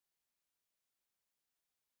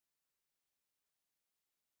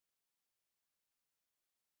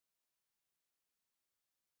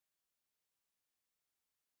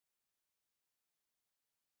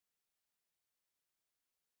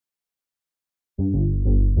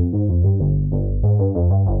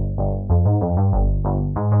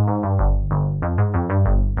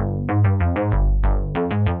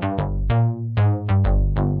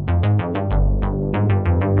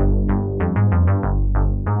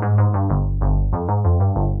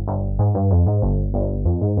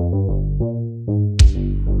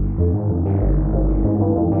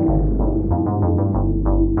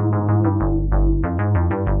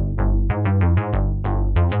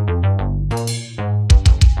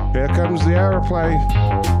Here comes the aeroplane.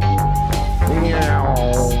 Meow.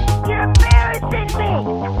 You're embarrassing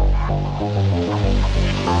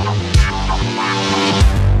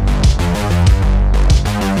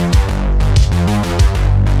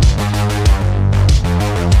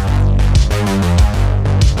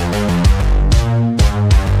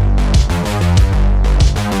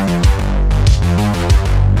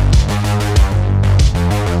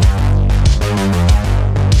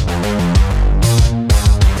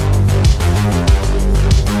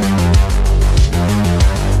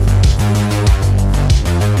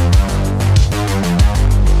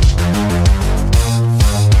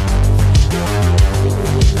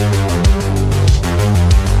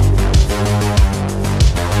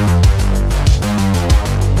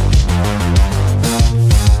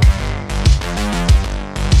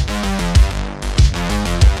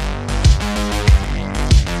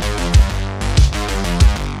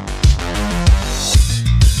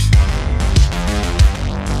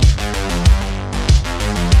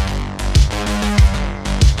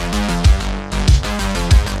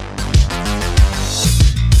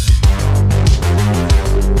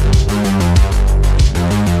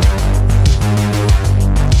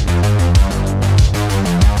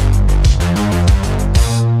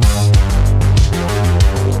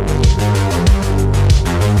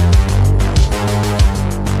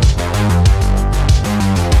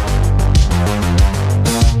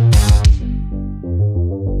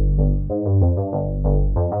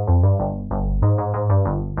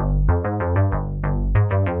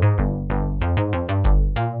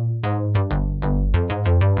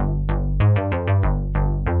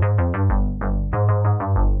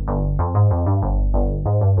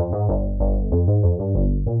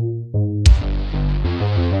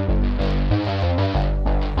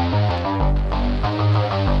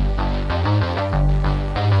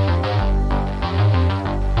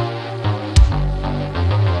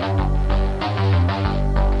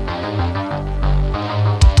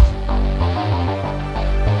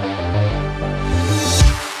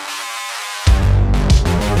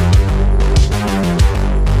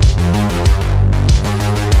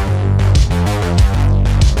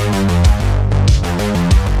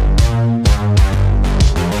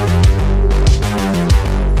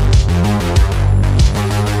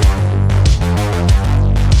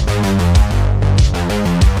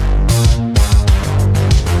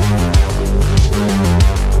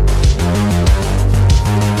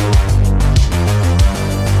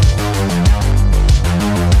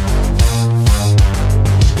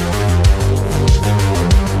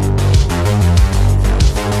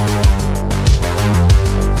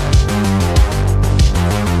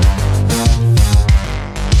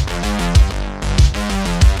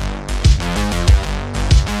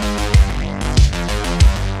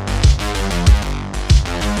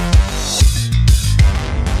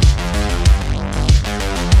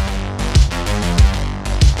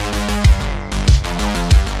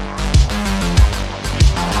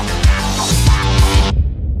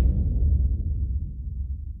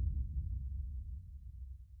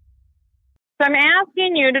So I'm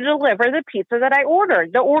asking you to deliver the pizza that I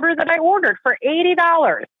ordered, the order that I ordered for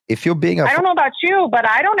 $80. If you're being I don't know about you, but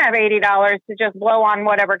I don't have $80 to just blow on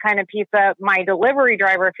whatever kind of pizza my delivery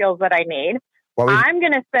driver feels that I need. Well, I'm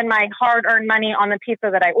going to spend my hard-earned money on the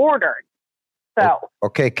pizza that I ordered. So.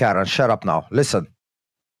 Okay, Karen, shut up now. Listen.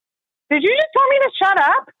 Did you just tell me to shut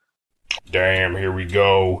up? Damn, here we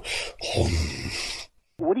go.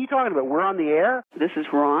 What are you talking about? We're on the air? This is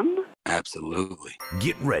Ron? Absolutely.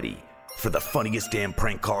 Get ready for the funniest damn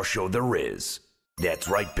prank call show there is. That's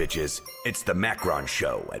right, bitches. It's the Macron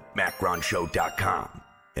Show at macronshow.com.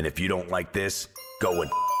 And if you don't like this, go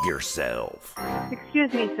and yourself.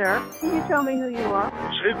 Excuse me, sir. Can you tell me who you are?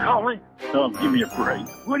 Who calling? Oh, give me a break.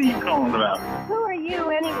 What are you calling about? Who are you,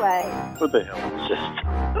 anyway? What the hell is this?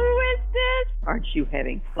 Who is this? Aren't you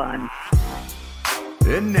having fun?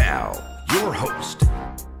 And now, your host,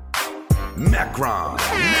 Macron.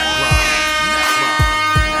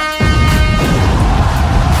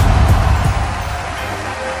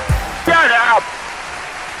 Shut up!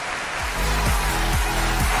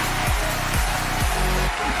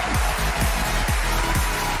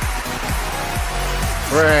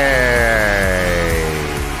 Hooray!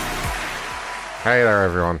 Hey there,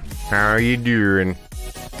 everyone. How are you doing?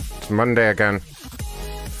 It's Monday again,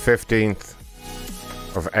 15th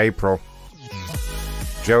of April.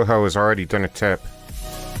 Joho has already done a tip.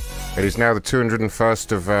 It is now the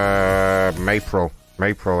 201st of April.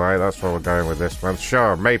 April, right? That's where we're going with this month.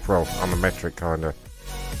 Sure, April on the metric calendar.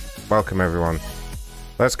 Welcome, everyone.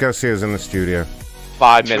 Let's go see who's in the studio.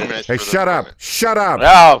 5 minutes. Hey, shut up! Shut up!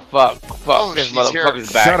 Oh, fuck. Oh, This she's motherfucker's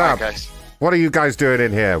here. back. Shut up! Guys. What are you guys doing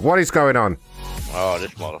in here? What is going on? Oh, this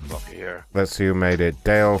motherfucker here. Let's see who made it.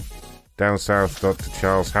 Dale, down south, Dr.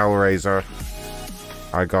 Charles, Hellraiser,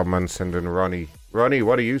 I got Munson and Ronny. Ronny,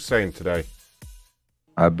 what are you saying today?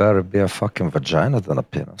 I better be a fucking vagina than a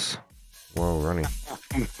penis. Whoa, Ronny.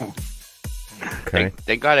 Okay.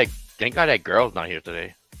 Thank God that girl's not here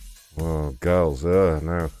today. Whoa, girls.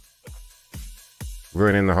 No.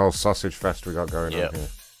 Ruining the whole sausage fest we got going on here.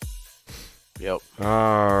 Yep.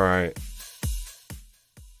 Alright.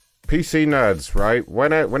 PC nerds, right?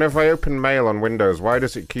 Whenever I open mail on Windows, why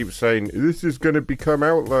does it keep saying, this is going to become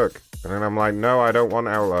Outlook? And then I'm like, no, I don't want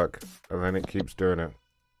Outlook. And then it keeps doing it.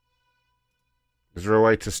 Is there a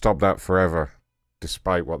way to stop that forever?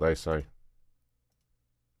 Despite what they say.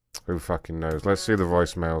 Who fucking knows? Let's see the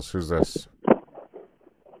voicemails. Who's this?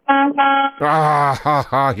 Ah, ha,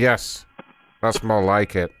 ha, yes. That's more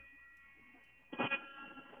like it.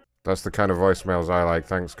 That's the kind of voicemails I like.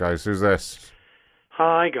 Thanks, guys. Who's this?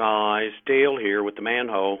 Hi, guys. Dale here with the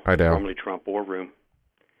Manhole. Hi, Dale. Formerly Trump War Room.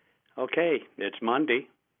 Okay, it's Monday.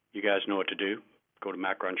 You guys know what to do. Go to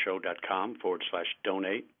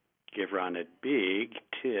macronshow.com/donate. Give Ron a big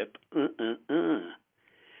tip.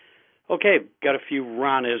 Okay, got a few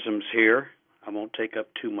Ronisms here. I won't take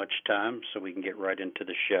up too much time so we can get right into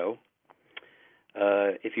the show.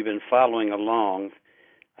 If you've been following along,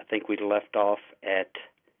 I think we left off at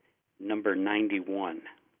number 91.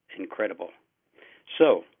 Incredible.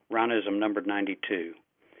 So, Ronism number 92.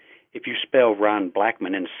 If you spell Ron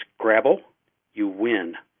Blackman in Scrabble, you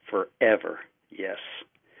win forever. Yes.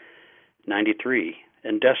 93.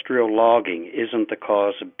 Industrial logging isn't the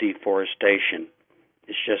cause of deforestation.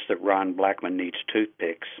 It's just that Ron Blackman needs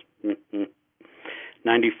toothpicks.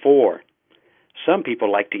 94. Some people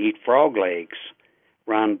like to eat frog legs.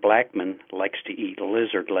 Ron Blackman likes to eat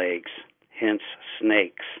lizard legs, hence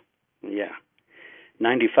snakes. Yeah.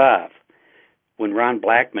 95. When Ron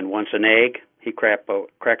Blackman wants an egg, he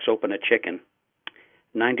cracks open a chicken.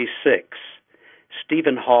 96.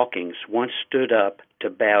 Stephen Hawking once stood up to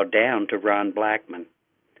bow down to Ron Blackman.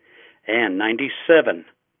 And 97.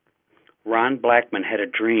 Ron Blackman had a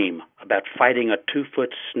dream about fighting a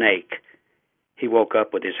 2-foot snake. He woke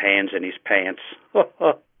up with his hands in his pants.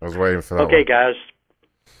 I was waiting for that Okay, one. guys.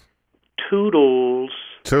 Toodles.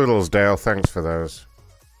 Toodles, Dale. Thanks for those.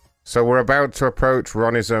 So we're about to approach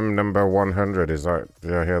Ronism number 100. Did I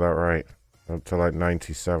hear that right? Up to like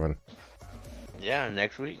 97. Yeah,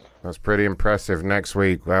 next week. That's pretty impressive. Next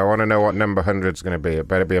week. I want to know what number 100 is going to be. It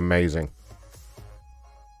better be amazing.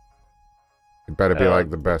 It better be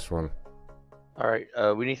like the best one. All right,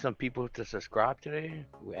 we need some people to subscribe today.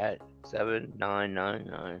 We're at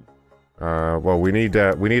 7,999. Well, we need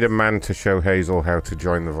a man to show Hazel how to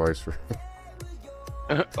join the voice room.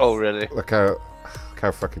 Oh, really? Look how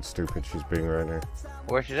fucking stupid she's being right now.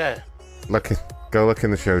 Where's she at? Go look in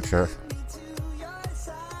the show chat.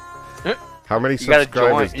 How many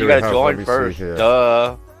subscribers do we have? You gotta join first.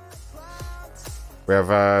 Duh. We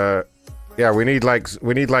have yeah, we need like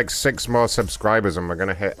 6 more subscribers, and we're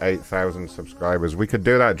gonna hit 8,000 subscribers. We could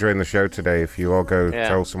do that during the show today if you all go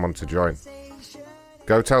tell someone to join.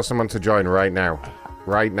 Go tell someone to join right now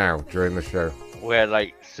during the show. We're at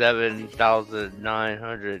like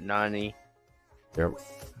 7,990. Yep.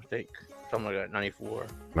 I think something like that. 94.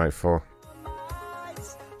 94.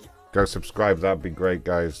 Go subscribe. That'd be great,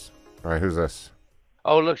 guys. All right, who's this?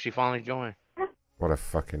 Oh, look, she finally joined. What a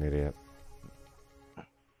fucking idiot.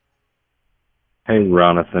 Hey,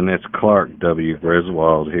 Ronathan, it's Clark W.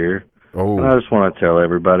 Griswold here. Oh. And I just want to tell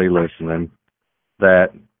everybody listening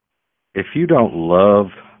that if you don't love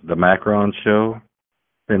the Macron show,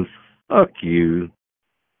 then fuck you.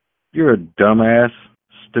 You're a dumbass,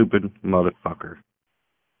 stupid motherfucker.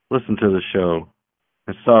 Listen to the show.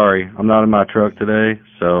 And sorry, I'm not in my truck today,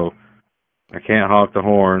 so I can't honk the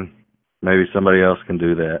horn. Maybe somebody else can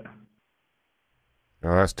do that.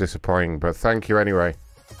 Oh, that's disappointing, but thank you anyway.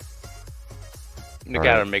 The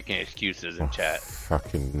guy are making excuses in chat.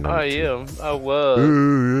 Fucking naughty. Oh, yeah, I was.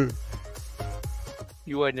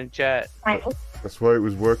 You wasn't in chat. That's why it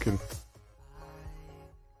was working.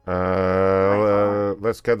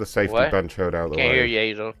 Let's get the safety banchode out of the way. Can't hear you,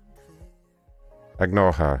 Hazel.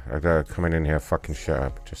 Ignore her. Coming in here, fucking shut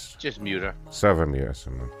up. Just mute her. Server mute or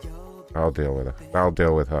something. I'll deal with her. I'll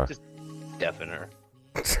deal with her. Just deafen her.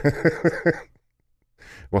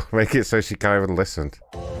 Well, make it so she can't even listen.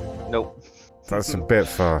 Nope. That's a bit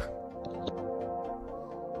far.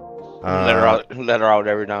 Let her out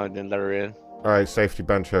every now and then. Let her in. Alright, safety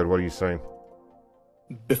banchode, what are you saying?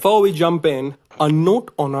 Before we jump in, a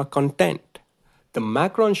note on our content. The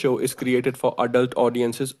Macron Show is created for adult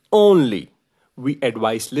audiences only. We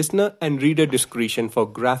advise listener and reader discretion for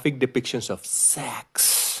graphic depictions of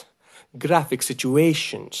sex, graphic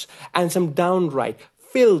situations, and some downright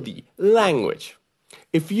filthy language.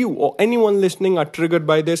 If you or anyone listening are triggered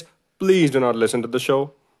by this, please do not listen to the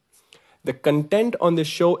show. The content on this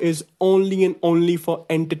show is only and only for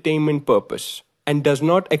entertainment purpose and does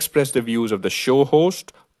not express the views of the show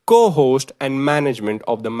host, co-host, and management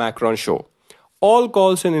of the Macron Show. All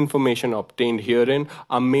calls and information obtained herein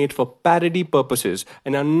are made for parody purposes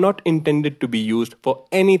and are not intended to be used for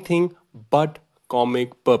anything but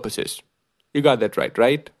comic purposes. You got that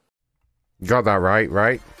right? Got that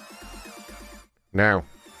right? Now,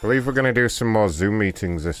 I believe we're going to do some more Zoom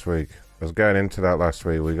meetings this week. I was getting into that last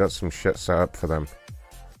week. We got some shit set up for them.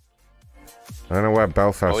 I don't know where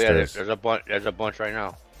Belfast is. There's a bunch right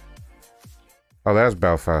now. Oh, there's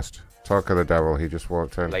Belfast. Talk of the devil, he just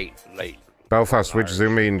walked in. Late. Belfast, which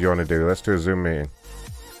Zoom meeting do you want to do? Let's do a Zoom meeting.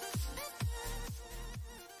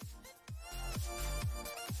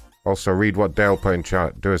 Also, read what Dale put in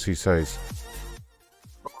chat. Do as he says.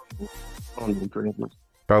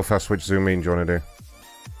 Belfast, which Zoom meeting do you want to do?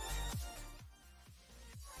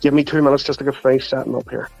 Give me 2 minutes just to get finished setting up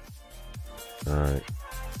here. Alright.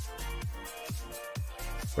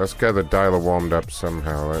 Let's get the dialer warmed up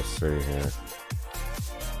somehow. Let's see here.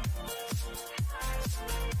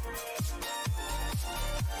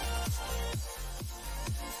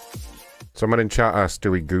 Someone in chat asked, do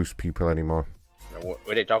we goose people anymore? What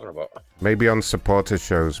are they talking about? Maybe on supporter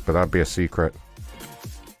shows, but that'd be a secret.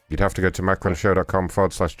 You'd have to go to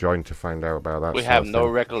macronshow.com/join to find out about that. We have no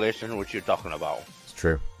recollection what you're talking about. It's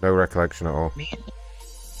true. No recollection at all.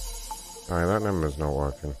 Alright, that number's not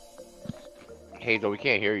working. Hazel, we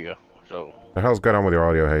can't hear you, so... The hell's going on with your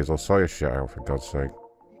audio, Hazel? Sort your shit out, for God's sake.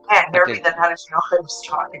 Can't hear me, then how did you know I was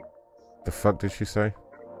talking? The fuck did she say?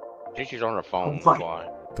 I think she's on her phone.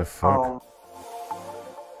 The fuck?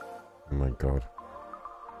 Oh my god.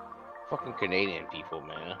 Fucking Canadian people,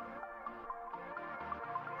 man.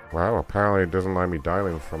 Wow, apparently it doesn't like me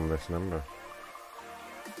dialing from this number.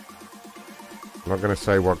 I'm not gonna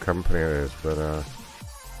say what company it is, but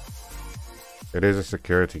it is a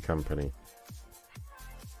security company.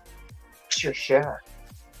 Sure.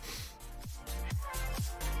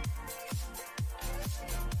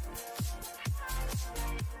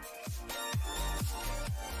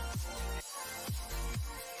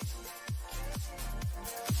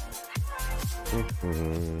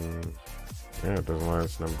 Yeah, it doesn't like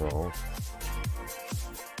this number at all.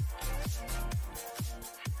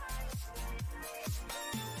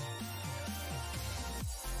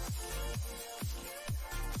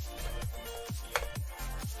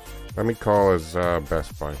 Let me call his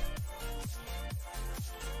Best Buy.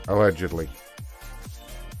 Allegedly.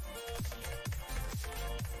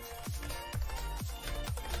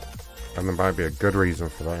 And there might be a good reason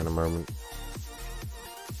for that in a moment.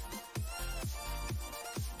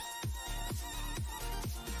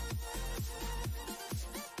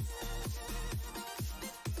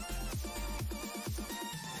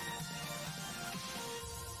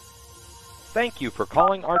 Thank you for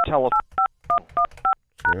calling our telephone.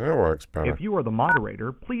 Yeah, that works better. If you are the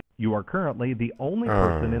moderator, please. You are currently the only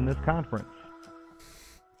person in this conference.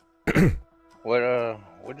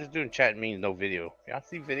 What does doing chat mean? No video. Y'all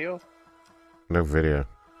see video? No video.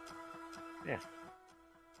 Yeah.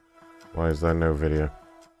 Why is there no video?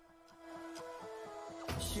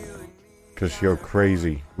 Because you're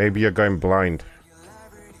crazy. Maybe you're going blind.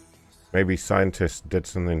 Maybe scientists did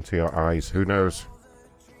something to your eyes. Who knows?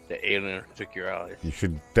 The alien took your eyes. You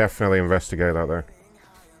should definitely investigate that there.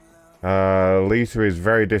 Lisa is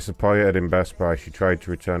very disappointed in Best Buy. She tried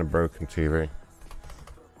to return a broken TV.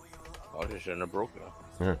 Oh, they shouldn't have broken it.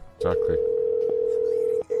 Yeah, exactly.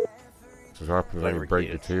 This is what happens when you break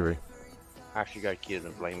your TV. Actually got kids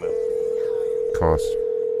and blame them. Of course.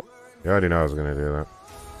 You already know I was going to do that.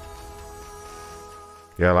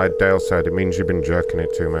 Yeah, like Dale said, it means you've been jerking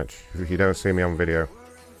it too much. If you don't see me on video.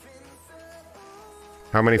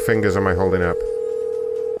 How many fingers am I holding up?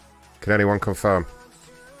 Can anyone confirm?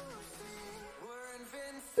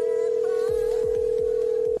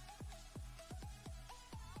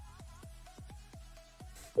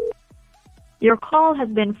 Your call has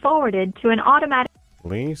been forwarded to an automatic...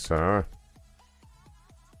 Lisa?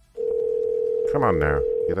 Come on now.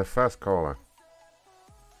 You're the first caller.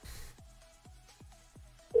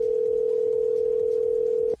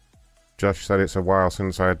 Josh said it's a while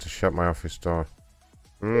since I had to shut my office door.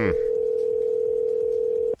 You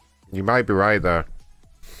might be right there.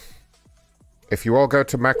 If you all go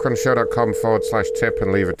to macronshow.com/tip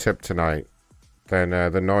and leave a tip tonight,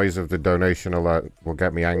 then the noise of the donation alert will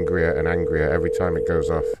get me angrier and angrier every time it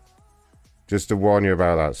goes off. Just to warn you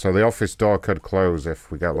about that. So the office door could close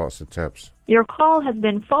if we get lots of tips. Your call has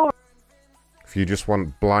been forwarded. If you just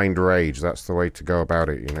want blind rage, that's the way to go about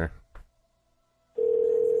it, you know?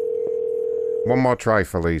 One more try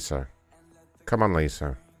for Lisa. Come on,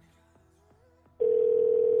 Lisa.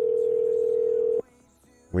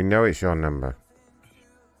 We know it's your number.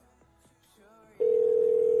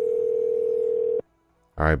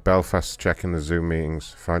 Alright, Belfast's checking the Zoom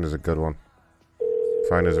meetings. Find us a good one.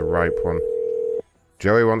 Find us a ripe one.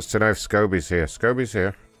 Joey wants to know if Scobie's here. Scobie's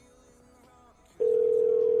here.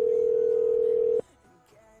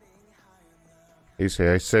 He's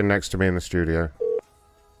here. He's sitting next to me in the studio.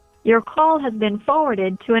 Your call has been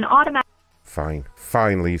forwarded to an automatic... Fine.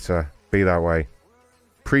 Fine, Lisa. Be that way.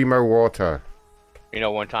 Primo water. You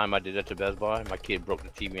know, one time I did that to Best Buy. My kid broke the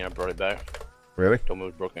TV and I brought it back. Really? Told me it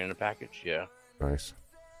was broken in the package. Yeah. Nice.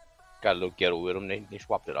 Got a little ghetto with them. They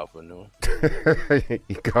swapped it out for a new one.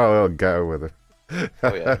 You got a little ghetto with it.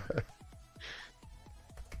 Oh, yeah.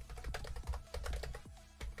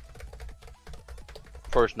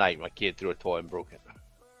 First night, my kid threw a toy and broke it.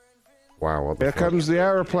 Wow, what the Here fuck? comes the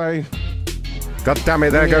aeroplane. God damn it,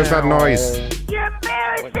 there goes that noise. You're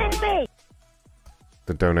embarrassing me!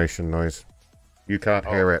 The donation noise. You can't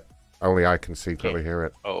hear it. Only I can secretly hear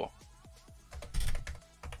it. Oh.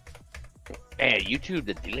 Man, YouTube,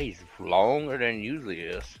 the delay's longer than it usually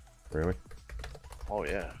is. Really? Oh,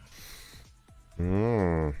 yeah.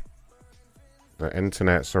 The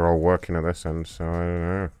internets are all working at this end, so I don't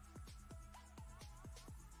know.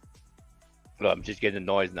 Look, I'm just getting the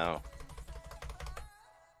noise now.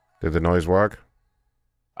 Did the noise work?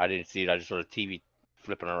 I didn't see it. I just saw the TV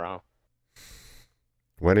flipping around.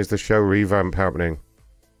 When is the show revamp happening?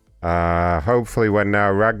 Hopefully when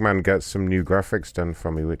Ragman gets some new graphics done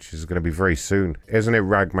for me, which is going to be very soon. Isn't it,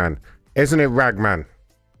 Ragman? Isn't it, Ragman?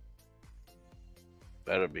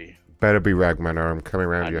 Better be. Better be, Ragman, or I'm coming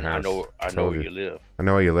around your house. I know where you live. I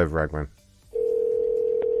know where you live, Ragman.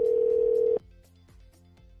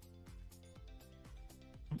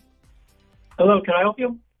 Hello, can I help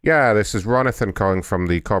you? Yeah, this is Ronathan calling from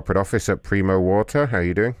the corporate office at Primo Water. How are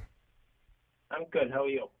you doing? I'm good. How are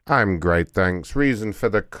you? I'm great, thanks. Reason for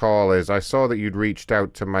the call is I saw that you'd reached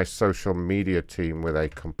out to my social media team with a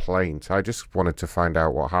complaint. I just wanted to find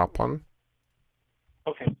out what happened.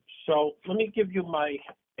 Okay, so let me give you my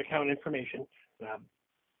account information. Don't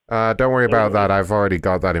worry about that. I've already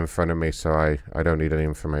got that in front of me, so I don't need any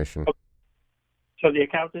information. Okay. So the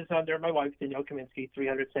account is under my wife, Danielle Kaminsky,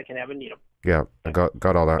 300 Second Avenue. Yeah, I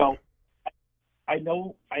got all that. So I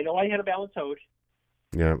know I had a balance owed.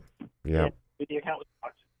 Yeah. With the account was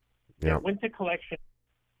blocked. Yeah. It went to collection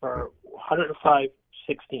for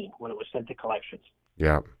 $105.16 when it was sent to collections.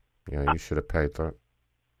 Yeah, you should have paid that.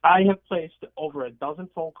 I have placed over a dozen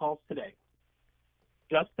phone calls today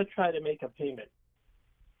just to try to make a payment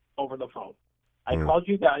over the phone. I called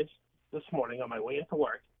you guys this morning on my way into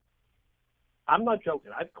work. I'm not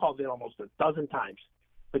joking. I've called in almost a dozen times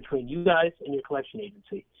between you guys and your collection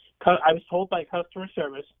agency. I was told by customer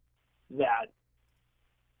service that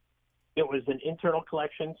it was an internal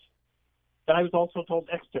collections. Then I was also told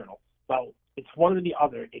external. Well, it's one or the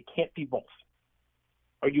other. It can't be both.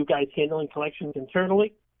 Are you guys handling collections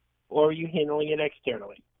internally, or are you handling it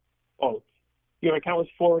externally? Oh, your account was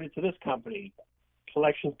forwarded to this company,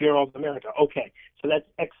 Collections Bureau of America. Okay, so that's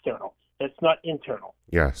external. That's not internal.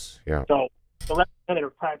 Yes, yeah. So the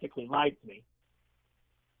representative practically lied to me.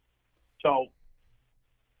 So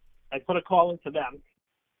I put a call into them.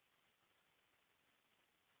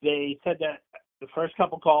 They said that the first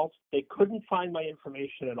couple calls, they couldn't find my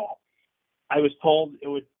information at all. I was told it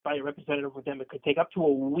would, by a representative with them, it could take up to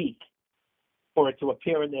a week for it to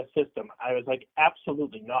appear in their system. I was like,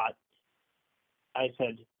 absolutely not. I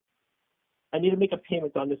said, I need to make a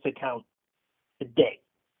payment on this account today,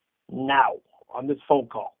 now, on this phone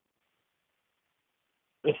call.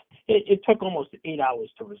 It took almost 8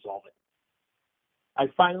 hours to resolve it. I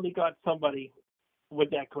finally got somebody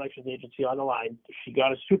with that collections agency on the line. She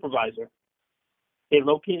got a supervisor. They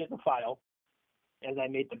located the file, and I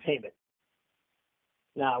made the payment.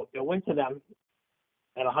 Now, it went to them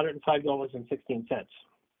at $105.16.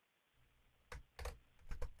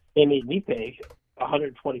 They made me pay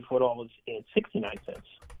 $124.69.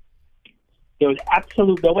 There was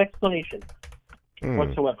absolute no explanation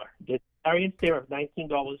whatsoever. There's a variance there of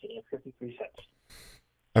 $19.53.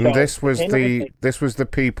 And so, this was the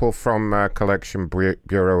people from Collection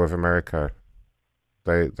Bureau of America.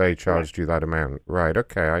 They charged you that amount, right?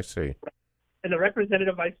 Okay, I see. And the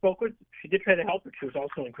representative I spoke with, she did try to help, but she was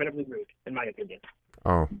also incredibly rude, in my opinion.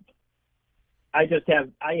 Oh. I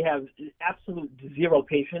have absolute zero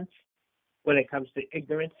patience when it comes to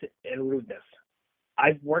ignorance and rudeness.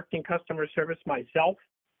 I've worked in customer service myself,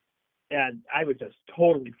 and I was just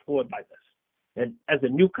totally floored by this. And as a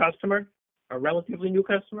new customer, a relatively new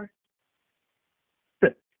customer,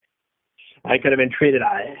 I could have been treated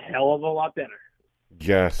a hell of a lot better.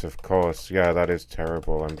 Yes, of course. Yeah, that is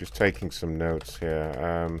terrible. I'm just taking some notes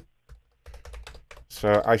here.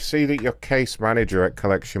 So I see that your case manager at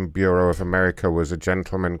Collection Bureau of America was a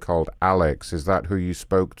gentleman called Alex. Is that who you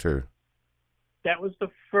spoke to? That was the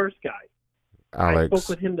first guy. Alex. I spoke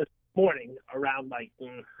with him this morning around like, I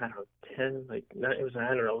don't know, 10, like, it was, I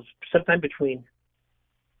don't know, it was sometime between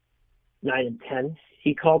 9 and 10.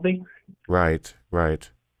 He called me. Right, right.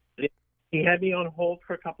 He had me on hold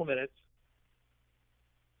for a couple minutes,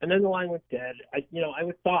 and then the line went dead. I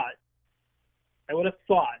would have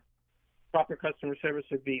thought proper customer service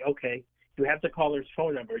would be, okay, you have the caller's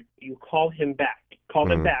phone number, you call him back. Call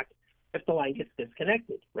him back if the line gets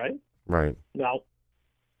disconnected, right? Right. No,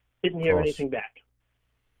 didn't hear anything back.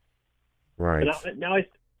 Right. Now I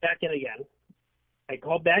back in again. I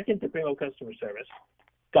called back into Primo customer service,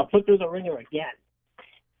 got put through the ringer again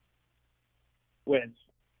with,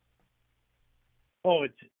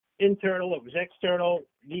 it's internal, it was external,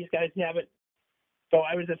 these guys have it. So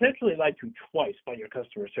I was essentially lied to twice by your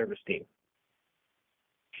customer service team.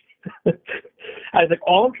 I was like,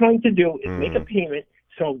 all I'm trying to do is make a payment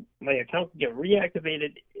so my account can get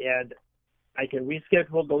reactivated and I can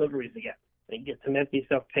reschedule deliveries again and get some empty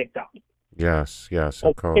stuff picked up. Yes,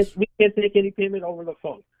 of course. We can't take any payment over the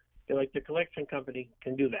phone. They're like, the collection company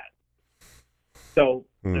can do that. So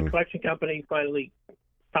the collection company finally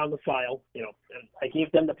found the file, and I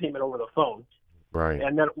gave them the payment over the phone. Right.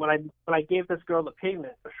 And then when I gave this girl the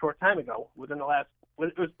payment a short time ago, that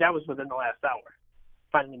was within the last hour.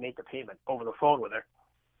 Finally made the payment over the phone with her.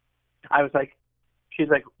 I was like, she's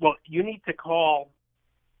like, well, you need to call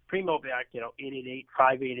Primo back,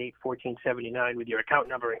 888-588-1479 with your account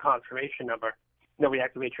number and confirmation number. They'll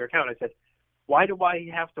reactivate your account. I said, why do I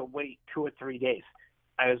have to wait 2 or 3 days?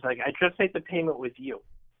 I was like, I just made the payment with you.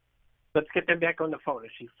 Let's get them back on the phone.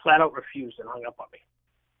 And she flat out refused and hung up on me.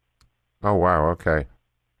 Oh, wow, okay.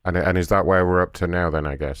 And is that where we're up to now then,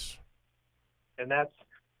 I guess? And that's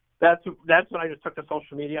when I just took to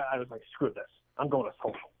social media. I was like, screw this. I'm going to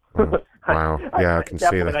social. Wow. Yeah, I can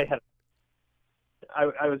see that.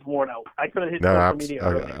 I was worn out. I could have hit social media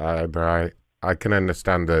earlier. I can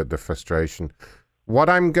understand the frustration. What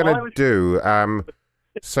I'm going to do,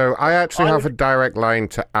 so I actually have a direct line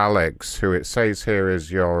to Alex, who it says here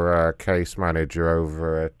is your case manager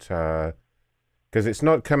over at... Because it's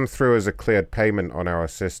not come through as a cleared payment on our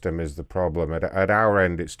system is the problem. At our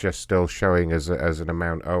end, it's just still showing as an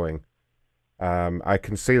amount owing. I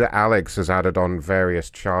can see that Alex has added on various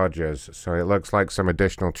charges, so it looks like some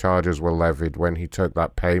additional charges were levied when he took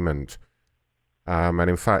that payment. And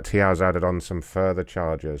in fact, he has added on some further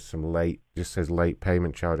charges, just says late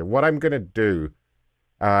payment charges. What I'm going to do,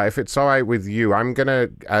 if it's all right with you, I'm going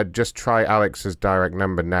to just try Alex's direct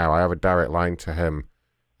number now. I have a direct line to him.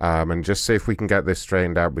 And just see if we can get this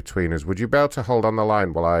straightened out between us. Would you be able to hold on the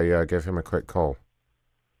line while I give him a quick call?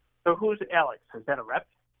 So who's Alex? Is that a rep?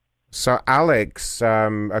 So Alex,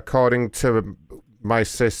 according to my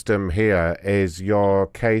system here, is your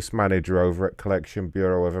case manager over at Collection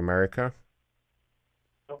Bureau of America.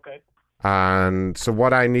 Okay. And so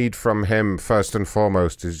what I need from him, first and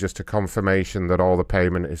foremost, is just a confirmation that all the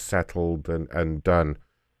payment is settled and done.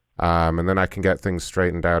 And then I can get things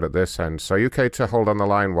straightened out at this end. So are you okay to hold on the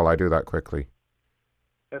line while I do that quickly?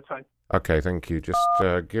 That's fine. Okay, thank you. Just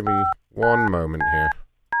give me one moment here.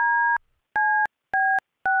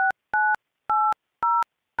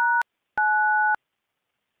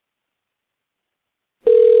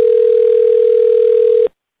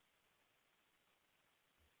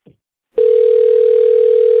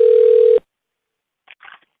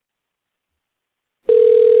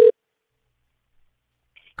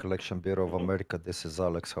 Collection Bureau of America, this is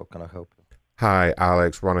Alex. How can I help you? Hi,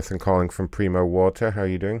 Alex. Ronny calling from Primo Water. How are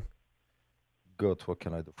you doing? Good. What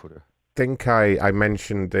can I do for you? I think I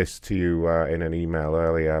mentioned this to you in an email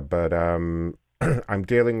earlier, but I'm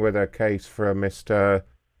dealing with a case for a Mr.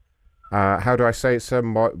 How do I say it, sir?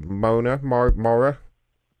 Mora?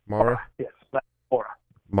 Yes,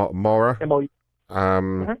 Mora. Mora? M-O-U.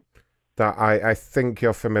 That I think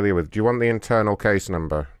you're familiar with. Do you want the internal case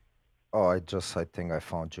number? Oh, I think I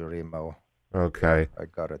found your email. Okay. I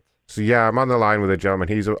got it. So yeah, I'm on the line with a gentleman.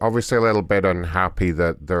 He's obviously a little bit unhappy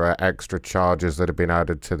that there are extra charges that have been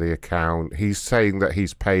added to the account. He's saying that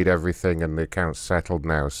he's paid everything and the account's settled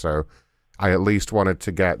now. So I at least wanted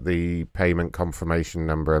to get the payment confirmation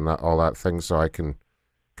number and all that thing so I can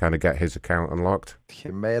kind of get his account unlocked. He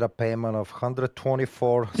made a payment of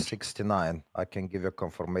 $124.69. I can give you a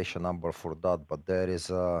confirmation number for that, but there is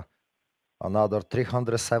another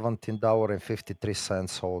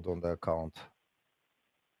 $317.53 hold on the account.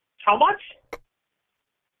 How much?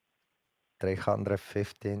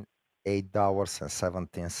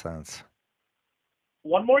 $358.17.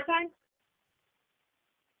 One more time?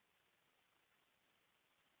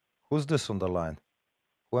 Who's this on the line?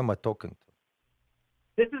 Who am I talking to?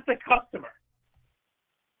 This is the customer.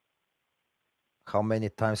 How many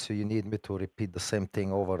times do you need me to repeat the same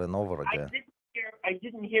thing over and over again? I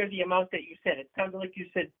didn't hear the amount that you said. It sounded like you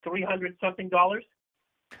said $300-something.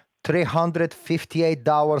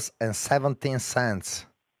 $358.17.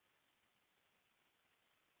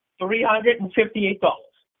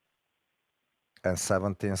 $358.17.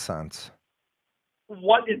 17 cents.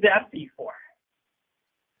 What is that fee for?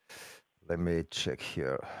 Let me check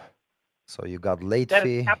here. So you got late That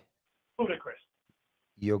fee. is ludicrous.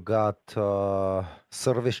 You got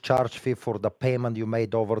service charge fee for the payment you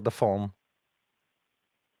made over the phone.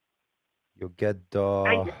 You get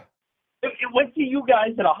It went to you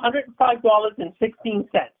guys at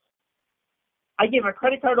 $105.16. I gave a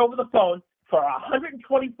credit card over the phone for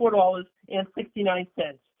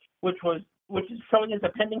 $124.69, which is showing as a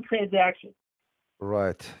pending transaction.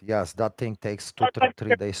 right. Yes, that thing takes 2 to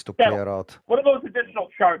 3 days to clear out. What are those additional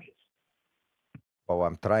charges? Oh,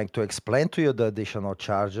 I'm trying to explain to you the additional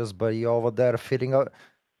charges, but you're over there feeding out.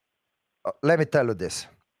 Let me tell you this.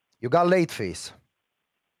 You got late fees.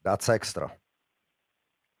 That's extra.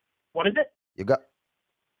 What is it? You got...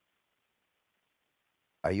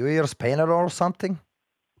 Are you ears painted or something?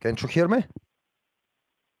 Can't you hear me?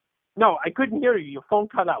 No, I couldn't hear you. Your phone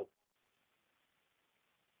cut out.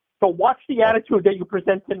 So watch the attitude that you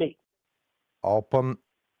present to me.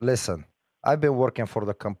 Listen, I've been working for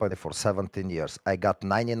the company for 17 years. I got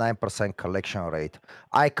 99% collection rate.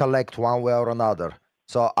 I collect one way or another.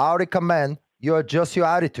 So I recommend you adjust your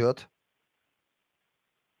attitude,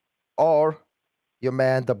 or you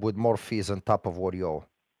may end up with more fees on top of what you owe.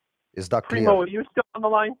 Is that clear? Primo, are you still on the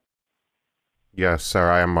line? Yes,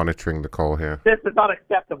 sir, I am monitoring the call here. This is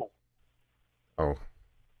unacceptable. Oh.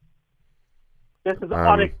 This is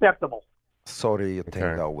unacceptable. Sorry you think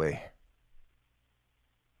that way.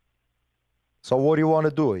 So what do you want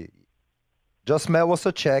to do? Just mail us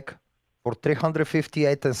a check for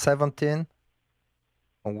 $358.17,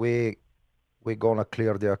 and we're gonna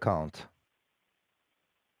clear the account.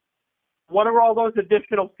 What are all those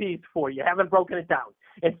additional fees for? You haven't broken it down.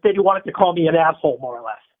 Instead, you wanted to call me an asshole, more or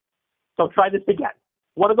less. So try this again.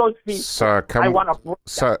 What are those fees? Sir,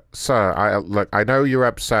 look, I know you're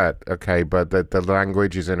upset, okay, but the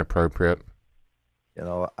language is inappropriate. You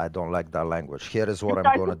know, I don't like that language. Here is what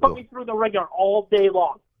I'm going to put me through the ringer all day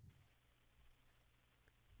long.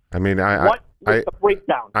 I mean, What was the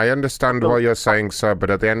breakdown? I understand what you're saying, sir, but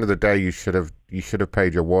at the end of the day, you should have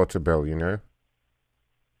paid your water bill, you know?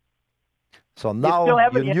 So now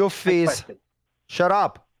your new fees, shut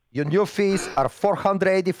up. Your new fees are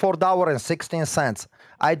 $484.16.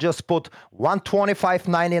 I just put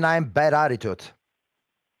 $125.99 bad attitude.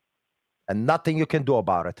 And nothing you can do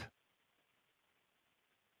about it.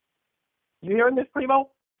 You hearing this, Primo?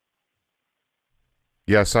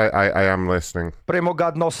 Yes, I am listening. Primo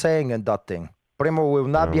got no saying in that thing. Primo will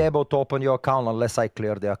not be able to open your account unless I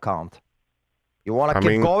clear the account. You want to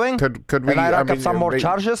keep going? Could we, and I rack up some more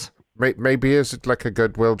charges? Maybe is it like a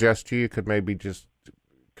goodwill gesture? You could maybe just...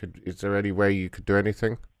 Is there any way you could do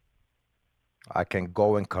anything? I can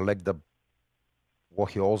go and collect what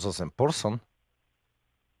he owes us in person.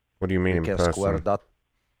 What do you mean in person? Square that.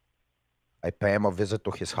 I pay him a visit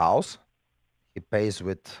to his house. He pays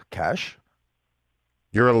with cash.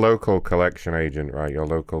 You're a local collection agent, right? You're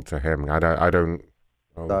local to him. I don't.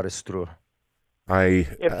 Oh. That is true.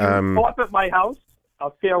 If you show up at my house, a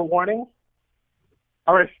fair warning,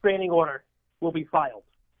 a restraining order will be filed.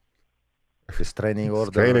 Restraining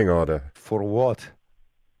order. Restraining order. For what?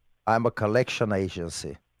 I'm a collection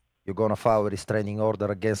agency. You're gonna file a restraining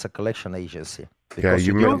order against a collection agency because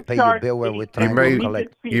you didn't pay your bill when we try to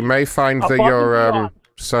collect. You may find that your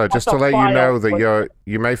sir, just to let you know that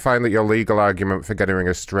you may find that your legal argument for getting a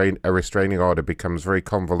restraining order becomes very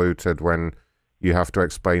convoluted when you have to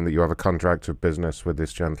explain that you have a contract of business with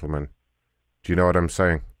this gentleman. Do you know what I'm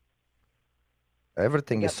saying?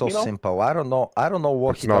 Everything is so simple. I don't know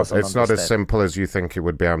what he doesn't understand. It's not as simple as you think it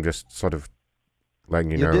would be. I'm just sort of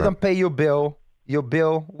letting you know. You didn't pay your bill.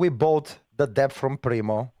 We bought the debt from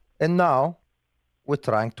Primo, and now we're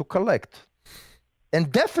trying to collect.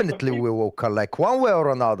 And definitely we will collect one way or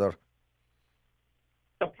another.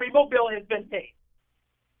 The Primo bill has been paid.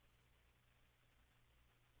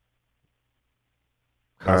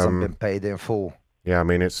 Hasn't been paid in full. Yeah, I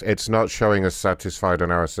mean, it's not showing us satisfied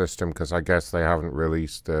on our system because I guess they haven't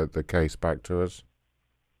released the case back to us.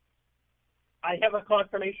 I have a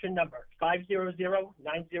confirmation number,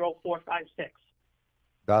 500-90456.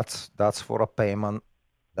 That's for a payment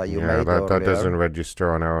that you Yeah, made that earlier doesn't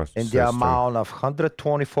register on our in system. the amount of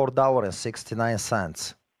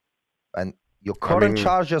 $124.69. And your current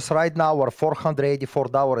charges right now are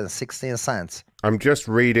 $484.16. I'm just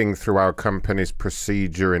reading through our company's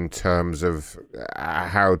procedure in terms of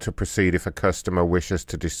how to proceed if a customer wishes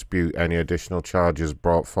to dispute any additional charges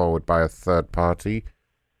brought forward by a third party.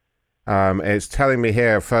 It's telling me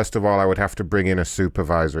here, first of all, I would have to bring in a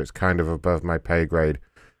supervisor. It's kind of above my pay grade.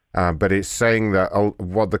 But it's saying that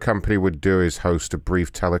what the company would do is host a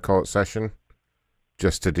brief telecourt session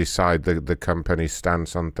just to decide the company's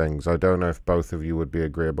stance on things. I don't know if both of you would be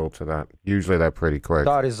agreeable to that. Usually they're pretty quick.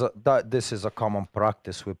 This is a common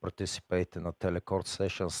practice. We participate in the telecourt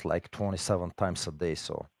sessions like 27 times a day,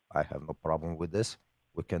 so I have no problem with this.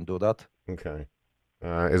 We can do that. Okay.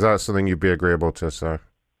 Is that something you'd be agreeable to, sir?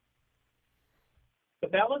 The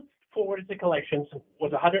balance forwarded to collections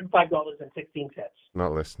was $105.16.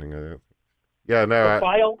 Not listening, I don't. Yeah,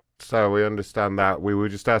 no. So we understand that. We were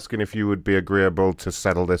just asking if you would be agreeable to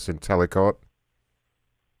settle this in telecourt,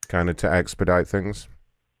 kind of to expedite things.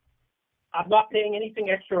 I'm not paying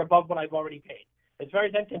anything extra above what I've already paid. As far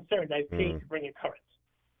as I'm concerned, I've paid to bring it current.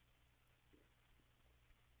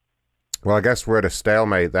 Well, I guess we're at a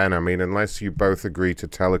stalemate then. I mean, unless you both agree to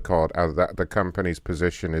telecourt, that the company's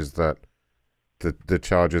position is that the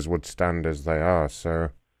charges would stand as they are.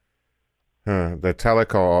 So the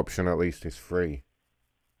telecourt option at least is free.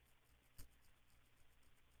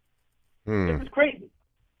 This is crazy.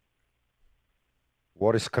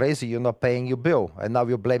 What is crazy? You're not paying your bill, and now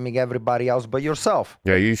you're blaming everybody else but yourself.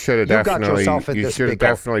 Yeah, you should have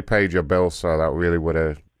definitely paid your bill, so that really would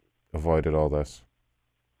have avoided all this.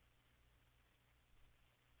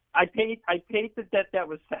 I paid the debt that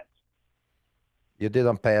was set. You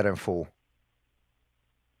didn't pay it in full.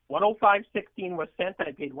 105.16 was sent.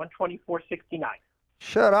 I paid 124.69.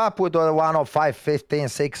 Shut up with the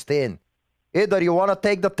 105.15.16. Either you want to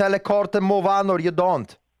take the telecourt and move on, or you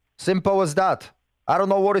don't. Simple as that. I don't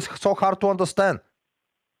know what is so hard to understand.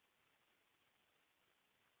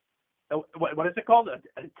 What is it called? A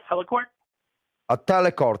telecourt? A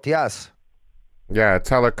telecourt, yes. Yeah, a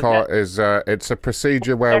telecourt is it's a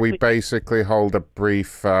procedure where we basically hold a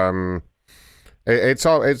brief. It's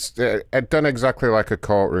done exactly like a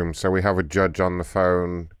courtroom. So we have a judge on the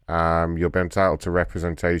phone. You'll be entitled to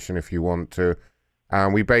representation if you want to.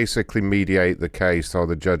 And we basically mediate the case, or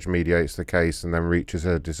the judge mediates the case and then reaches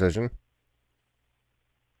a decision.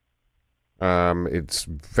 It's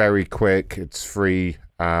very quick, it's free,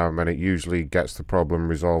 and it usually gets the problem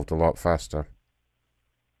resolved a lot faster.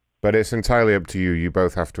 But it's entirely up to you. You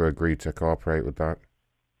both have to agree to cooperate with that.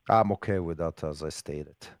 I'm okay with that, as I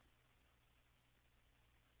stated.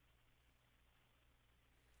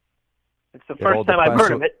 It's the first time I've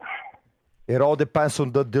heard of it. It all depends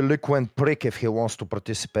on the delinquent prick if he wants to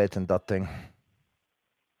participate in that thing.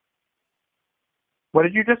 What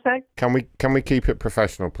did you just say? Can we keep it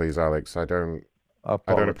professional, please, Alex? I don't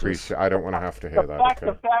appreciate. I don't want to have to hear that.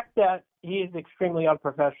 The fact that he is extremely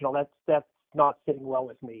unprofessional, that's not sitting well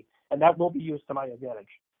with me, and that will be used to my advantage.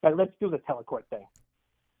 But let's do the telecourt thing.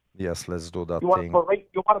 Yes, let's do that you thing.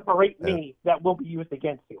 You want to berate me? That will be used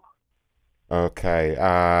against you. Okay.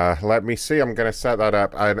 Let me see. I'm going to set that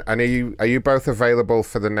up. And are you both available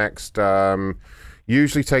for the next?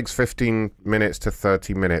 Usually takes 15 minutes to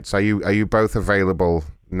 30 minutes. Are you both available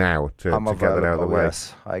now to get it out of the way?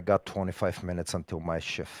 Yes, I got 25 minutes until my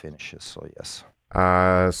shift finishes. So yes.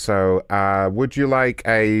 Would you like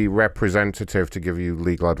a representative to give you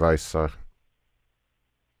legal advice, sir?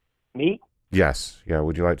 Me? Yes. Yeah.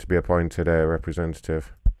 Would you like to be appointed a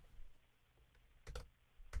representative?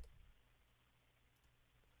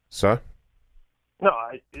 Sir? No.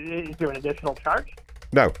 Is there an additional charge?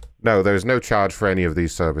 No. There's no charge for any of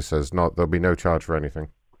these services. There'll be no charge for anything.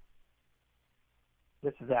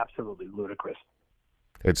 This is absolutely ludicrous.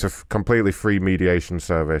 It's a completely free mediation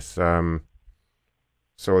service.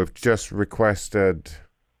 So we've just requested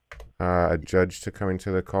a judge to come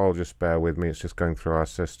into the call. Just bear with me. It's just going through our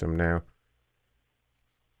system now.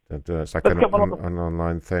 It's like an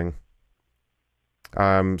online thing.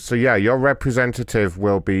 So yeah, your representative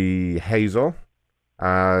will be Hazel.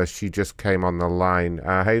 She just came on the line.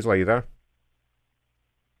 Hazel, are you there?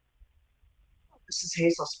 This is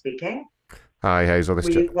Hazel speaking. Hi, Hazel. Were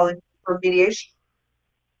you calling for mediation?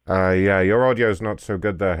 Yeah, your audio's not so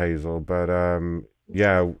good there, Hazel, but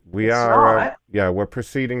yeah, we're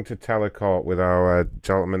proceeding to telecourt with our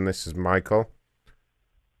gentleman. This is Michael.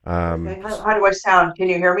 Okay. How do I sound? Can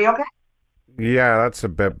you hear me okay? Yeah, that's a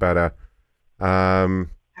bit better.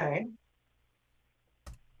 Okay.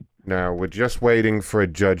 Now, we're just waiting for a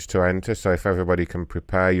judge to enter, so if everybody can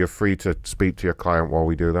prepare, you're free to speak to your client while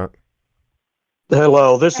we do that.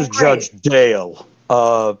 Hello, this is Judge Dale.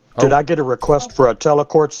 Did I get a request for a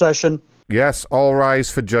telecourt session? Yes, all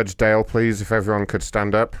rise for Judge Dale, please, if everyone could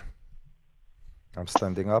stand up. I'm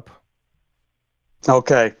standing up.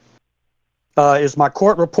 Okay. Is my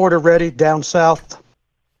court reporter ready down south?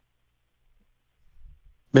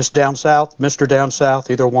 Miss Down South? Mr. Down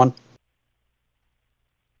South? Either one?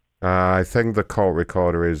 I think the court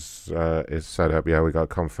recorder is set up. Yeah, we got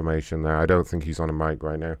confirmation there. I don't think he's on a mic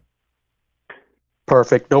right now.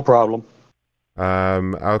 Perfect, no problem.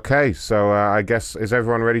 Okay, so I guess, is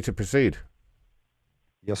everyone ready to proceed?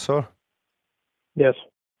 Yes, sir. Yes.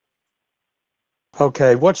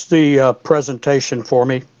 Okay, what's the presentation for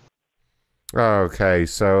me? Okay,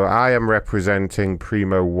 so I am representing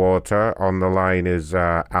Primo Water. On the line is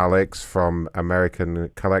Alex from American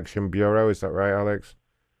Collection Bureau. Is that right, Alex?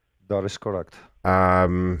 That is correct.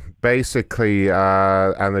 Basically,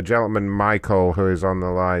 and the gentleman Michael, who is on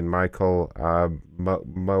the line, Michael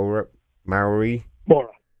Moran.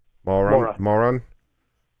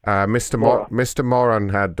 Mr. Moran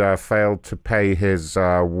had failed to pay his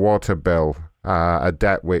water bill, a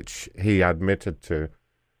debt which he admitted to.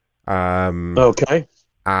 Okay.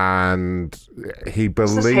 And he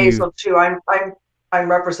This is believed. Hazel too. I'm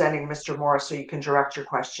representing Mr. Morris, so you can direct your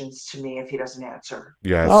questions to me if he doesn't answer.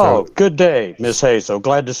 Yeah. Oh, good day, Miss Hazel.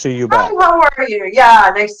 Glad to see you back. Hi, how are you? Yeah,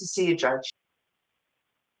 nice to see you, Judge.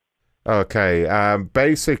 Okay.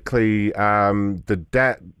 Basically, the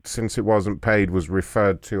debt, since it wasn't paid, was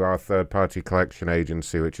referred to our third-party collection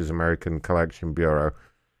agency, which is American Collection Bureau.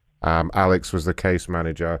 Alex was the case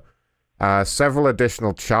manager. Several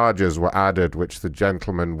additional charges were added, which the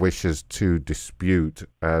gentleman wishes to dispute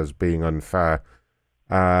as being unfair.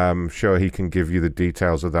 Sure, he can give you the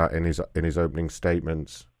details of that in his opening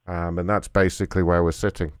statements, and that's basically where we're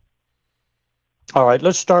sitting. All right,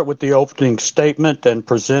 let's start with the opening statement and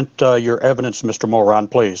present your evidence, Mr. Moran,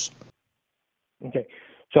 please. Okay,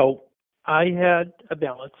 so I had a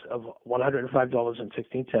balance of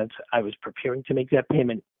 $105.16. I was preparing to make that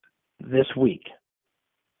payment this week.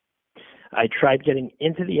 I tried getting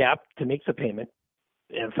into the app to make the payment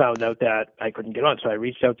and found out that I couldn't get on. So I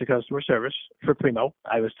reached out to customer service for Primo.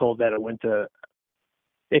 I was told that it went to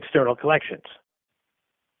external collections.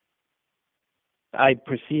 I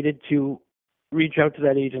proceeded to reach out to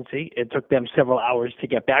that agency. It took them several hours to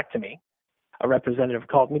get back to me. A representative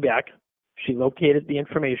called me back. She located the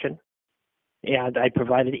information, and I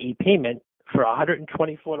provided a payment for $124.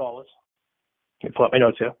 Let me pull up my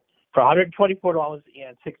notes here. For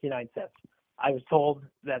 $124.69. I was told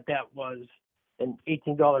that that was an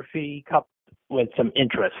 $18 fee coupled with some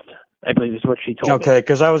interest, I believe is what she told me. Okay,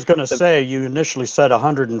 because I was going to say you initially said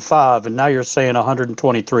 105 and now you're saying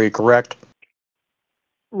 123, correct?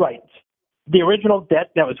 Right. The original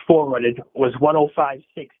debt that was forwarded was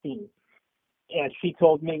 $105.16. And she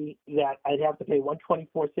told me that I'd have to pay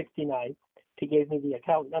 $124.69. She gave me the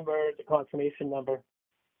account number, the confirmation number.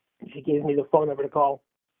 She gave me the phone number to call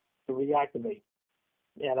to reactivate.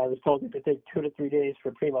 And I was told it could take 2 to 3 days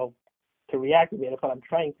for Primo to reactivate it, but I'm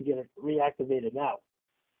trying to get it reactivated now.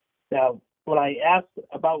 Now, when I asked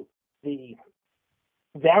about the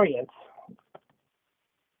variance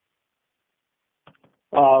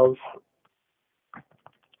of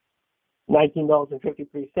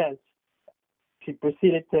 $19.53, she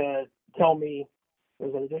proceeded to tell me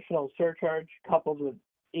there's an additional surcharge coupled with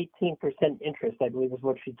 18% interest, I believe is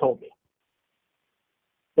what she told me.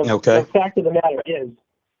 The fact of the matter is,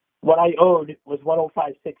 what I owed was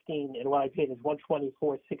 $105.16, and what I paid is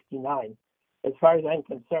 $124.69. As far as I'm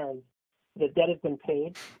concerned, the debt has been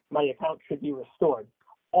paid. My account should be restored.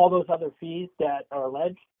 All those other fees that are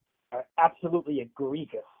alleged are absolutely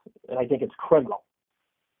egregious, and I think it's criminal.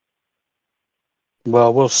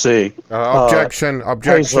 Well, we'll see. Objection,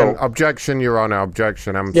 Hazel. objection, Your Honor,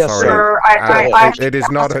 objection. I'm Yes, sorry. Sir, I it is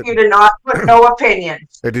not ask you to not put no opinion.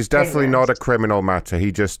 It is definitely not a criminal matter.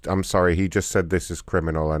 I'm sorry, he just said this is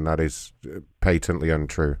criminal, and that is patently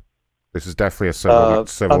untrue. This is definitely a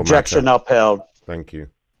civil objection matter. upheld. Thank you.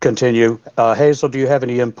 Continue. Hazel, do you have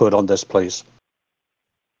any input on this, please?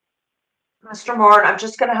 Mr. Moran, I'm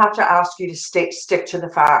just going to have to ask you to stick to the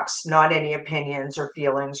facts, not any opinions or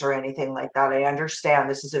feelings or anything like that. I understand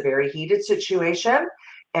this is a very heated situation.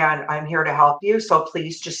 and I'm here to help you. So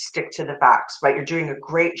please just stick to the facts. But you're doing a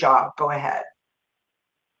great job. Go ahead.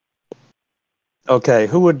 Okay,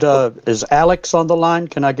 who would, is Alex on the line?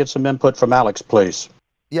 Can I get some input from Alex, please?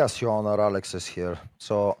 Yes, Your Honor, Alex is here.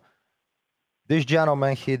 So this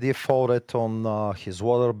gentleman, he defaulted on his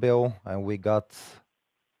water bill, and we got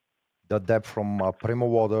the debt from Primo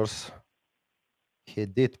Waters. He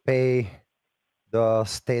did pay the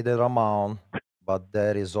stated amount, but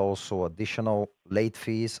there is also additional late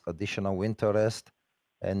fees, additional interest,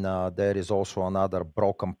 and there is also another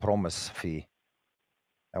broken promise fee.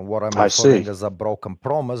 And what I'm referring as a broken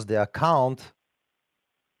promise, the account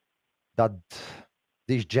that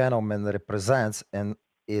this gentleman represents and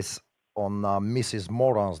is on Mrs.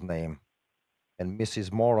 Moran's name. And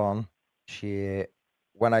Mrs. Moran, she,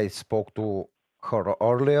 when I spoke to her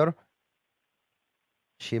earlier,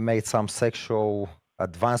 she made some sexual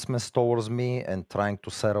advancements towards me and trying to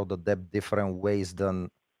settle the debt different ways than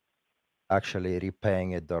actually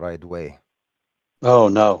repaying it the right way. Oh,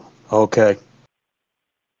 no. Okay.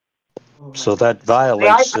 So that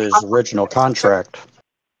violates his original contract.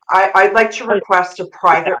 I'd like to request a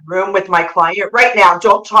private room with my client right now.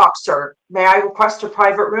 Don't talk, sir. May I request a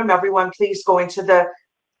private room? Everyone, please go into the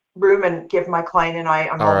room and give my client and I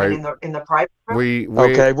a moment in the private room.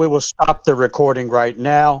 Okay, we will stop the recording right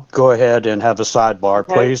now. Go ahead and have a sidebar,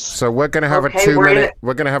 please. So we're going to have a 2 minute.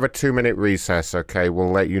 We're going to have a 2 minute recess. Okay,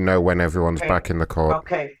 we'll let you know when everyone's back in the court.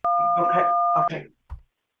 Okay.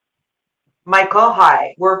 Michael,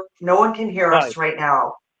 hi. No one can hear us right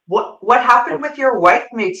now. What happened with your wife?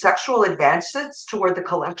 Made sexual advances toward the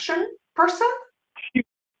collection person?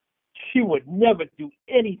 She would never do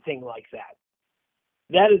anything like that.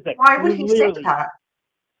 That is a Why would he say that?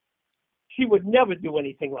 She would never do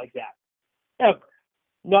anything like that, ever.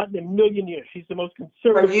 Not in a million years. She's the most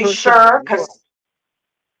conservative. Are you person sure? in the world.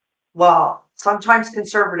 Well, sometimes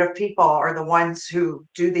conservative people are the ones who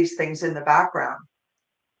do these things in the background.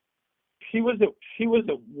 She was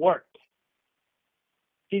at work.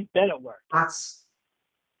 She's been at work. That's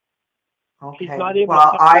okay. She's not able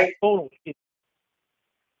well, to touch her phone.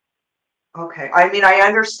 Okay. I mean, I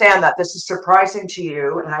understand that this is surprising to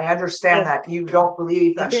you, and I understand that you don't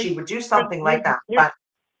believe that she would do something like that. But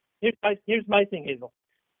here's my thing, Hazel.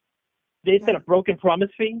 They said a broken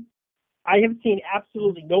promise fee. I have seen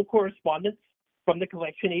absolutely no correspondence from the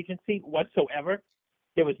collection agency whatsoever.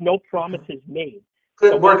 There was no promises made.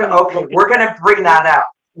 Good. We're gonna bring that up.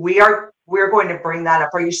 We're going to bring that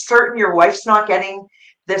up. Are you certain your wife's not getting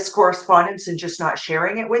this correspondence and just not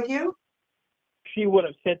sharing it with you? She would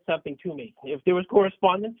have said something to me. If there was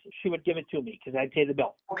correspondence, she would give it to me because I'd pay the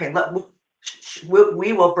bill. Okay,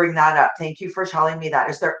 we will bring that up. Thank you for telling me that.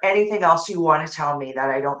 Is there anything else you want to tell me that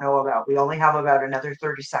I don't know about? We only have about another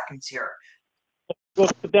 30 seconds here. Well,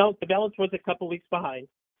 the balance was a couple weeks behind.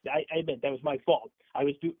 I admit that was my fault. I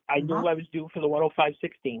knew I was due for the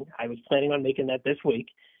 105.16. I was planning on making that this week.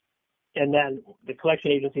 And then the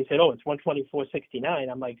collection agency said, oh, it's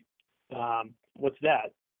 124.69. I'm like, what's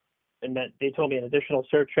that? And then they told me an additional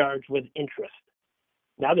surcharge with interest.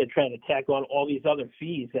 Now they're trying to tack on all these other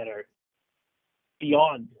fees that are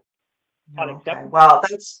beyond unacceptable. Well,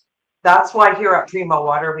 that's why here at Primo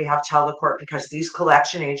Water we have telecourt, because these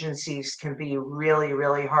collection agencies can be really,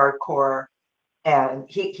 really hardcore, and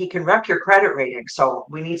he can wreck your credit rating. So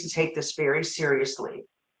we need to take this very seriously.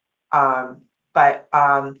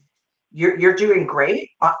 You're doing great.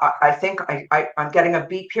 I think I'm getting a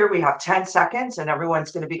beep here. We have 10 seconds and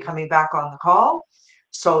everyone's going to be coming back on the call.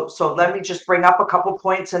 So let me just bring up a couple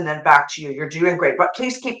points and then back to you. You're doing great, but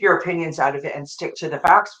please keep your opinions out of it and stick to the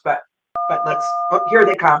facts. But here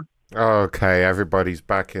they come. Okay, everybody's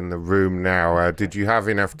back in the room now. Did you have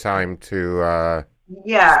enough time to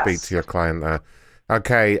speak to your client there?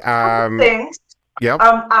 Okay. Things. Yep.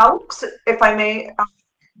 Alex, if I may,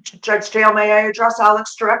 Judge Dale, may I address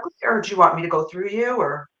Alex directly, or do you want me to go through you,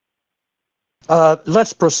 or?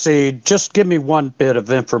 Let's proceed. Just give me one bit of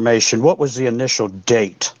information. What was the initial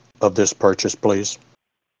date of this purchase, please?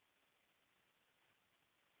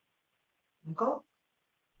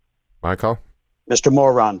 Michael? Mr.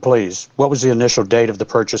 Moran, please. What was the initial date of the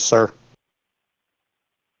purchase, sir?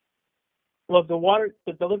 Well,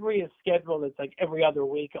 the delivery is scheduled. It's like every other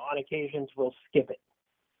week. On occasions, we'll skip it.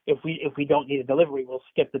 If we don't need a delivery, we'll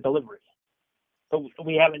skip the delivery. But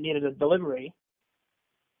we haven't needed a delivery,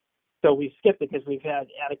 so we skipped it because we've had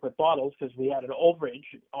adequate bottles, because we had an overage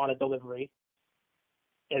on a delivery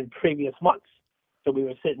in previous months. So we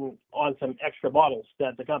were sitting on some extra bottles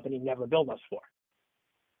that the company never billed us for.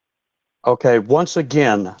 Okay, once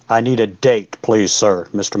again, I need a date, please, sir.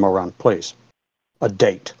 Mr. Moran, please. A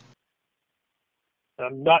date.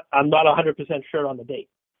 I'm not 100% sure on the date.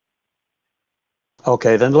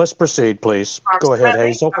 Okay, then let's proceed, please. Go ahead,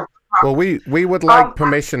 Hazel. Well, we would like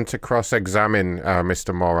permission to cross-examine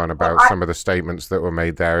Mr. Moron about some of the statements that were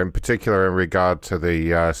made there, in particular in regard to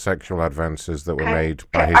the sexual advances that were made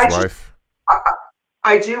by his wife.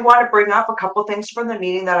 I do want to bring up a couple things from the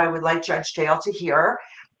meeting that I would like Judge Dale to hear.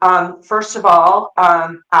 First of all,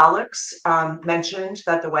 Alex mentioned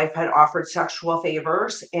that the wife had offered sexual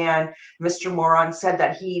favors, and Mr. Moron said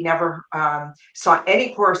that he never saw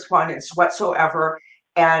any correspondence whatsoever.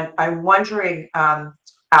 And I'm wondering,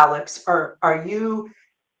 Alex, are you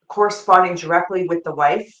corresponding directly with the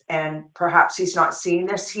wife? And perhaps he's not seeing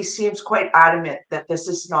this. He seems quite adamant that this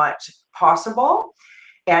is not possible.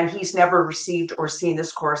 And he's never received or seen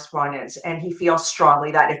this correspondence. And he feels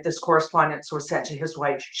strongly that if this correspondence was sent to his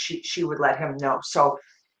wife, she would let him know. So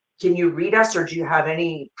can you read us, or do you have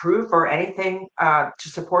any proof or anything to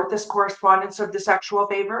support this correspondence of the sexual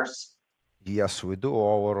favors? Yes, we do.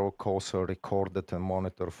 Our calls are recorded and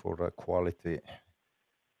monitored for quality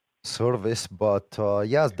service. But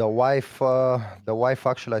yes, the wife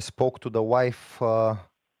actually, I spoke to the wife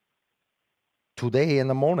today in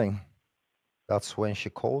the morning. That's when she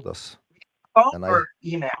called us. Phone or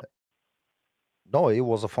email? No, it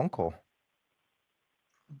was a phone call.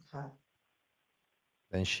 Okay.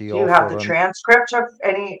 And she Do you have the transcript of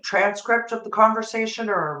any transcript of the conversation,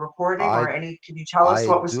 or a recording, or any? Can you tell us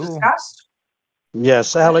what was discussed?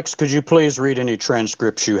 Yes, Alex, could you please read any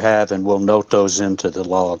transcripts you have, and we'll note those into the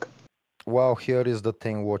log. Well, here is the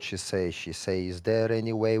thing what she says. She says, is there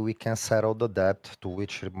any way we can settle the debt? To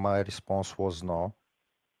which my response was no.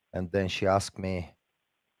 And then she asked me,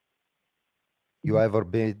 you ever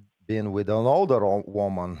been with an older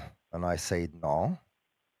woman? And I said, no.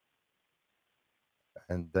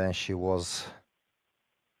 And then she was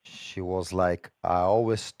like, I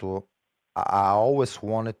always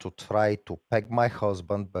wanted to try to peg my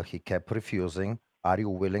husband, but he kept refusing. Are you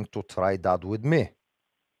willing to try that with me?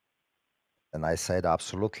 And I said,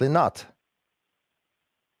 absolutely not.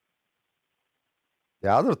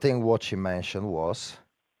 The other thing what she mentioned was,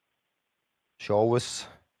 she always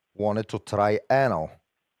wanted to try anal,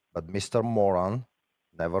 but Mr. Moron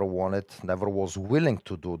never was willing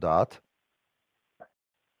to do that.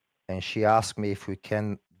 And she asked me if we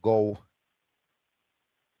can go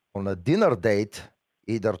on a dinner date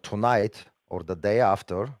either tonight or the day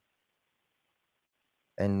after.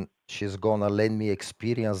 And she's gonna let me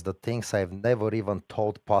experience the things I've never even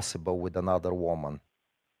thought possible with another woman.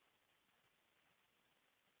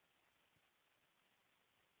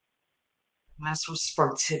 This was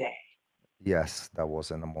from today. Yes, that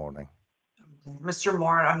was in the morning. Mr.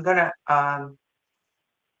 Moore, I'm gonna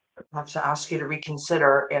have to ask you to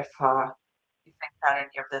reconsider if you think that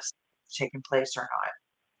any of this is taking place or not.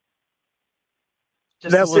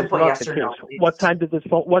 Just that a was simple not yes the or case. no, please. What time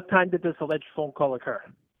did this alleged phone call occur?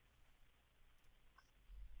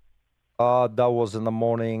 That was in the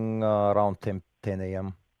morning around 10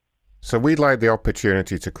 a.m. So we'd like the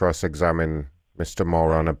opportunity to cross-examine Mr.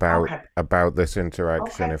 Moron about this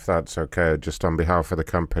interaction, if that's okay, just on behalf of the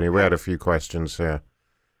company. We had a few questions here.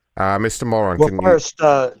 Mr. Moron,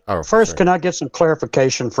 well, first, can I get some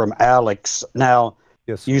clarification from Alex? Now,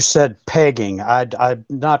 yes. You said pegging. I'm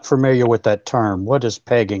not familiar with that term. What is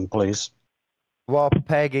pegging, please? Well,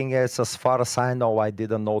 pegging is, as far as I know, I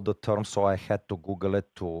didn't know the term, so I had to Google it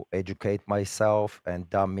to educate myself. And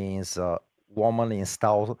that means a woman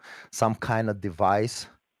installs some kind of device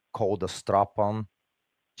called a strap-on.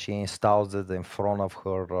 She installs it in front of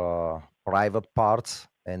her private parts,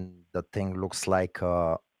 and the thing looks like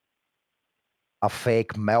a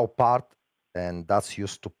fake male part, and that's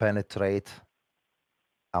used to penetrate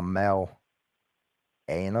a male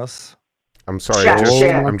anus. I'm sorry,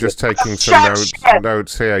 I'm just taking some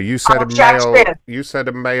notes here. You said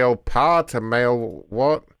a male part, a male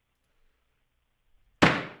what?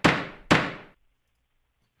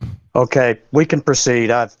 Okay, we can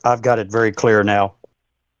proceed. I've got it very clear now.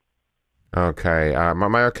 Okay,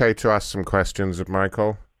 am I okay to ask some questions of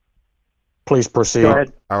Michael? Please proceed. Go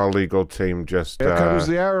ahead. Our legal team just here comes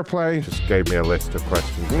the airplane. Just gave me a list of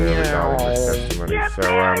questions here regarding this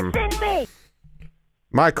testimony. So,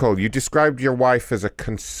 Michael, you described your wife as a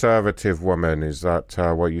conservative woman. Is that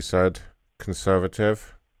what you said?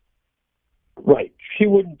 Conservative? Right. She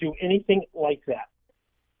wouldn't do anything like that.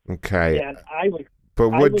 Okay. And I would. But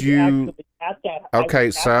would you?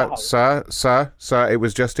 Okay, sir, it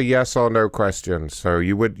was just a yes or no question. So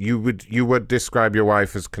you would describe your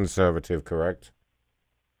wife as conservative, correct?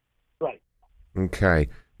 Right. Okay.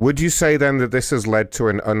 Would you say then that this has led to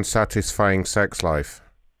an unsatisfying sex life?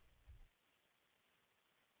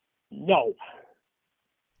 No.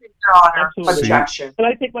 Your Honor, objection. Can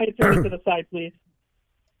I take my attorney to the side, please?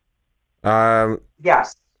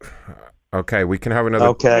 Yes. Okay, we can have another.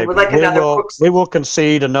 Okay, We would like another we will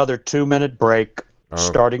concede another 2-minute break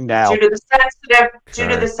starting now. Due to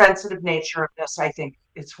the sensitive nature of this, I think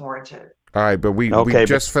it's warranted. All right, but we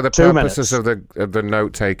just for the purposes of the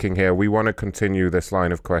note taking here, we want to continue this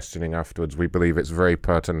line of questioning afterwards. We believe it's very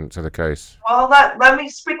pertinent to the case. Well, let me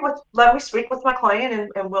speak with my client,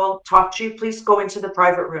 and we'll talk to you. Please go into the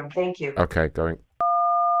private room. Thank you. Okay, going.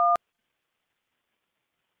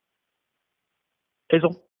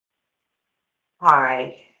 Hazel.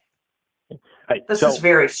 Hi. Hi. This is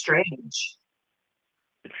very strange.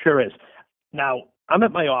 It sure is. Now, I'm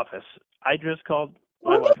at my office. I just called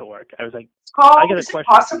my wife at work. I was like, I got a Is it question.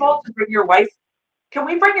 possible to bring your wife? Can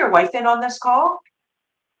we bring your wife in on this call?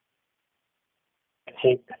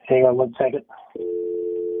 Hang on 1 second.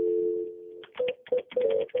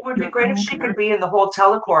 It would be great if she could be in the whole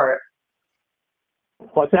telecourt.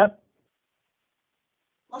 What's that?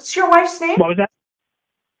 What's your wife's name? What was that?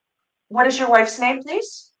 What is your wife's name,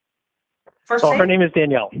 please? First name? Her name is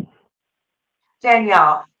Danielle.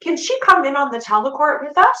 Danielle. Can she come in on the telecourt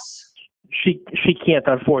with us? She can't,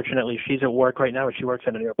 unfortunately. She's at work right now, and she works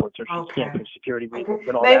at an airport, so she can't for security reasons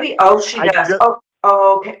and all Maybe. that. Oh, she does.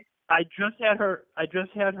 Okay. I just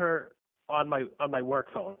had her on my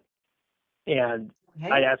work phone, and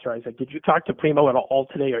I asked her. I said, "Did you talk to Primo at all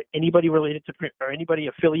today, or anybody related to or anybody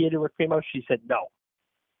affiliated with Primo?" She said no.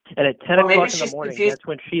 And at 10 o'clock in the morning, that's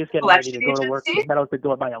when she is getting ready to go to work. She's head out the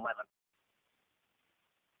door by 11.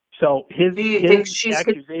 So his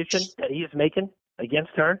accusation that he is making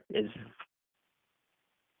against her is.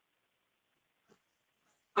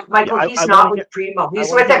 Michael, he's not with Primo.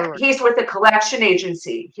 He's with a collection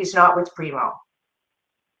agency. He's not with Primo.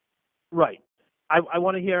 Right. I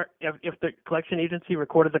want to hear if the collection agency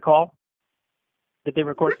recorded the call. Did they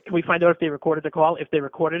record? Can we find out if they recorded the call? If they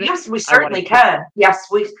recorded it? Yes, we certainly can.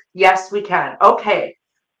 Yes, we can. Okay.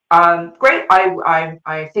 Great.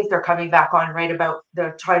 I think they're coming back on right about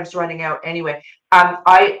the time's running out anyway.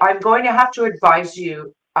 I'm going to have to advise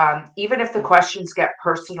you, even if the questions get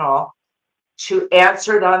personal, to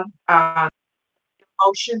answer them.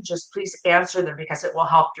 Motion, just please answer them because it will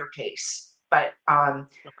help your case. But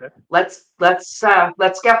let's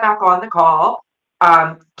get back on the call.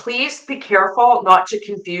 Please be careful not to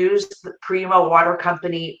confuse the Primo Water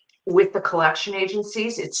Company with the collection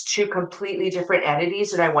agencies. It's two completely different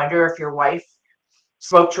entities, and I wonder if your wife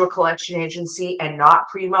spoke to a collection agency and not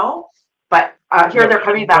Primo. But here they're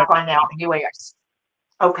coming back on now. Anyways,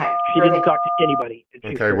 okay. She didn't talk to anybody.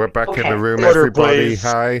 Okay, we're back in the room, everybody. Please.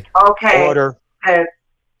 Hi. Okay. Order.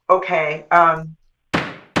 Okay.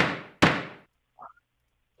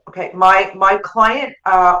 Okay, my client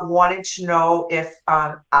wanted to know if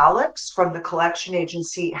Alex from the collection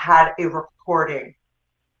agency had a recording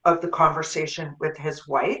of the conversation with his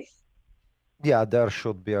wife. Yeah, there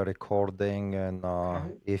should be a recording, and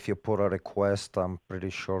if you put a request, I'm pretty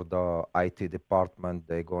sure the IT department,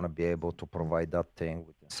 they're going to be able to provide that thing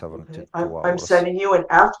within 72 hours. I'm sending you an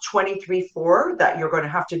F-23-4 that you're going to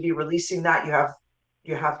have to be releasing that.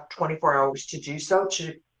 You have 24 hours to do so.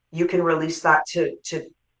 You can release that to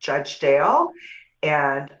Judge Dale,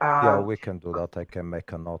 and yeah, we can do that. I can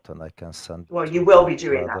make a note and I can send. Well, you will be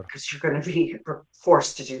doing that because you're going to be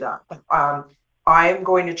forced to do that. I'm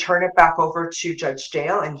going to turn it back over to Judge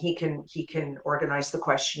Dale, and he can organize the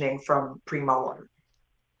questioning from Primo.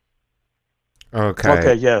 Okay.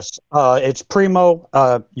 Okay. Yes. It's Primo.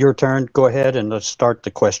 Your turn. Go ahead and let's start the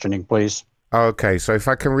questioning, please. Okay, so if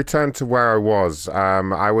I can return to where I was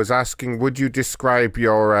asking, would you describe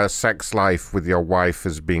your sex life with your wife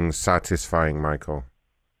as being satisfying, Michael?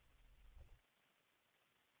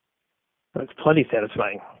 It's plenty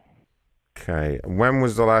satisfying. Okay, when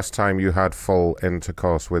was the last time you had full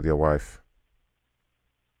intercourse with your wife?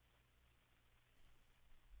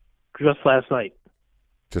 Just last night.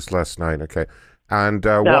 Just last night, okay. And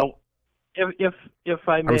now, if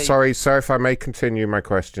I may... I'm sorry, sir, if I may continue my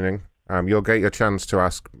questioning. You'll get your chance to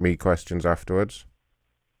ask me questions afterwards.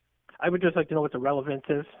 I would just like to know what the relevance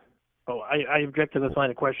is. Oh, I object to this line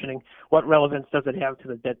of questioning. What relevance does it have to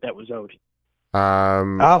the debt that was owed?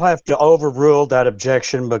 I'll have to overrule that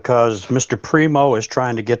objection because Mr. Primo is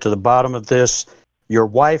trying to get to the bottom of this. Your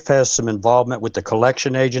wife has some involvement with the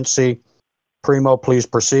collection agency. Primo, please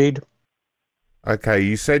proceed. Okay,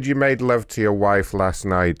 you said you made love to your wife last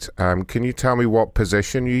night. Can you tell me what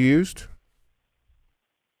position you used?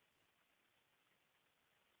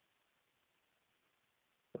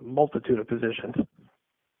 Multitude of positions.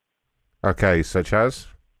 Okay, such as?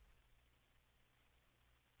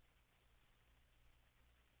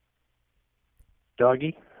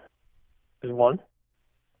 Doggy is one.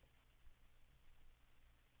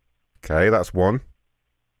 Okay, that's one.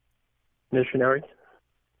 Missionary.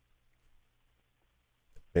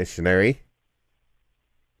 Missionary.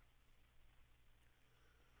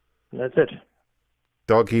 That's it.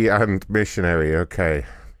 Doggy and missionary. Okay.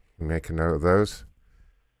 Make a note of those.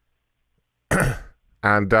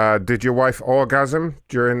 And did your wife orgasm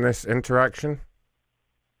during this interaction?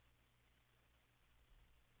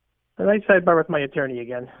 And I sidebar with my attorney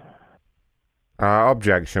again.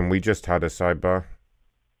 Objection. We just had a sidebar.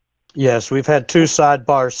 Yes, we've had 2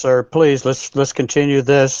 sidebars, sir. Please, let's continue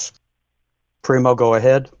this. Primo, go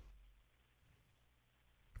ahead.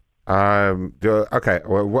 Okay,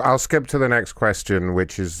 well, I'll skip to the next question,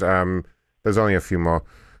 which is, there's only a few more.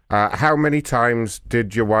 How many times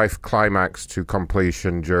did your wife climax to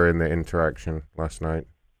completion during the interaction last night?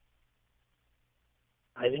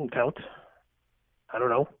 I didn't count. I don't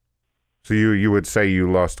know. So you would say you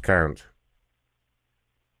lost count?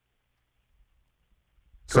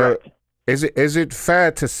 Correct. So is it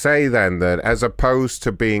fair to say then that, as opposed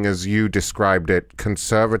to being, as you described it,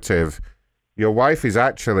 conservative, your wife is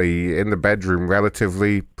actually in the bedroom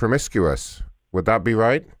relatively promiscuous? Would that be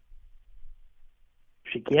right?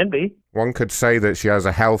 She can be. One could say that she has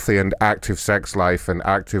a healthy and active sex life and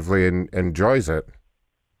actively enjoys it.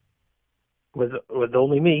 With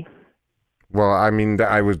only me. Well, I mean,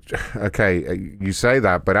 I would. Okay, you say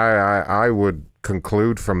that, but I would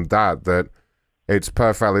conclude from that it's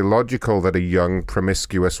perfectly logical that a young,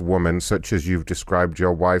 promiscuous woman, such as you've described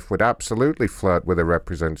your wife, would absolutely flirt with a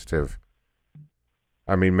representative.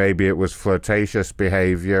 I mean, maybe it was flirtatious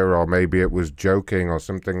behavior, or maybe it was joking or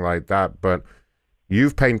something like that, but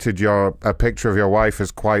you've painted a picture of your wife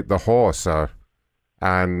as quite the whore, sir.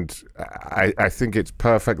 And I think it's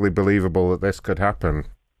perfectly believable that this could happen.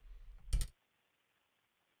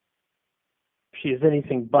 She is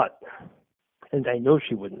anything but. And I know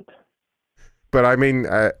she wouldn't. But I mean,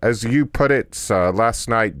 as you put it, sir, last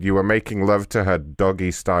night you were making love to her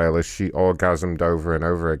doggy style as she orgasmed over and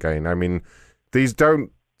over again. I mean, these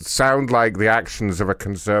don't sound like the actions of a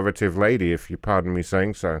conservative lady, if you pardon me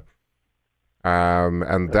saying so.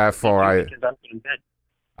 And therefore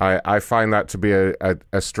I find that to be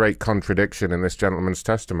a straight contradiction in this gentleman's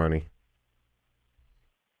testimony.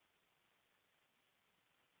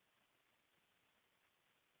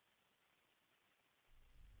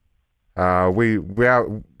 We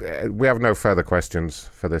have no further questions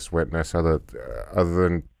for this witness other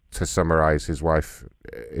than to summarize, his wife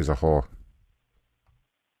is a whore.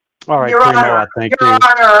 All right, Your Primo, Honor, I thank Your you.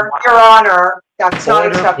 Honor, Your Honor, that's not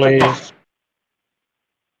Order, acceptable. please.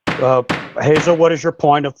 Hazel, what is your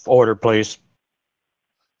point of order, please?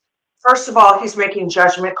 First of all, he's making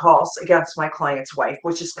judgment calls against my client's wife,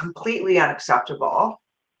 which is completely unacceptable.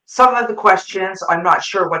 Some of the questions, I'm not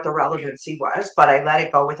sure what the relevancy was, but I let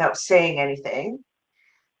it go without saying anything.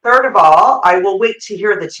 Third of all, I will wait to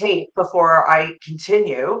hear the tape before I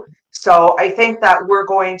continue. So I think that we're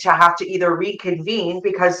going to have to either reconvene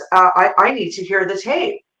because I need to hear the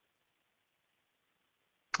tape.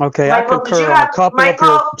 Okay, Michael, I concur on a couple of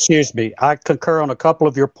your, excuse me, I concur on a couple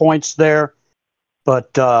of your points there, but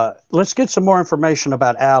let's get some more information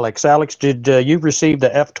about Alex. Alex, did you receive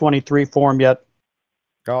the F-23 form yet?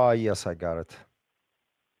 Oh, yes, I got it.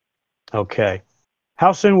 Okay.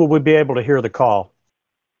 How soon will we be able to hear the call?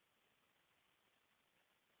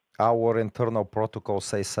 Our internal protocol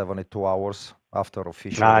says 72 hours after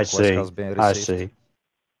official request has been received. I see.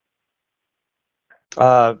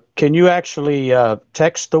 Can you actually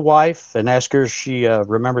text the wife and ask her if she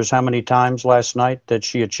remembers how many times last night that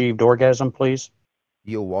she achieved orgasm, please?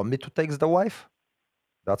 You want me to text the wife?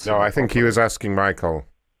 That's no, I think he was asking Michael.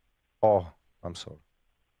 Oh, I'm sorry.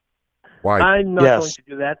 Why? I'm not going to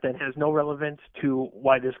do that. That has no relevance to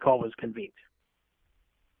why this call was convened.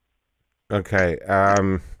 Okay. I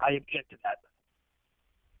object to that.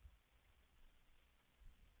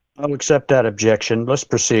 I'll accept that objection. Let's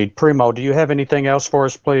proceed. Primo, do you have anything else for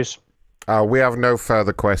us, please? We have no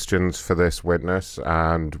further questions for this witness,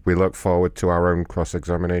 and we look forward to our own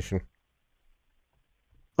cross-examination.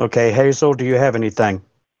 Okay, Hazel, do you have anything?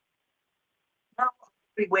 I'll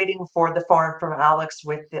be waiting for the form from Alex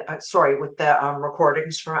with the with the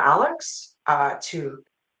recordings from Alex to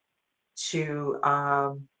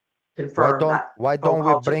confirm why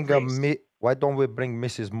don't we bring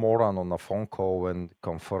Mrs. Moran on a phone call and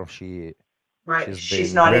confirm she's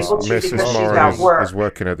not able to because she's at work. Is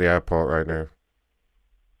working at the airport right now.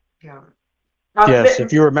 Yeah. Yes,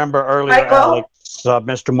 if you remember earlier, Michael? Alex,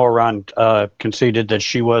 Mr. Moran conceded that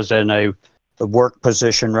she was in a work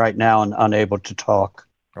position right now and unable to talk.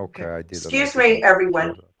 Okay, I did. Excuse me,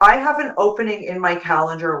 everyone. I have an opening in my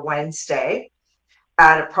calendar Wednesday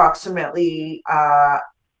at approximately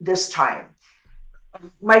this time.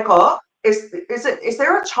 Michael, is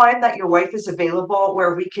there a time that your wife is available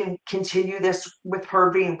where we can continue this with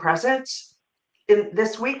her being present in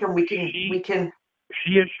this week, and we can?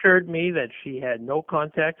 She assured me that she had no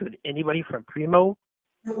contact with anybody from Primo.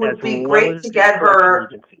 It would be great to get her.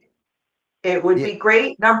 It would be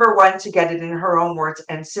great, number one, to get it in her own words.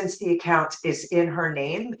 And since the account is in her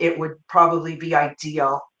name, it would probably be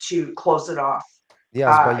ideal to close it off.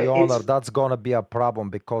 Yes, but Your Honor, that's going to be a problem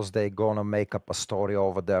because they're going to make up a story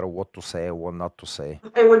over there, what to say, what not to say.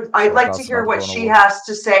 I'd like to hear what she has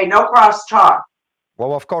to say. No cross talk.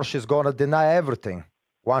 Well, of course, she's going to deny everything.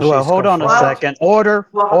 Well, hold on a second. Order,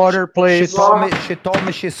 please. She told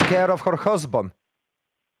me she's scared of her husband.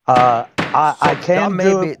 I can't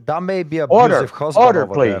do that may be abusive husband order,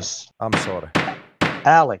 over please. There. I'm sorry.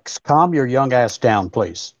 Alex, calm your young ass down,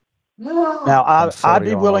 please. Now, I'd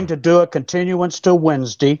be willing to do a continuance till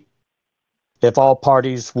Wednesday if all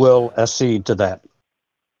parties will accede to that.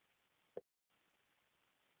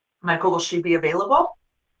 Michael, will she be available?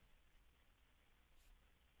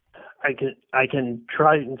 I can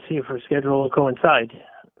try and see if her schedule will coincide,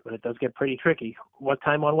 but it does get pretty tricky. What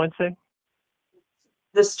time on Wednesday?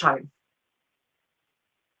 This time.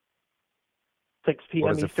 6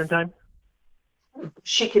 p.m. Eastern time?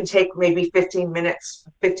 She can take maybe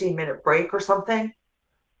 15-minute break or something.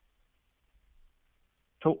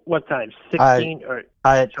 So what time? 16 or?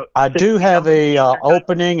 I do have a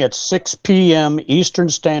opening at 6 p.m. Eastern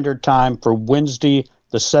Standard Time for Wednesday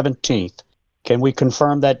the 17th. Can we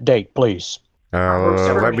confirm that date, please?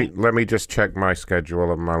 Let me just check my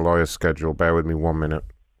schedule and my lawyer's schedule. Bear with me 1 minute.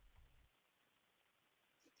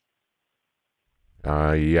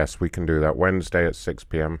 Yes, we can do that. Wednesday at 6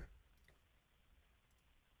 p.m.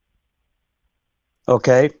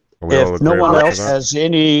 Okay. If no one else has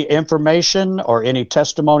any information or any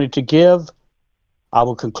testimony to give, I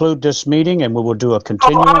will conclude this meeting and we will do a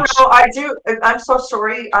continuance. Oh, no, I do. I'm so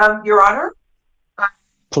sorry, Your Honor.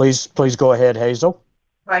 Please go ahead, Hazel.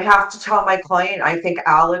 I have to tell my client, I think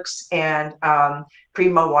Alex and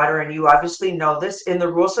Primo Water, and you obviously know this, in the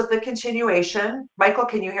rules of the continuation. Michael,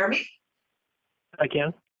 can you hear me? I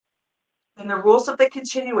can. In the rules of the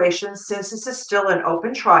continuation, since this is still an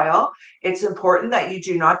open trial, it's important that you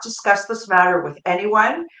do not discuss this matter with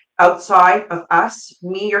anyone outside of us,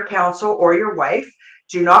 me, your counsel, or your wife.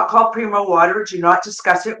 Do not call Primo Water. Do not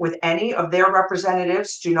discuss it with any of their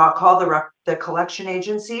representatives. Do not call the collection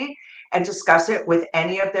agency and discuss it with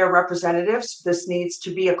any of their representatives. This needs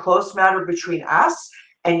to be a closed matter between us,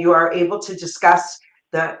 and you are able to discuss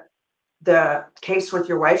the case with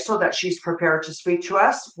your wife so that she's prepared to speak to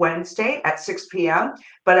us Wednesday at 6 p.m.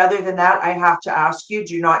 But other than that, I have to ask you,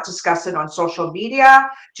 do not discuss it on social media.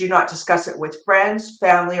 Do not discuss it with friends,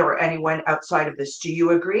 family, or anyone outside of this. Do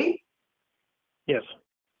you agree? Yes.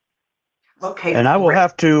 Okay. And I will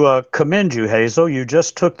have to commend you, Hazel. You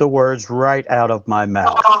just took the words right out of my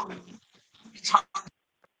mouth.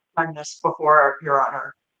 On this before, Your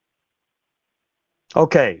Honor.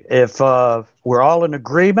 Okay. If we're all in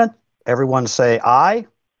agreement, everyone say aye.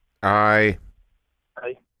 Aye.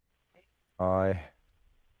 Aye. Aye.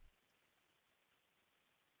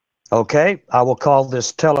 Okay. I will call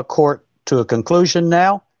this telecourt to a conclusion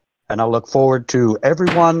now, and I look forward to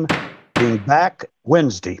everyone being back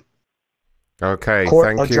Wednesday. Okay, Court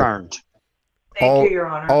thank adjourned. you. Thank you, Your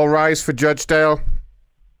Honor. All rise for Judge Dale.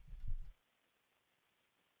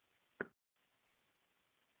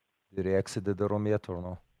 Did he exit the room yet or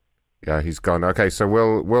no? Yeah, he's gone. Okay, so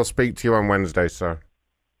we'll speak to you on Wednesday, sir.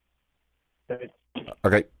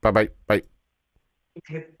 Okay, bye.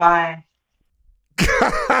 Okay, bye.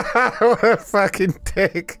 What a fucking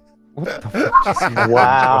dick. What the fuck?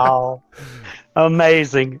 Wow.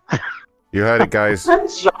 Amazing. You heard it, guys.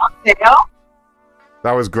 Dale?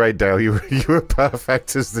 That was great, Dale. You were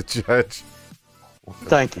perfect as the judge.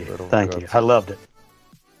 Thank you. I loved it.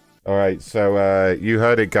 All right, so you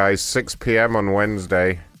heard it, guys. 6 p.m. on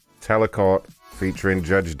Wednesday, telecourt featuring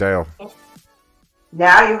Judge Dale.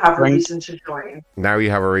 Now you have a reason to join. Now you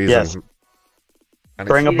have a reason. Yes. And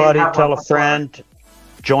bring a buddy, tell a friend,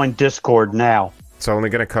 join Discord now. It's only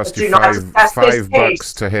going to cost you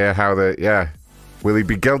 $5 to hear how will he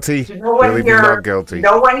be guilty? Will he be not guilty?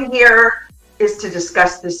 No one here is to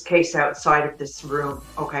discuss this case outside of this room,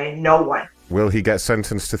 okay? No one. Will he get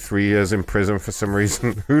sentenced to 3 years in prison for some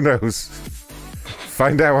reason? Who knows?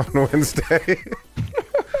 Find out on Wednesday.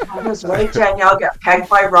 On his way, Danielle get pegged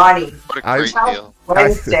by Ronny. What a great deal.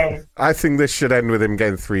 Wednesday. I think this should end with him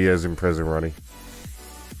getting 3 years in prison, Ronny.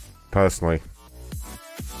 Personally.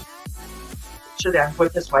 Should end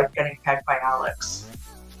with his wife getting pegged by Alex.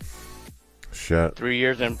 Shit. 3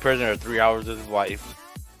 years in prison or 3 hours with his wife.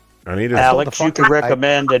 I need Alex, you could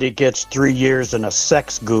recommend that he gets 3 years in a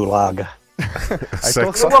sex gulag. We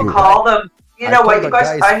will call them. You know what, you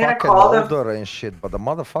guys? I'm gonna call them. Older and shit, but the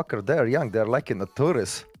motherfucker, they're young. They're like in the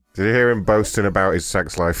tourists. Did you hear him boasting about his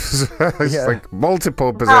sex life? It's Yeah. like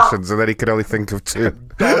multiple positions, and then he could only think of 2.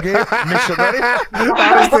 Doggy, missionary.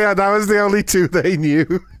 that was the only 2 they knew.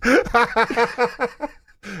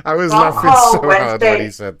 I was I'll laughing call so hard Wednesday. when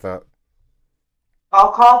he said that.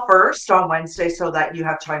 I'll call first on Wednesday so that you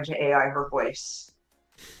have time to AI her voice.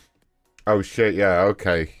 Oh shit! Yeah.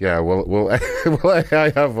 Okay. Yeah. We'll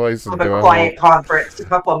AI her voice and On do a a quiet whole... conference a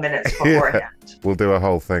couple of minutes beforehand. Yeah, we'll do a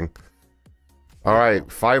whole thing. All right.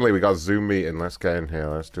 Finally, we got a Zoom meeting. Let's get in here.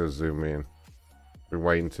 Let's do a Zoom meeting. Been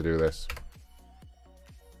waiting to do this.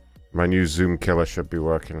 My new Zoom killer should be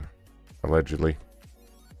working, allegedly.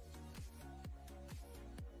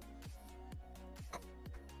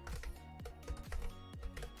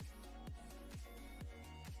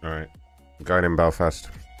 All right. Going in Belfast.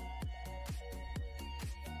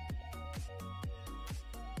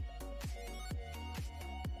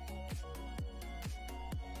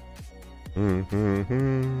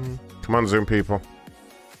 Come on, Zoom people.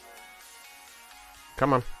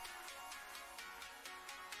 Come on.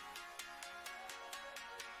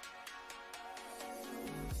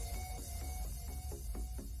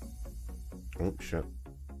 Oh, shit.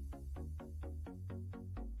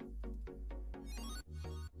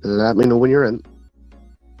 Let me know when you're in.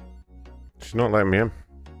 She's not letting me in.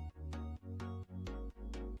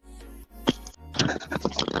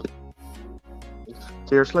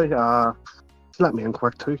 Seriously, let me in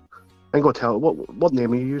quick too. I'm gonna tell what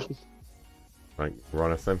name are you using? Like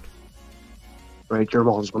Ronathan. Right, your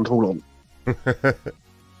husband. Hold on.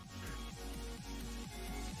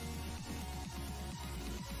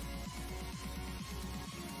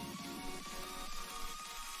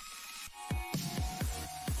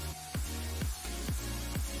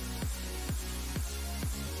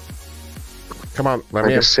 Come on, let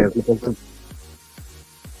me in. just said something.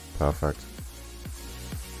 Perfect.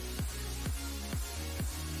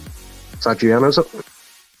 Is that Gianna, is it?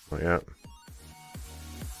 Not yet.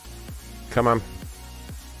 Come on.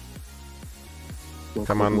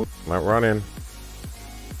 Come on, let run in.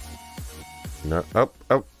 No,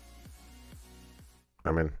 oh.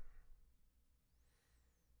 I'm in.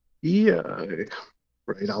 Yeah.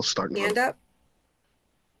 Right, I'll start now. Hand up.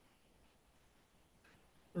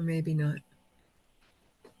 Or maybe not.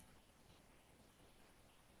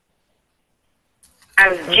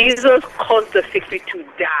 As Jesus caused the sick to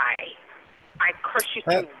die, I curse you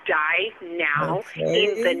to die now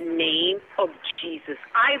in the name of Jesus.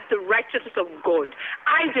 I, the righteousness of God,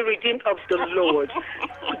 I, the redeemed of the Lord,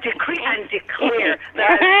 decree and declare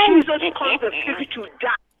that as Jesus caused the sick to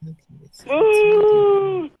die.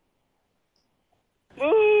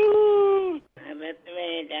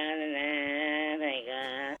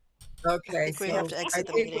 Okay, we have to exit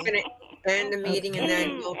the we're meeting. going to end the meeting and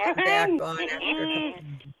then we'll come back on after a couple minutes.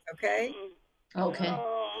 Okay? Okay.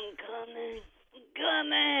 Oh, I'm coming.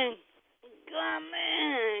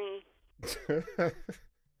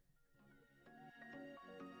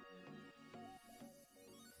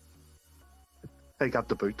 I got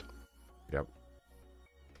the boot. Yep.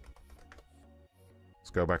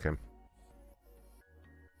 Let's go back in.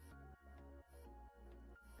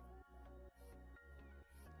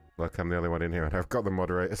 Look, I'm the only one in here and I've got the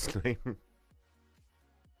moderator's name.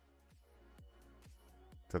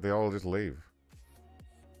 Did they all just leave?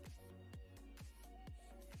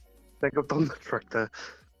 I think I've done the trick to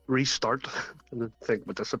restart and the thing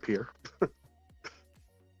would disappear.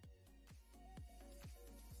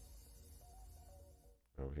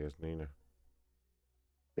 Oh, here's Nina.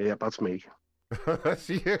 Yeah, that's me. That's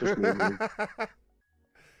you. Just me and me.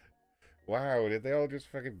 Wow, did they all just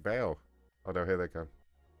fucking bail? Oh no, here they come.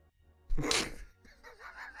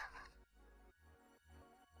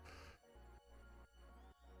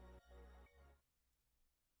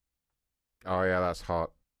 Oh yeah, that's hot.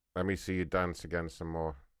 Let me see you dance again some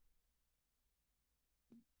more.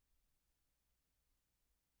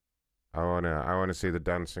 I wanna see the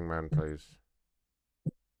dancing man, please.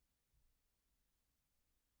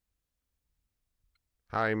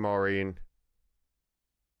 Hi, Maureen.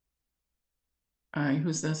 Hi,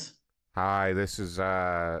 who's this? Hi, this is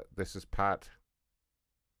Pat.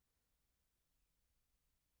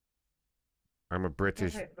 I'm a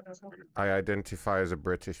British. I identify as a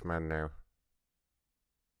British man now.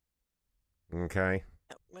 Okay.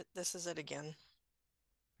 This is it again.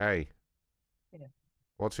 Hey. Yeah.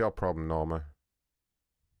 What's your problem, Norma?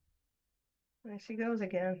 There she goes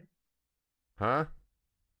again. Huh?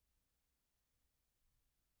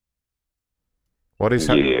 What is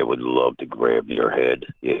Yeah, would love to grab your head.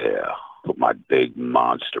 Yeah. Put my big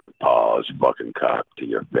monster paws fucking cock to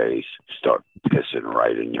your face. Start pissing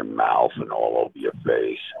right in your mouth and all over your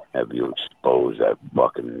face. Have you expose that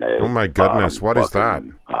fucking neck? Oh my goodness, what is that?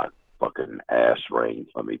 Hot fucking ass ring.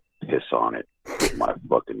 Let me piss on it. Put my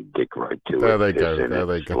fucking dick right to There it. they Piss go, in there it,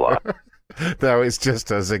 they go. slut. No, it's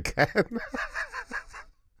just us again.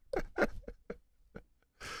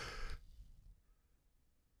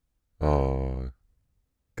 Oh,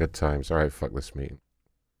 good times. All right, fuck this meeting.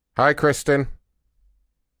 Hi, Kristen.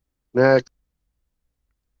 Nick.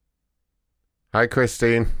 Hi,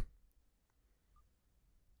 Christine.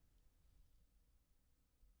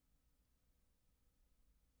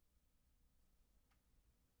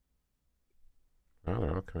 Oh,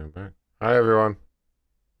 they're all coming back. Hi, everyone.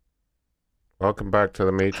 Welcome back to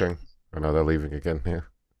the meeting. I know they're leaving again here.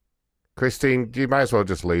 Christine, you might as well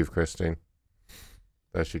just leave, Christine.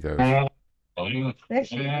 There she goes. There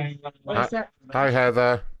she is. What is that? Hi,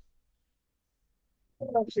 Heather.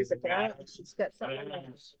 Oh, she's a cat. She's got something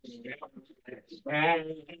else.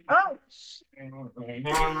 Oh!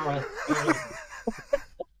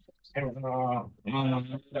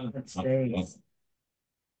 It stays.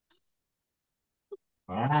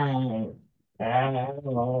 I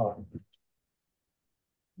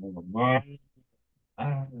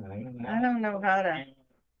don't know how to.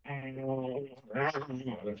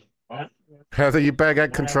 Heather, you better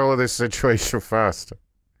get control of this situation fast.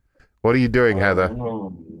 What are you doing, Heather?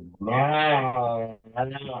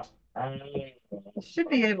 Should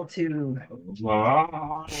be able to.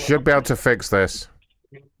 Should be able to fix this.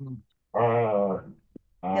 Get them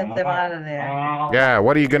out of there. Yeah,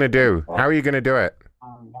 what are you going to do? How are you going to do it?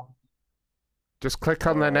 Just click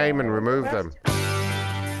on their name and remove them.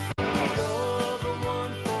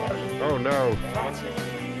 Oh, no.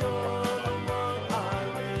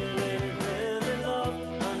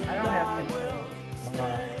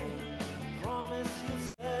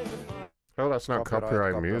 Oh, that's not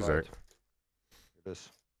copyright music. It is.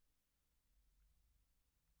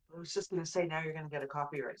 I was just going to say, now you're going to get a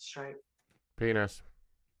copyright strike. Penis.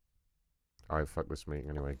 Alright, fuck this meeting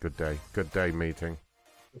anyway. Good day. Good day meeting.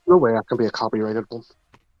 No way I can be a copyrighted one.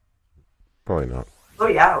 Probably not. Oh,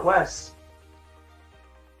 yeah, it was.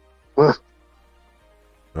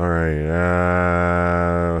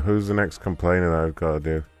 Alright, who's the next complainer that I've got to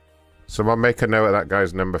do? Someone make a note of that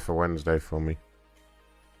guy's number for Wednesday for me.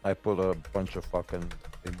 I put a bunch of fucking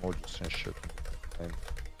emojis and shit. And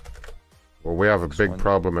Well, we have a big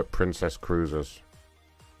problem at Princess Cruises.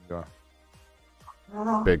 yeah.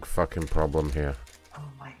 Oh, Big fucking problem here. oh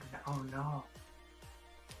my, oh no.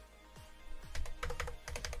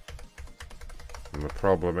 And the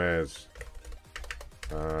problem is...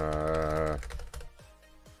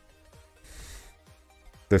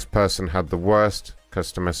 this person had the worst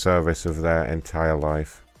customer service of their entire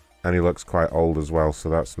life. And he looks quite old as well, so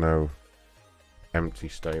that's no empty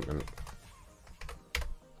statement.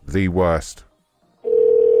 The worst.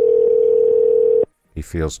 He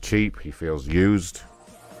feels cheap, he feels used.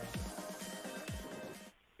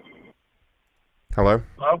 Hello?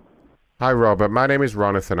 Hello? Hi, Robert. My name is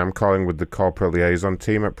Ronathan. I'm calling with the corporate liaison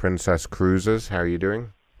team at Princess Cruises. How are you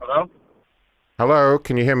doing? Hello? Hello?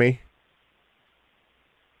 Can you hear me?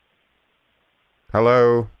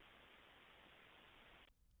 Hello?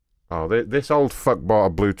 Oh, this old fuck bought a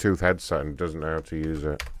Bluetooth headset and doesn't know how to use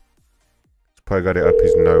it. He's probably got it up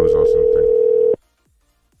his nose or something.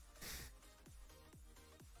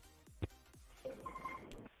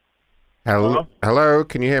 Hello? Hello?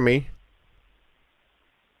 Can you hear me?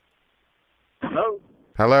 Hello?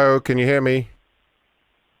 Hello? Can you hear me?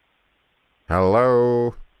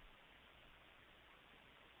 Hello?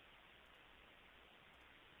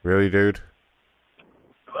 Really, dude?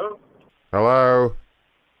 Hello? Hello?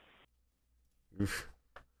 Oof.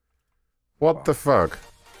 What the fuck?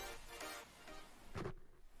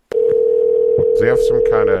 Does he have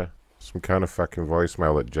some kind of fucking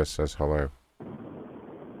voicemail that just says hello?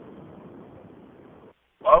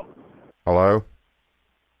 Hello? Hello?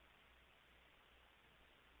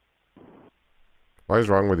 What is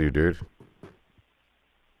wrong with you, dude?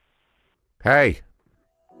 Hey!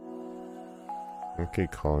 I keep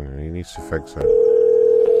calling him. He needs to fix it.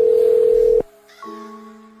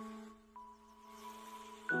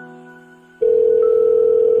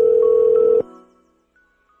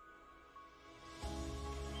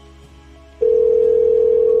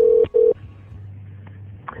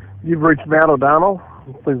 You've reached Matt O'Donnell.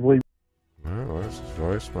 Please leave. Oh, where's his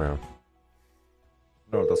voicemail?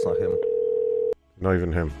 No, that's not him. Not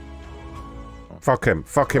even him. Fuck him.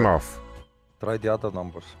 Fuck him off. Try the other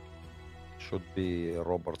numbers. Should be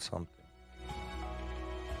Robert something.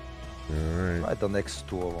 Alright. Try the next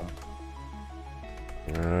two of them.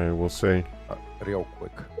 Alright, we'll see. Real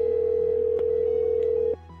quick.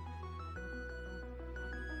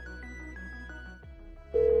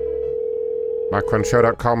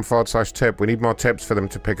 Macronshow.com/tip. We need more tips for them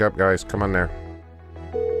to pick up, guys. Come on now.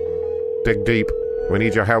 Dig deep. We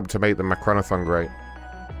need your help to make the Macronathon great.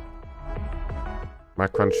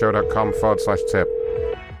 Macronshow.com/tip.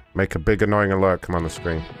 Make a big annoying alert come on the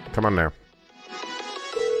screen. Come on now.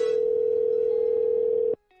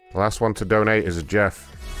 The last one to donate is a Jeff.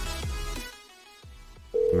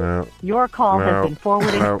 No. Your call has been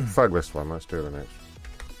forwarded. No, fuck this one. Let's do the next.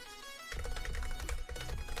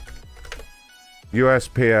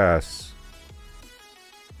 USPS.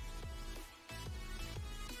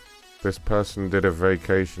 This person did a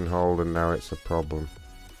vacation hold and now it's a problem.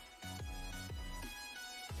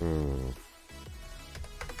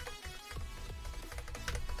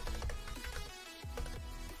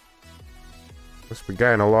 Must be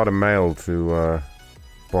getting a lot of mail to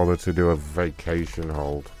bother to do a vacation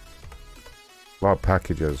hold. A lot of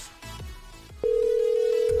packages.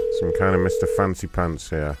 Some kind of Mr. Fancy Pants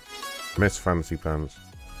here. Miss Fancy Pants.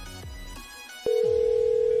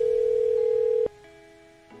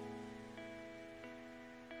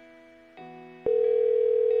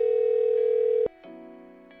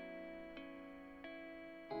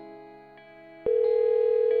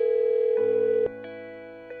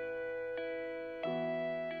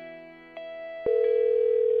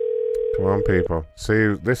 Come on, people.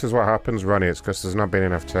 See, this is what happens, Ronny. It's because there's not been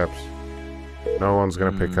enough tips. No one's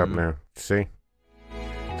going to pick up now. See?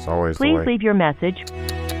 It's always the way. Please leave your message.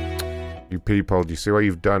 You people, do you see what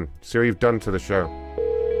you've done? See what you've done to the show?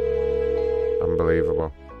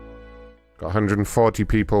 Unbelievable. Got 140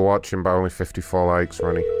 people watching, but only 54 likes,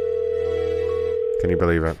 Ronny. Can you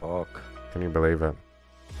believe it? Fuck. Can you believe it?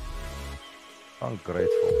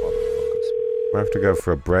 Ungrateful motherfuckers. I have to go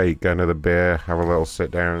for a break, get another beer, have a little sit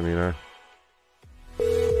down, you know.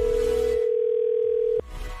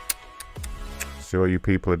 See what you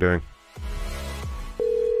people are doing.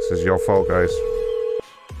 This is your fault, guys.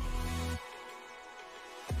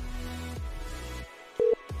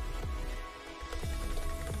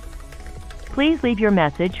 Please leave your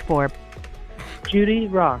message for Judy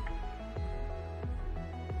Rock.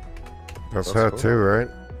 That's her cool. too, right?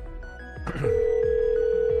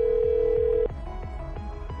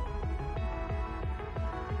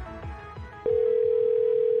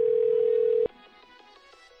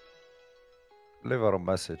 Leave her a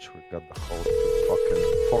message. We got the whole fucking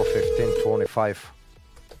 4/15/25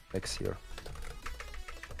 next year.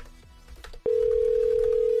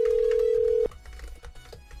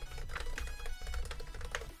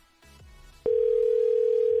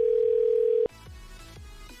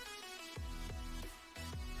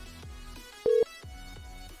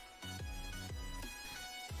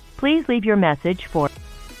 Please leave your message for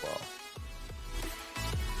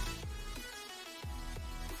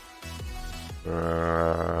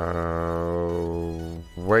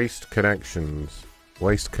Waste connections.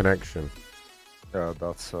 Waste connection. Yeah,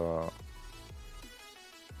 that's some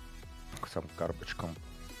garbage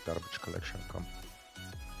collection come.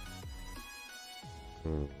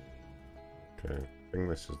 Okay, I think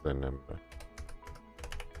this is the number.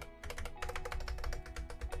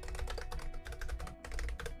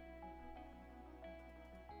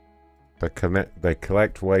 They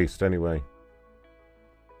collect waste anyway.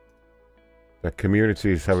 The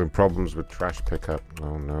community is having problems with trash pickup.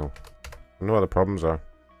 Oh no. I know what the problems are.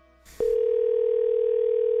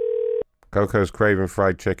 Coco's craving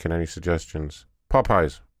fried chicken. Any suggestions?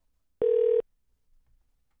 Popeyes.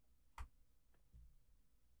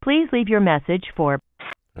 Please leave your message for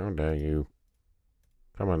How dare you.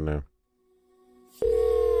 Come on now.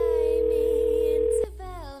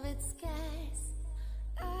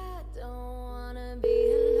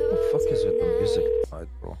 What the fuck is with the music tonight,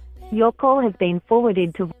 bro? Your call has been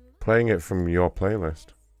forwarded to Playing it from your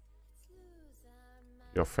playlist.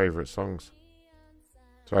 Your favorite songs.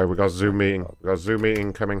 Sorry, we got Zoom meeting. We got Zoom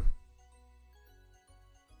meeting coming.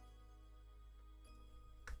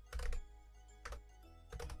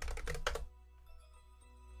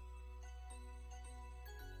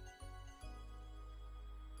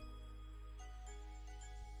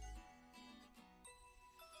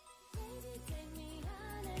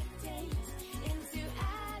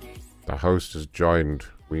 The host has joined.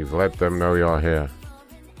 We've let them know you're here.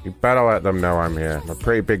 You better let them know I'm here. I'm a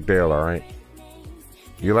pretty big deal, alright?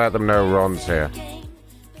 You let them know Ron's here.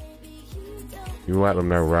 You let them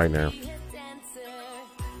know right now.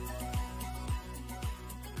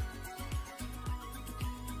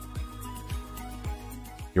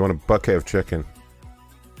 You want a bucket of chicken?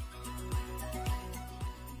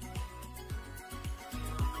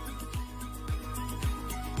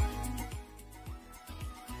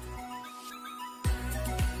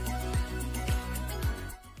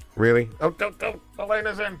 Really? Oh, don't.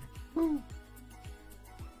 Elena's in. Woo.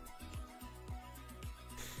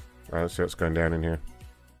 Right, let's see what's going down in here.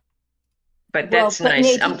 But that's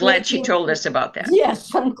nice. I'm glad she told us about that.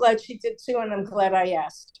 Yes, I'm glad she did too, and I'm glad I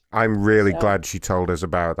asked. I'm really glad she told us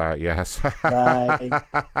about that, yes. Right.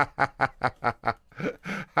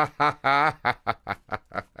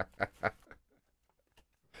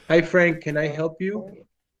 Hi, Frank. Can I help you?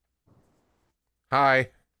 Hi.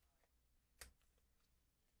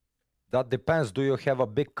 That depends. Do you have a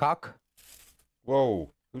big cock?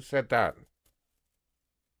 Whoa, who said that?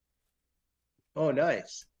 Oh,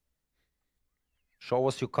 nice. Show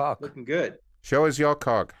us your cock. Looking good. Show us your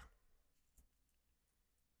cock.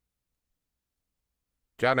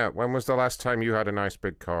 Janet, when was the last time you had a nice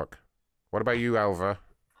big cock? What about you, Alva?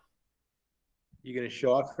 You gonna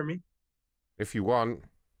show off for me? If you want.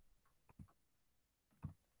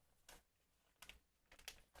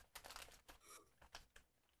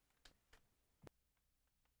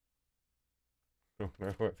 Oh,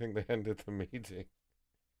 no, I think they ended the meeting.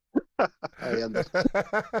 I ended.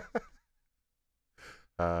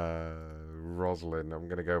 Rosalind. I'm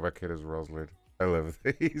gonna go back in as Rosalind. I love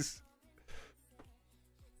these.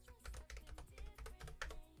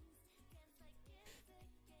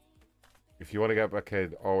 If you want to get back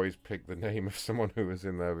in, always pick the name of someone who was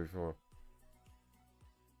in there before.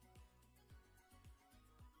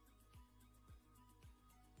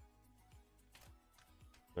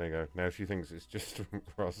 There you go. Now she thinks it's just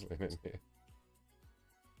Rosalind in here.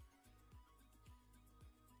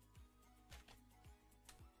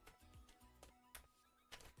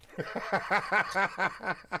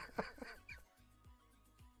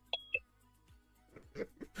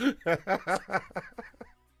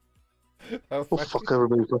 Oh, fuck, I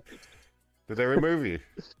removed it. Did they remove you?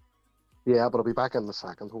 Yeah, but I'll be back in a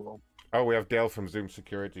second. Hold on. Oh, we have Dale from Zoom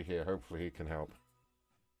Security here. Hopefully he can help.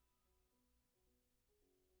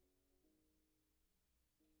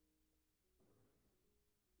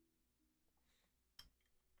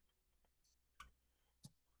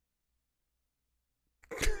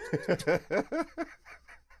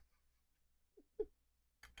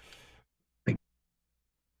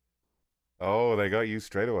 Oh, they got you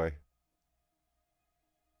straight away.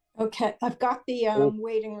 Okay, I've got the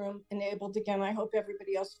waiting room enabled again. I hope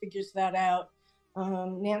everybody else figures that out.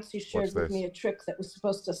 Nancy shared with me a trick that was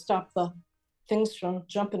supposed to stop the things from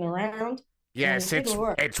jumping around. Yes,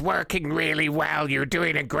 it's working really well. You're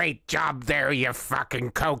doing a great job there, you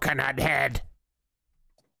fucking coconut head.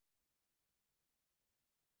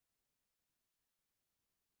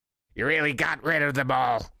 You really got rid of them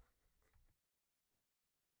all.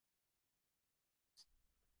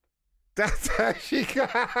 That's how she got.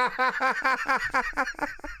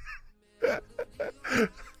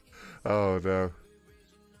 Oh no.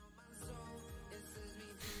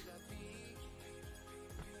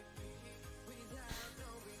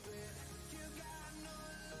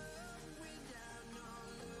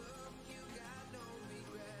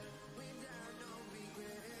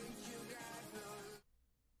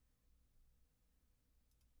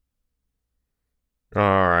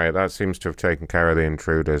 Alright, that seems to have taken care of the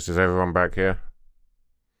intruders. Is everyone back here?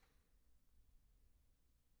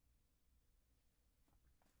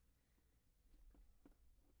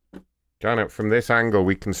 Janet, from this angle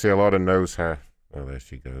we can see a lot of nose hair. Oh, there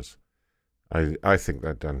she goes. I think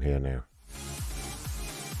they're done here now.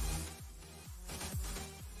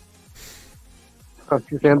 I've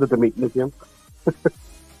just ended the meeting again.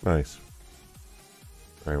 Nice.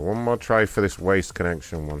 Alright, one more try for this waste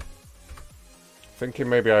connection one. Thinking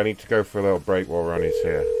maybe I need to go for a little break while Ronnie's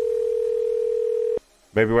here.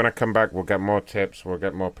 Maybe when I come back we'll get more tips, we'll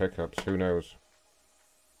get more pickups, who knows.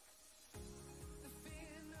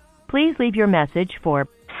 Please leave your message for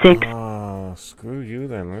 6. Ah, screw you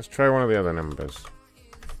then. Let's try one of the other numbers.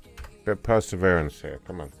 Bit of perseverance here,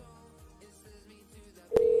 come on.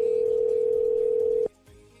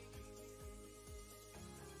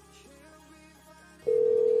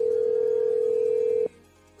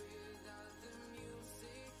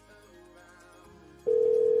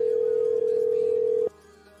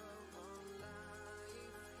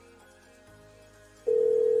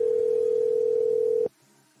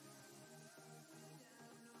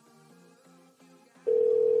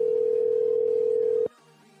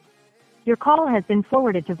 Your call has been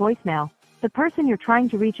forwarded to voicemail. The person you're trying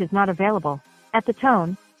to reach is not available. At the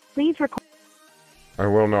tone, please record. I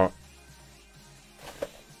will not.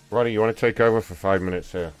 Ronnie, you want to take over for 5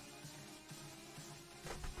 minutes here?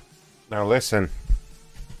 Now listen.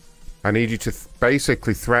 I need you to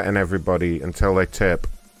basically threaten everybody until they tip,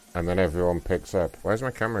 and then everyone picks up. Where's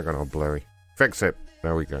my camera gone all blurry? Fix it.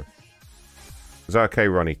 There we go. Is that okay,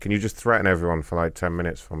 Ronny? Can you just threaten everyone for like 10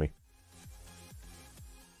 minutes for me?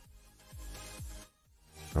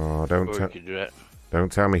 Oh,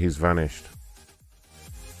 don't tell me he's vanished.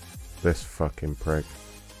 This fucking prick.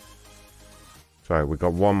 Sorry, we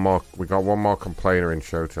got one more complainer in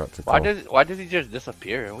show chat to call. Why does he just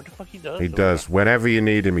disappear? What the fuck he does? He does. Whenever you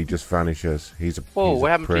need him, he just vanishes. He's a Whoa, he's what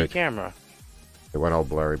a happened to your prick. camera? It went all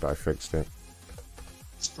blurry, but I fixed it.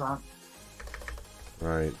 Strong.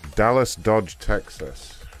 Right. Dallas, Dodge,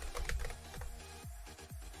 Texas.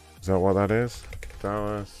 Is that what that is?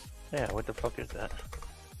 Dallas. Yeah, what the fuck is that?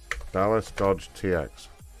 Dallas, Dodge, TX.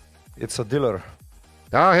 It's a dealer.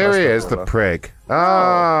 Oh, here he is, the prick.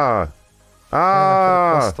 Ah!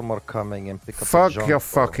 Ah! Customer coming and pick up Fuck junk your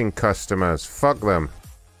for- fucking customers. Fuck them.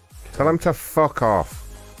 Tell them to fuck off.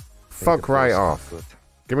 Fuck right off.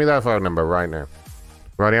 Give me that phone number right now.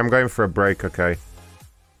 Ronny, I'm going for a break, okay?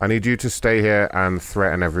 I need you to stay here and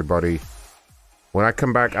threaten everybody. When I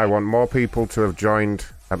come back, I want more people to have joined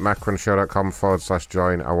at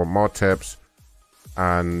macronshow.com/join. I want more tips.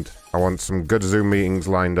 And I want some good Zoom meetings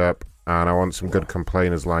lined up. And I want some good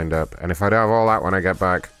complainers lined up. And if I don't have all that when I get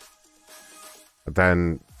back,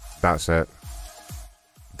 then that's it.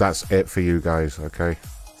 That's it for you guys, okay?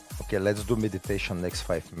 Okay, let's do meditation next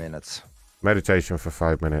 5 minutes. Meditation for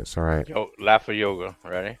 5 minutes, alright. Yo, laughter yoga.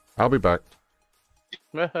 Ready? I'll be back.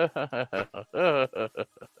 You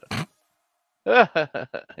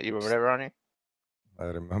remember that, Ronnie? I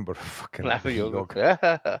remember fucking Laughter yoga.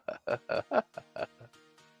 yoga.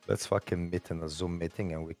 Let's fucking meet in a Zoom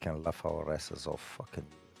meeting and we can laugh our asses off. Fucking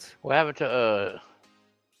idiots. What happened to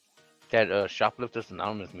that shoplifters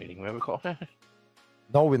anonymous meeting? Remember called that?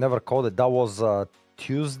 No, we never called it. That was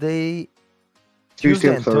Tuesday and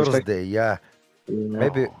and Thursday. Yeah.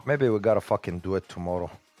 Maybe we gotta fucking do it tomorrow.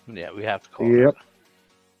 Yeah, we have to call. Yep.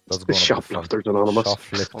 That's The shoplifters anonymous.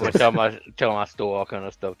 I'm gonna tell my store all kind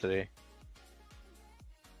of stuff today.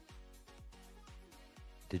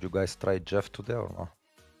 Did you guys try Jeff today or not?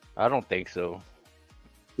 I don't think so.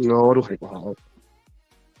 No, I don't think we'll have it.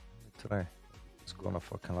 Try. It's gonna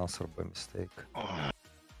fucking answer by mistake.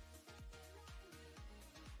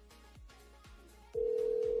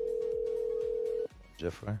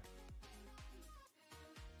 Jeffrey?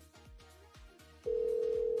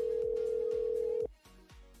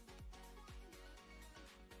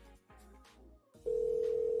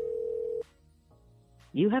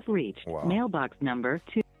 You have reached mailbox number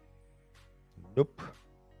 2. Nope.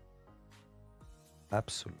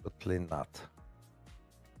 Absolutely not.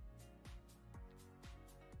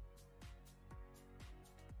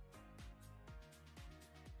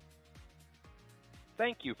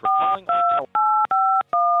 Thank you for calling.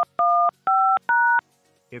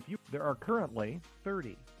 There are currently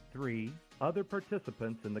 33 other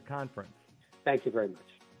participants in the conference. Thank you very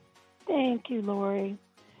much. Thank you, Lori.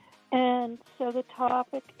 And so the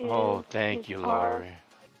topic is... Oh, thank you, Laurie.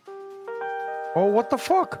 Oh, what the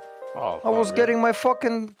fuck? Oh, I was getting my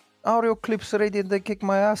fucking audio clips ready and they kicked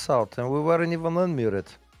my ass out and we weren't even unmuted.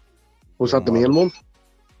 Was that the main one?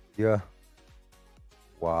 Yeah.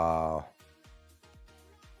 Wow.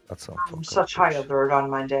 That's some I'm such high alert on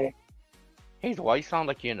Monday. Hey, why you sound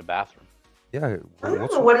like you're in the bathroom? Yeah. I don't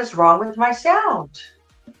know what is wrong with my sound.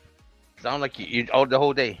 Sound like you the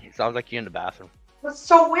whole day. It sounds like you're in the bathroom. That's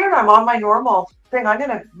so weird. I'm on my normal thing. I'm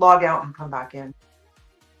gonna log out and come back in.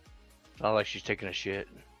 Sounds like she's taking a shit.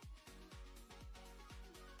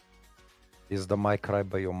 Is the mic right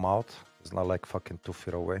by your mouth? It's not like fucking 2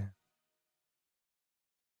 feet away.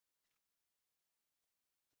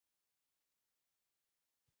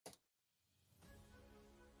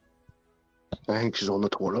 I think she's on the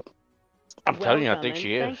toilet. I'm telling you, I think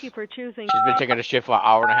she is. Thank you for choosing... She's been taking a shit for an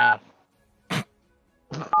hour and a half.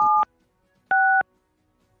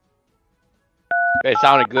 It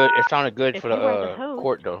sounded good. It sounded good If for you are the host,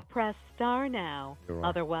 court, though. press star now. You're right.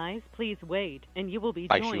 Otherwise, please wait, and you will be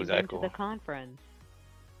Like she joined was into echo. the conference.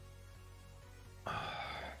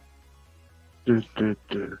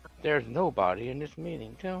 There's nobody in this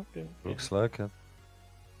meeting. Looks like it.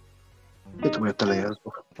 It's with the layers.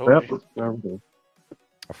 Told Yep, you. there we go.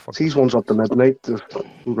 These ones up to midnight,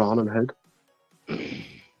 ran ahead.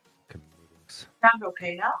 Sound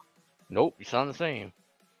okay now? Nope, you sound the same.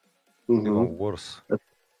 Mm-hmm. Worse.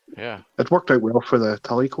 Yeah. It worked out well for the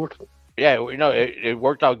telecourt. Yeah, you know, it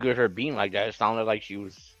worked out good her being like that. It sounded like she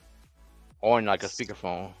was on like a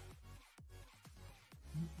speakerphone.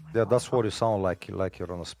 Yeah, that's what you sound like you're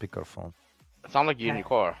on a speakerphone. It sounded like you're in your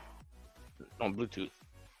car on Bluetooth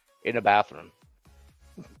in the bathroom.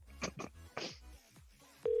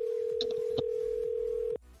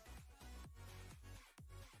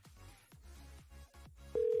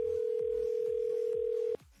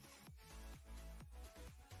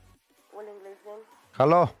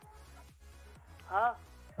 Hello.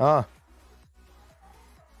 Huh?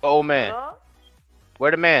 Oh man. Hello?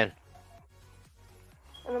 Where the man?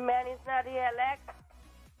 The man is not here,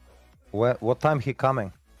 Alex. What time he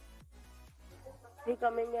coming? He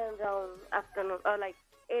coming in around afternoon, or like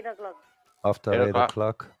 8 o'clock. After 8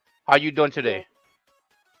 o'clock. How you doing today?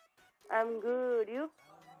 I'm good. You?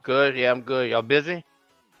 Good. Yeah, I'm good. Y'all busy?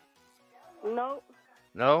 No.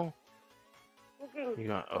 No. Cooking. You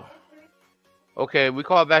gonna, oh. Okay, we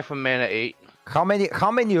call back from man at 8. How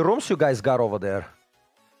many rooms you guys got over there?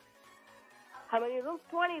 How many rooms?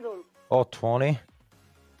 20 rooms. Oh, 20.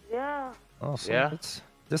 Yeah. Oh, so Yeah. it's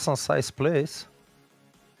decent size place.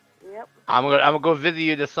 Yep. I'm gonna go visit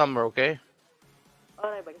you this summer, okay? All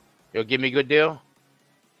right, buddy. You'll give me a good deal?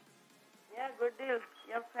 Yeah, good deal.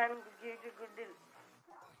 Your friend gave you good deal.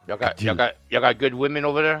 Y'all got good women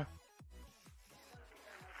over there?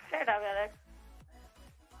 Shut up, Alex.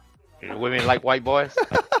 Women like white boys?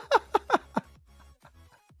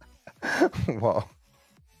 Wow.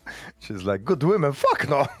 She's like, good women. Fuck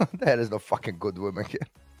no. There is no fucking good women here.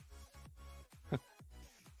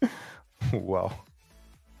 Wow.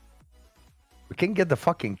 We can get the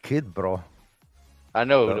fucking kid, bro. I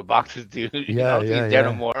know, the boxes do. Yeah, I don't think he's there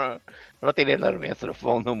no more. I don't think they let him answer the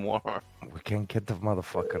phone no more. We can get the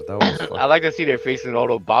motherfucker. That was fucking... I like to see their faces and all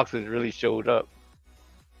those boxes really showed up.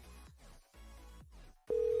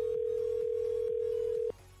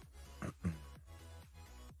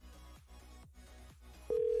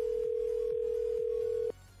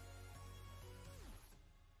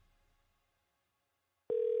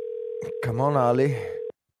 Come on, Ali.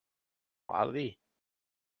 Ali.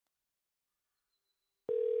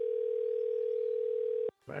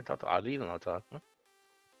 I talked to Ali when I talked. Huh?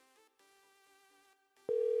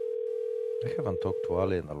 I haven't talked to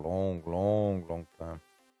Ali in a long time.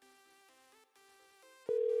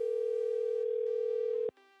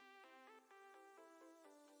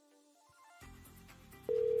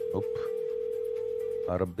 Nope.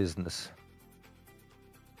 Out of business.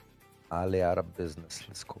 Ali out of business.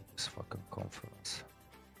 Let's call this fucking conference.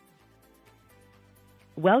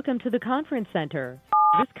 Welcome to the conference center.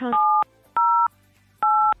 This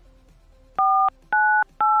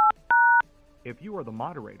If you are the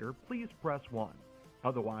moderator, please press 1.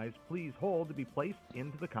 Otherwise, please hold to be placed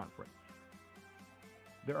into the conference.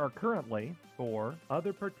 There are currently 4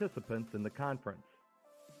 other participants in the conference.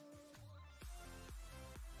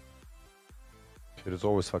 There's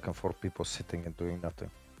always fucking 4 people sitting and doing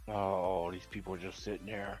nothing. Oh, these people are just sitting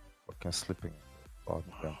there. Fucking sleeping. Oh,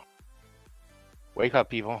 yeah. Wake up,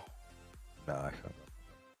 people. Nah, I can't.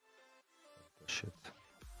 Shit.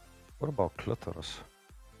 What about clitoris?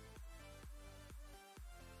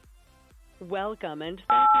 Welcome and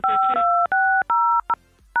thank you for choosing.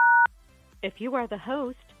 If you are the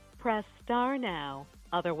host, press star now.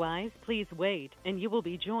 Otherwise, please wait and you will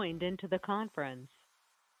be joined into the conference.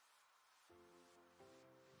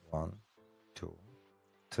 1, 2,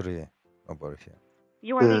 3. Nobody here.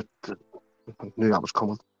 You are I knew that was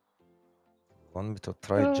coming. Want me to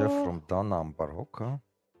try Jeff from down number, okay?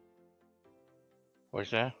 What's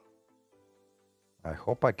that? I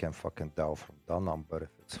hope I can fucking dial from down number if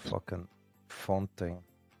it's fucking phone thing.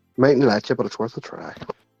 Mightn't let you, but it's worth a try.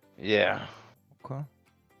 Yeah. Okay.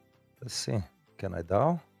 Let's see. Can I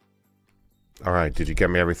dial? All right. Did you get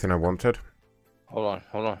me everything I wanted? Hold on.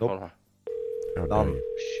 Nope. Hold on. Oh, Done.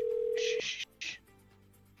 Shh.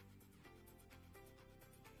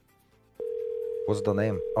 What's the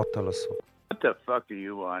name? Oh, tell us. What the fuck do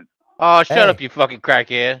you want? Oh, shut up, you fucking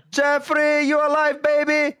crackhead. Jeffrey, you alive,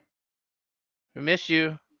 baby? We miss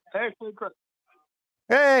you.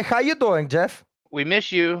 Hey, how you doing, Jeff? We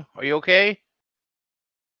miss you. Are you okay?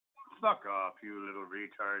 Fuck off, you little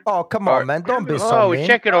retard. Oh, come on, man. Don't be so Oh, mean. we're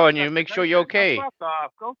checking on you. Make sure you're okay. Fuck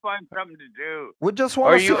off. Go find something to do. We just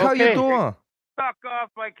want to see how you doing. Fuck off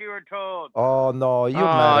like you were told. Oh, no, you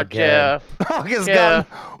mad again. Jeff. Oh, he's Jeff.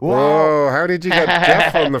 gone. Whoa, how did you get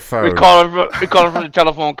Jeff on the phone? We call him from the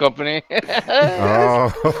telephone company. Oh.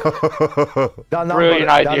 The number, Brilliant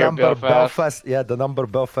idea, Belfast. Yeah, the number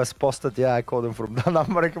Belfast posted. Yeah, I called him from the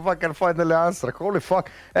number. I can fucking finally answer. Holy fuck.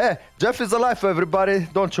 Hey, Jeff is alive, everybody.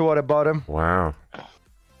 Don't you worry about him. Wow.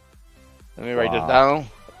 Let me write this down.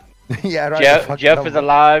 Yeah, right. Jeff is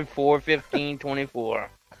alive, 4/15/24.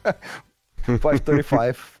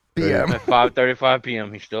 5:35 p.m. At 5:35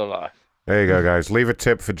 p.m. He's still alive. There you go, guys. Leave a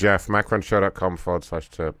tip for Jeff.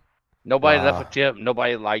 macronshow.com/tip. Nobody left a tip.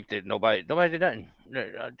 Nobody liked it. Nobody did nothing.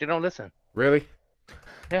 They don't listen. Really?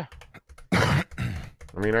 Yeah. I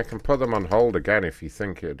mean, I can put them on hold again if you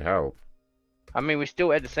think it'd help. I mean, we're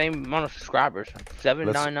still at the same amount of subscribers.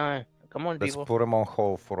 799. Come on, Let's people. put him on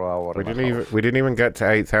hold for an hour. We didn't even get to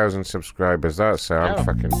 8,000 subscribers. That's so I'm No.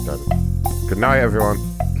 fucking done. Good night, everyone.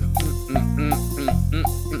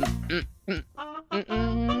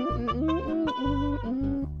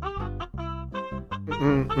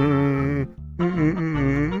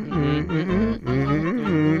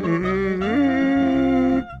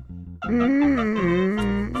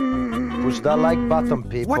 Push that like button,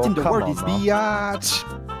 people. What in the Come world on is now. biatch?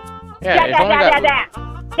 Yeah, it's only got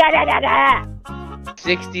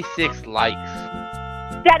 66 likes.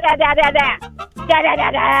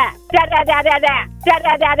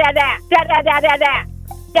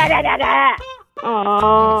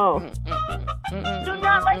 Oh. Do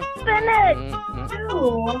not like spinach.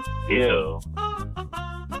 Ew.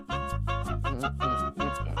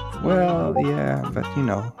 Well, yeah, but you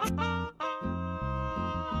know.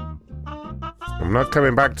 I'm not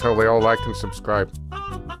coming back till they all like and subscribe.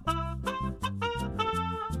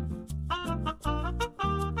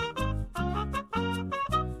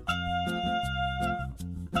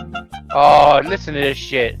 Oh, listen to this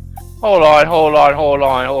shit. Hold on.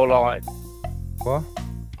 What?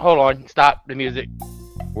 Hold on, stop the music.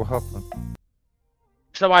 What happened?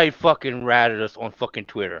 Somebody fucking ratted us on fucking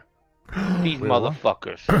Twitter. These Wait, what?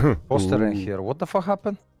 motherfuckers. Poster in here. What the fuck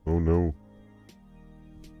happened? Oh no.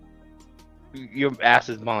 Your ass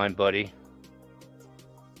is mine, buddy.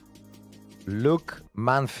 Luke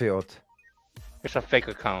Manfield. It's a fake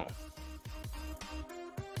account.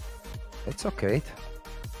 It's okay.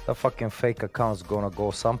 The fucking fake account's gonna go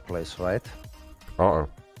someplace, right? Uh-oh.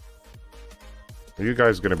 Are you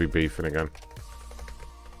guys gonna be beefing again?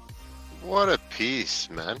 What a piece,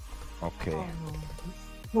 man. Okay.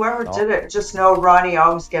 Whoever did it, just know Ronnie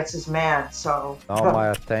always gets his man, so. Now my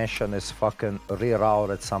attention is fucking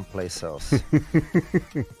rerouted someplace else.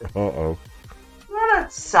 Uh-oh. What a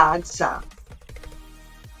sad sound.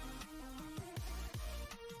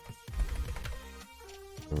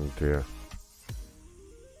 Oh dear.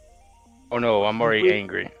 Oh no, I'm already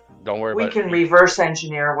angry. Don't worry We about can it. reverse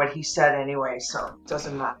engineer what he said anyway, so it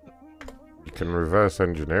doesn't matter. You can reverse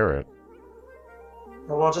engineer it.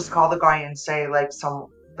 But we'll just call the guy and say, like,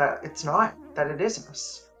 that it's not, that it is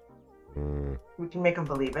us. We can make him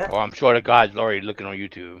believe it. Oh, I'm sure the guy's already looking on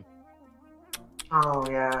YouTube. Oh,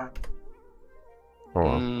 yeah.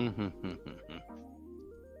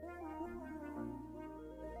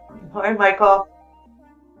 Hi, Michael.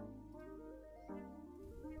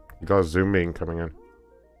 You got a Zoom meeting coming in.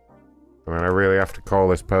 And then I really have to call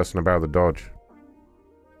this person about the Dodge.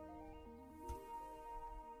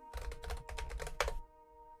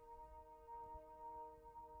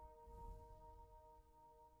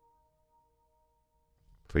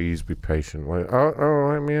 Please be patient. Wait.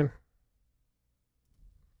 Oh, let me in.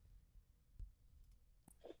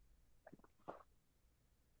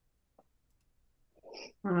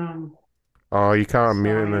 Oh, you can't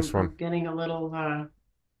unmute in this one. Getting a little,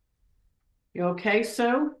 you okay,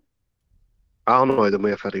 Sue? I don't know the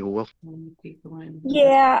way I've will.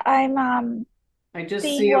 Yeah, I'm I just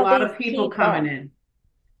seeing see a all lot these of people coming in.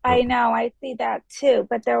 I know, I see that too,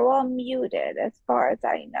 but they're all muted as far as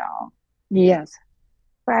I know. Yes.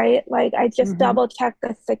 Right? Like I just double checked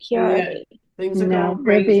the security. Things are No, going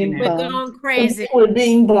they're crazy being now. bombed. Going crazy. We're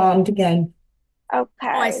being bombed again.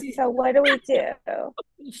 Okay, so what do we do?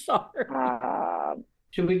 Sorry.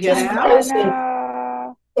 Should we get I'm out?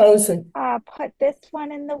 gonna put this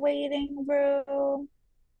one in the waiting room.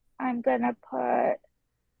 I'm gonna put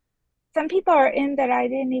some people are in that I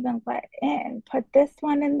didn't even let in. Put this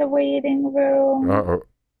one in the waiting room. Uh-oh.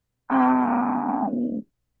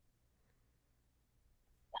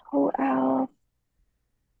 Who else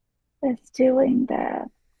is doing that?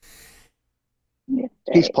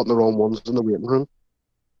 He's putting the wrong ones in the waiting room.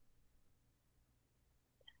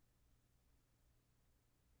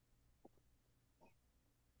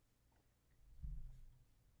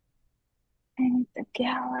 And the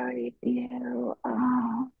gallery view.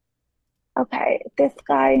 Okay, this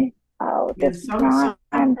guy. Oh, this Ron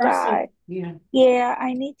guy. Yeah,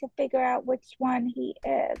 I need to figure out which one he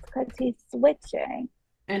is because he's switching.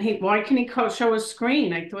 And why can he show his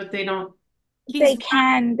screen? I thought they don't. They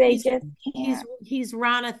can. They just can't. He's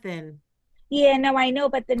Ronathan. Yeah, no, I know,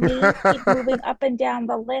 but the names keep moving up and down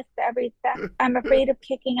the list every second. I'm afraid of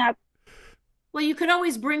kicking out. Well, you could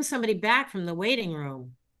always bring somebody back from the waiting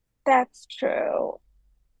room. That's true.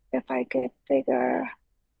 If I could figure.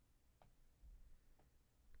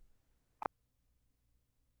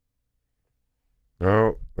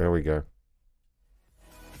 Oh, there we go.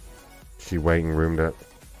 She waiting roomed it.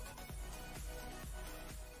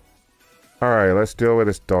 Alright, let's deal with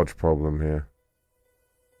this Dodge problem here.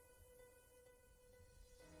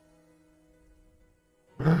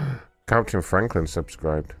 Captain Franklin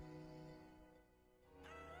subscribed.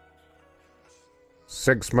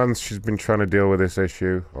 6 months she's been trying to deal with this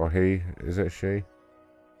issue. Or he. Is it she?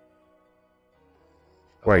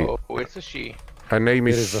 Wait. Oh, it's a she. Her name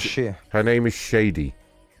is. It is a she. Her name is Shady.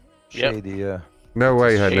 Yep. Shady, yeah. No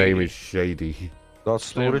way. Her Shady. name is Shady.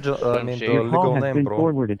 That's the original. I mean, the Your call legal has name, been bro.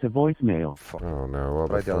 forwarded to voicemail. Fuck. Oh no!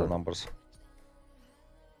 What Write the the other fuck? numbers.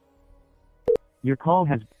 Your call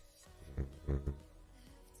has. Come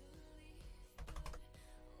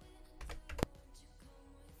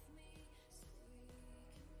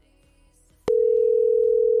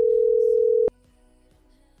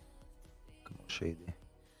on, Shady.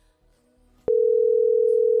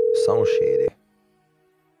 You sound shady.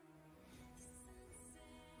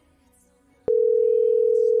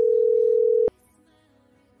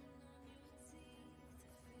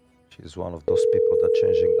 She's one of those people that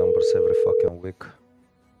changing numbers every fucking week.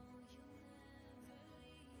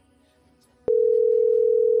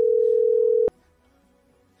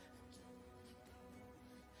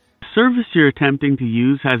 Service you're attempting to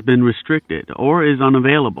use has been restricted or is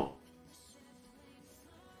unavailable.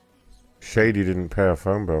 Shady didn't pay her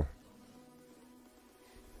phone bill.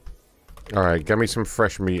 Alright, get me some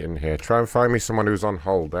fresh meat in here. Try and find me someone who's on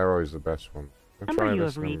hold. They're always the best one. I'm Number trying you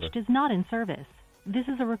this have number. reached is not in service. This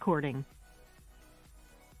is a recording.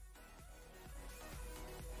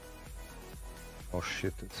 Oh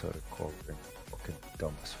shit, it's a recording. Fucking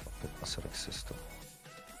dumb as fucking answering system.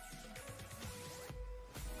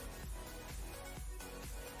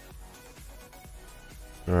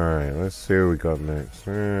 Alright, let's see what we got next.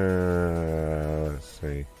 Let's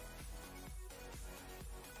see.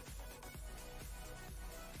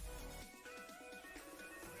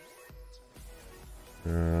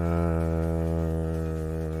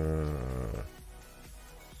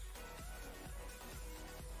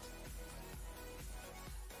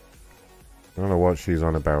 I don't know what she's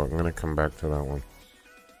on about. I'm gonna come back to that one.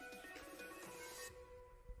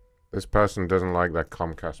 This person doesn't like that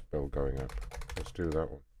Comcast bill going up. Let's do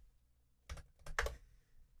that one.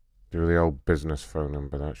 Do the old business phone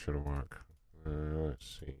number. That should work.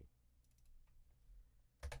 Let's see.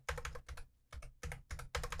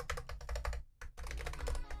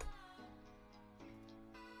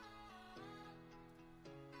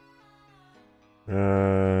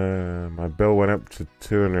 My bill went up to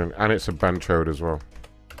 200, and it's a banchode as well.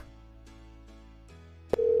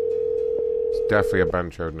 It's definitely a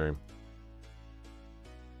banchode name.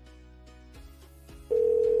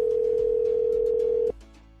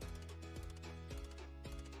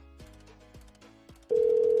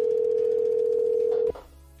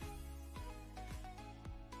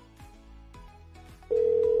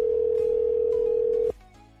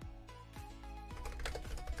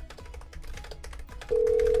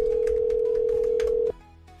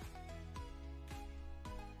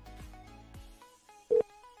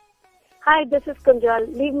 Hi, this is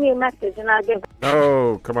Kunjal. Leave me a message and I'll get.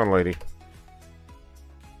 Oh, come on, lady.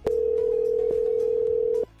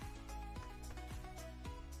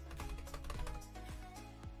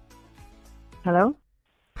 Hello?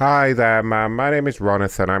 Hi there, ma'am. My name is Ronny,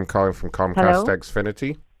 and I'm calling from Comcast Hello?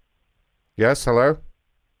 Xfinity. Yes, hello?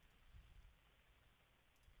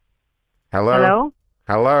 Hello? Hello?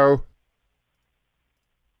 Hello?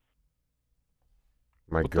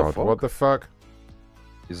 My What the God, fuck? what the fuck?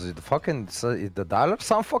 Is it fucking, is the dialer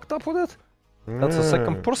sound fucked up with it? That's the Yeah.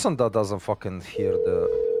 second person that doesn't fucking hear the...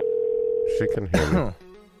 She can hear me.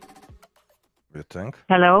 You think?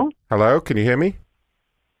 Hello? Hello, can you hear me?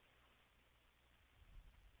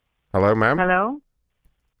 Hello, ma'am? Hello?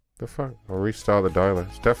 The fuck? I'll restart the dialer.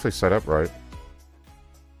 It's definitely set up right.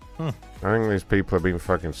 I think these people are being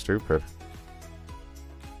fucking stupid.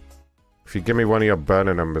 If you give me one of your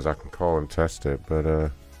burner numbers, I can call and test it,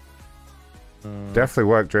 but definitely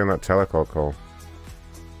worked during that telecourt call.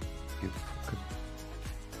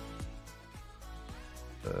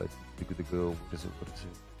 What is it?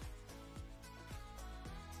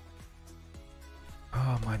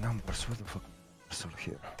 Oh, my numbers. Where the fuck are they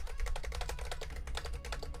here?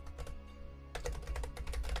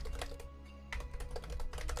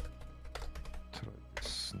 Try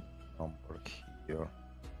this number here.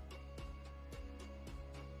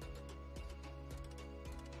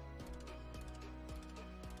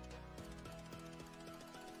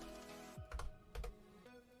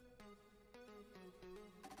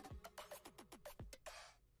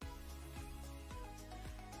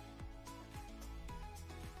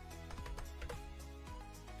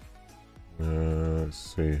 Let's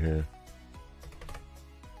see here.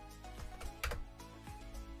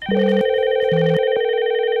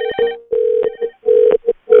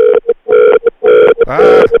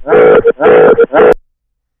 Ah!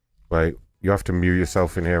 You have to mute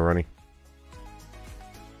yourself in here, Ronny.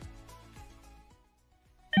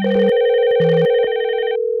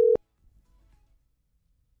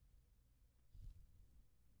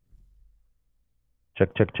 Check,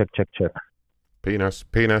 check, check, check, check. Penis,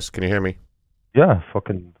 can you hear me? Yeah,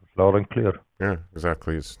 fucking loud and clear. Yeah,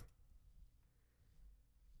 exactly. It's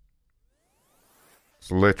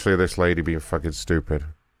literally this lady being fucking stupid.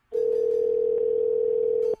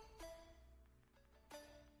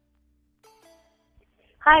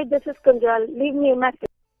 Hi, this is Kunjal. Leave me a message.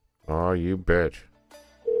 Oh, you bitch.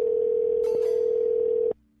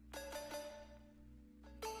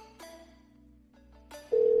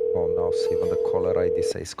 Oh, now see, even the caller ID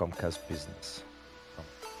says Comcast business.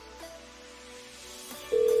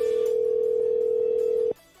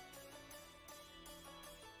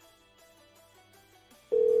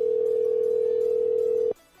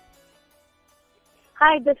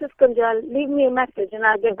 Hi, this is Kunjal. Leave me a message and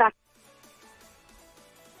I'll get back.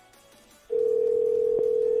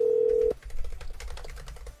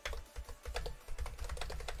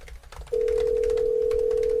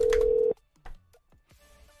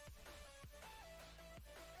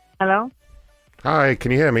 Hello? Hi,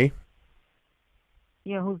 can you hear me?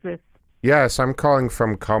 Yeah, who's this? Yes, I'm calling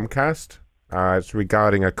from Comcast. It's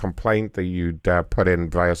regarding a complaint that you'd put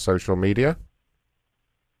in via social media.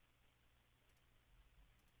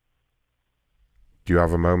 Do you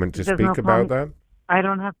have a moment to There's speak no about that? I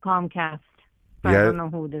don't have Comcast. So I Yeah. don't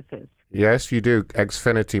know who this is. Yes, you do.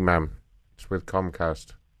 Xfinity, ma'am. It's with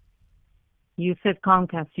Comcast. You said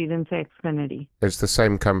Comcast. You didn't say Xfinity. It's the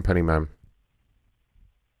same company, ma'am.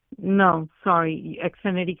 No, sorry.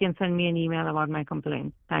 Xfinity can send me an email about my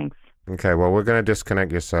complaint. Thanks. Okay, well, we're going to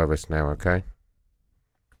disconnect your service now, okay?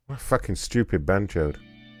 What a fucking stupid banchode.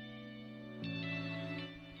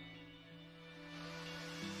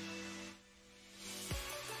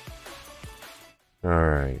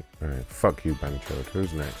 Alright. Fuck you, banchode.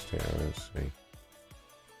 Who's next here? Let's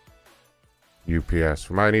see. UPS.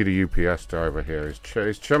 We might need a UPS driver here. Is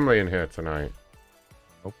Chumley in here tonight?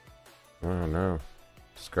 Nope. Oh, no.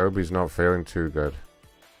 Scobie's not feeling too good.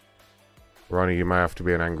 Ronny, you might have to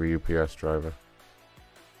be an angry UPS driver.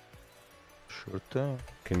 Sure thing.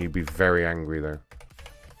 Can you be very angry though?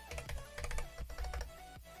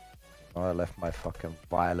 Oh, I left my fucking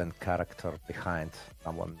violent character behind.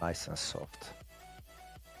 Someone nice and soft.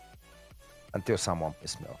 Until someone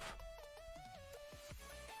pissed me off.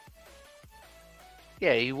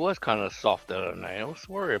 Yeah, he was kind of soft the other night. I was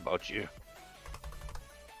worried about you.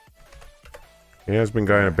 He has been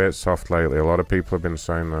going a bit soft lately. A lot of people have been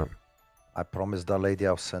saying that. I promised that lady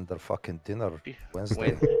I'll send her fucking dinner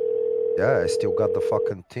Wednesday. Yeah, I still got the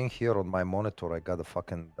fucking thing here on my monitor. I got the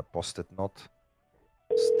fucking post-it note.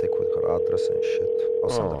 Stick with her address and shit. I'll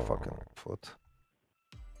send her fucking food.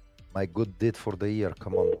 My good deed for the year,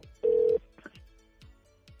 come on.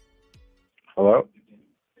 Hello?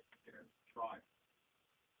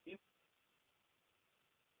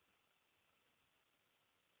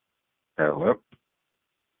 Hello?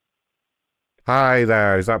 Hi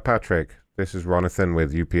there, is that Patrick? This is Ronathan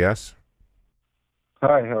with UPS.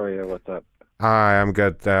 Hi, how are you? What's up? Hi, I'm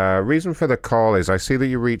good. Reason for the call is I see that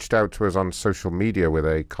you reached out to us on social media with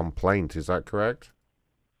a complaint. Is that correct?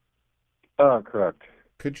 Correct.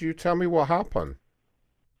 Could you tell me what happened?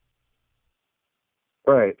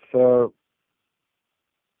 Right, so...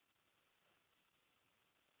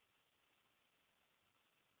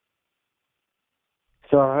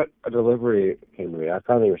 So a delivery came to me. I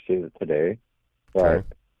finally received it today. But Okay.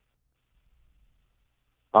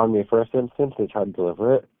 on the first instance, they tried to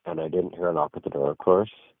deliver it, and I didn't hear a knock at the door, of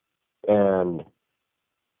course. And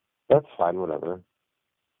that's fine, whatever.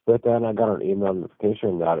 But then I got an email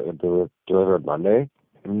notification that it would be delivered Monday,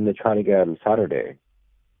 and then they tried again on Saturday.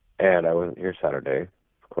 And I wasn't here Saturday,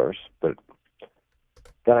 of course. But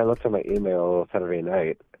then I looked at my email Saturday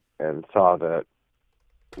night and saw that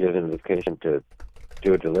there's a notification to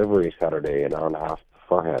do a delivery Saturday an hour and a half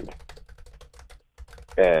beforehand.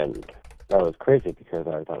 And that was crazy because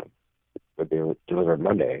I thought it would be delivered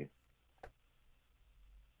Monday.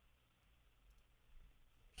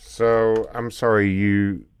 So, I'm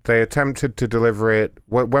sorry, they attempted to deliver it.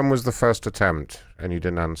 When was the first attempt? And you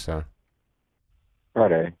didn't answer?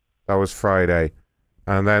 Friday. That was Friday.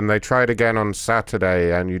 And then they tried again on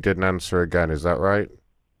Saturday and you didn't answer again, is that right?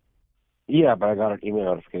 Yeah, but I got an email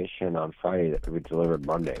notification on Friday that it would be delivered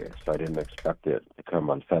Monday, so I didn't expect it to come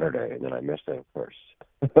on Saturday, and then I missed it, of course.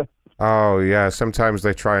 Oh, yeah, sometimes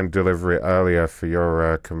they try and deliver it earlier for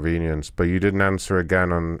your convenience, but you didn't answer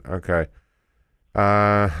again on... Okay.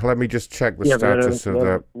 Let me just check the Yeah, status of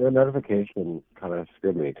the... the notification kind of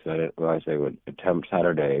screwed me because I didn't realize they would attempt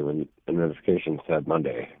Saturday when the notification said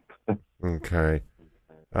Monday. Okay.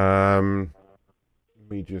 Let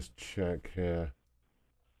me just check here.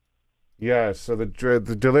 Yeah, so the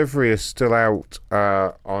delivery is still out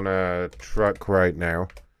on a truck right now.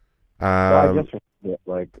 Well, I just received it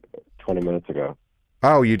like 20 minutes ago.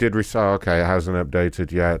 Oh, you did oh, okay, it hasn't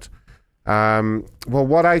updated yet. Well,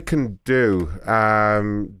 what I can do,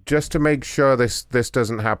 just to make sure this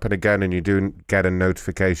doesn't happen again and you do get a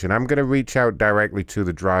notification, I'm going to reach out directly to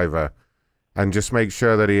the driver and just make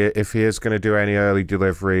sure that if he is going to do any early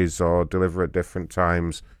deliveries or deliver at different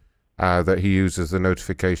times, that he uses the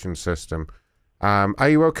notification system. Are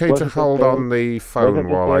you okay to hold on the phone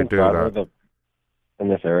while I do that? In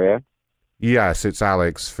this area? Yes, it's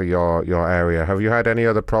Alex for your area. Have you had any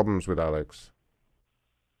other problems with Alex?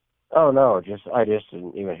 Oh no, I just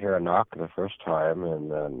didn't even hear a knock the first time, and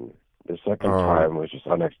then the second time was just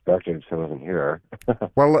unexpected, so I wasn't here.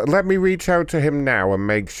 Well, let me reach out to him now and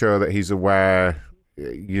make sure that he's aware,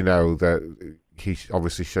 you know, that he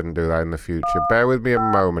obviously shouldn't do that in the future. Bear with me a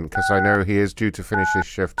moment, because I know he is due to finish his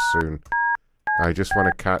shift soon. I just want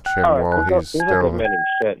to catch him while he's still...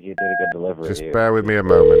 Shit, you did a good delivery. Just bear with me a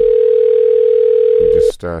moment. You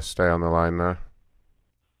just stay on the line there.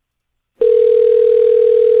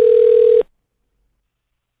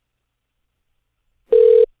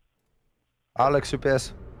 Alex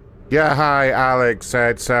UPS. Yeah, hi, Alex.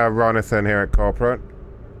 It's Ronathan here at Corporate.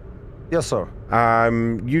 Yes, sir.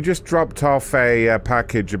 You just dropped off a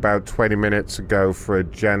package about 20 minutes ago for a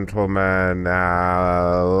gentleman,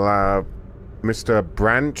 Mr.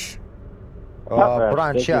 Branch?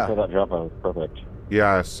 Branch, yeah. Thank you for that drop-off. Perfect.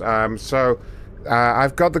 Yes,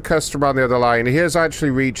 I've got the customer on the other line. He has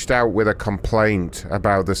actually reached out with a complaint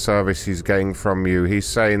about the service he's getting from you. He's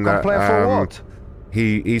saying that... Complaint for what?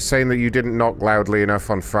 He's saying that you didn't knock loudly enough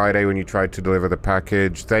on Friday when you tried to deliver the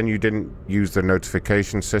package. Then you didn't use the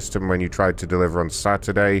notification system when you tried to deliver on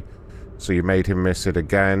Saturday, so you made him miss it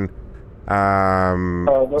again.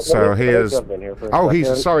 So here's... Oh,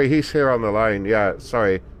 he's here on the line. Yeah,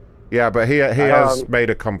 sorry. Yeah, but he has made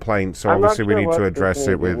a complaint, so obviously we need to address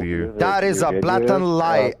it with you. That is a blatant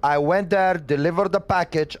lie. I went there, delivered the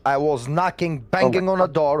package. I was knocking, banging on the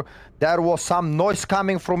door. There was some noise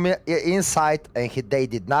coming from inside, and they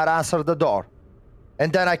did not answer the door.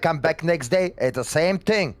 And then I come back next day, it's the same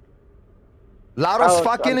thing. Laura's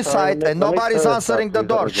fucking inside, and nobody's answering the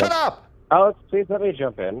door. Shut up! Alex, please let me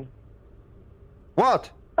jump in. What?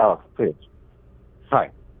 Oh, please. Hi.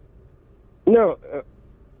 No,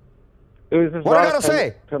 what are you gonna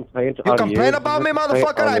say? You complain about me,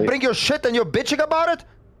 motherfucker? I bring your shit and you're bitching about it?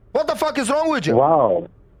 What the fuck is wrong with you? Wow.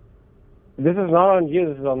 This is not on you,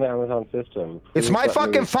 this is on the Amazon system. It's my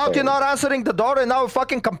fucking fault you're not answering the door and now you're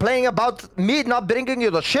fucking complaining about me not bringing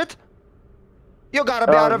you the shit? You gotta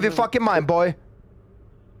be out of your fucking mind, boy.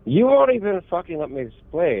 You won't even fucking let me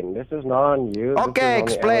explain. This is not on you. Okay,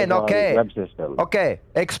 explain, okay. Web system. Okay,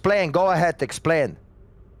 explain, go ahead, explain.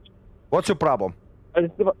 What's your problem? This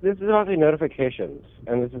is about the notifications,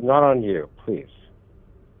 and this is not on you, please.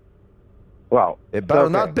 Well, it better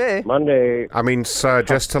not be. Monday. I mean, sir,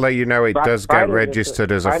 just to let you know, it does get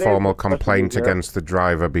registered as a formal complaint against the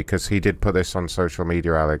driver because he did put this on social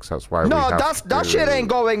media, Alex. That's why we have that shit ain't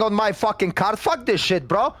going on my fucking card. Fuck this shit,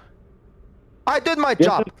 bro. I did my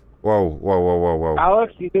job. Whoa.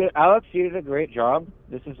 Alex, you did a great job.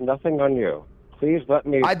 This is nothing on you. Please let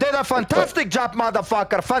me... I did a fantastic job,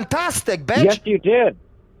 motherfucker. Fantastic, bitch. Yes, you did.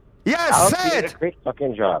 Yes, Alex, say you it. did a great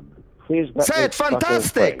fucking job. Please let me... Say it,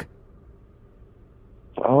 fantastic.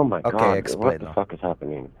 Oh my god, explain what the fuck is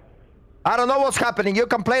happening? I don't know what's happening. You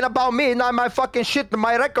complain about me, now my fucking shit,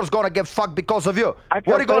 my record's gonna get fucked because of you. What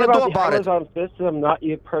are you gonna do about it? the Amazon system, not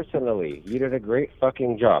you personally. You did a great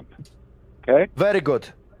fucking job. Okay? Very good.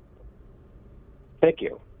 Thank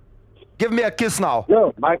you. Give me a kiss now.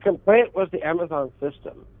 No, my complaint was the Amazon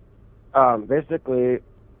system. Basically,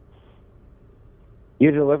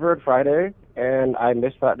 you delivered Friday, and I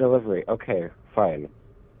missed that delivery. Okay, fine.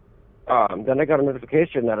 Then I got a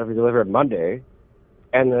notification that I delivered Monday,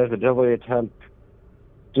 and there's a delivery attempt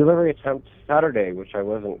Saturday, which I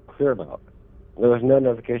wasn't clear about. There was no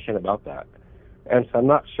notification about that. And so I'm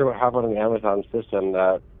not sure what happened in the Amazon system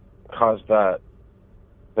that caused that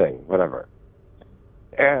thing, whatever.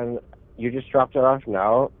 And you just dropped it off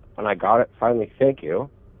now, and I got it finally, thank you.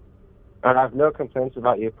 And I have no complaints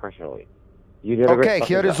about you personally. You did a great Okay,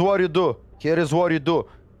 here is job. what you do. Here is what you do.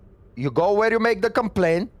 You go where you make the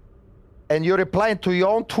complaint, and you reply to your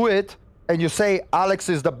own tweet, and you say, Alex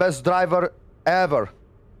is the best driver ever.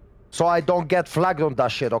 So I don't get flagged on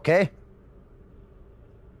that shit, okay?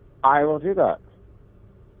 I will do that.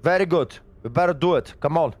 Very good. We better do it.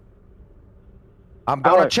 Come on. I'm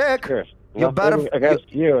gonna Alex, check. Chris, You better. nothing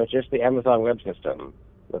against you. It's just the Amazon web system.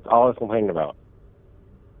 That's all I was complaining about.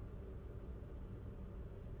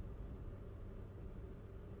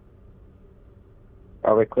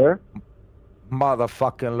 Are we clear?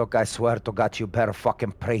 Motherfucking look, I swear to God, you better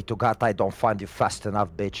fucking pray to God I don't find you fast enough,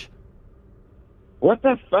 bitch. What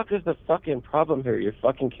the fuck is the fucking problem here? You're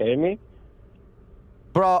fucking kidding me?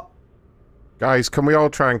 Bro. Guys, can we all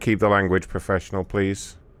try and keep the language professional,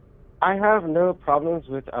 please? I have no problems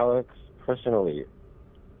with Alex personally.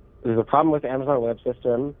 There's a problem with the Amazon web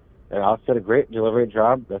system, and Alex did a great delivery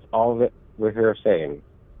job. That's all that we're here saying.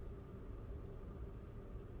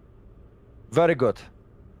 Very good.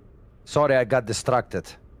 Sorry, I got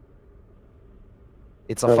distracted.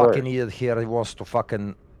 It's a No fucking worries. idiot here. He wants to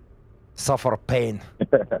fucking suffer pain.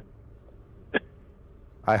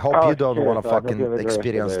 I hope you don't cheers. want to I hope you have fucking a great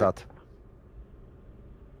experience day. that.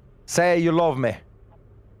 Say you love me.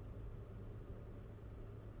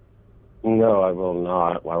 No, I will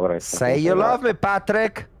not. Why would I Say you love me,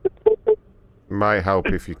 Patrick. Might help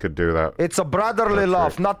if you could do that. It's a brotherly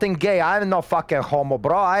love, nothing gay. I'm no fucking homo,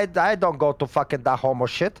 bro. I don't go to fucking that homo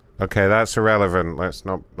shit. Okay, that's irrelevant. Let's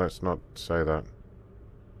not say that.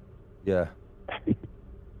 Yeah.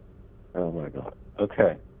 Oh my god.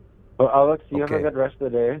 Okay. Well, Alex, you have a Okay. good rest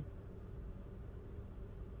of the day.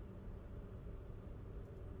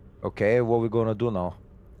 Okay, what we gonna do now?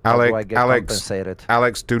 How do I get compensated?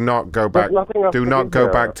 Alex, do not go back. nothing else Do to not do go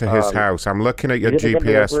here. back to his house. I'm looking at your You did a good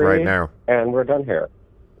GPS delivery, right now. And we're done here.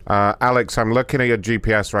 Alex, I'm looking at your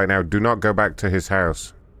GPS right now. Do not go back to his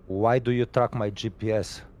house. Why do you track my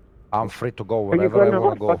GPS? I'm free to go Are you wherever I going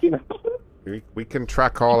want to go. fucking- We can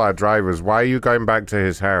track all our drivers. Why are you going back to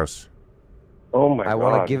his house? Oh my I god.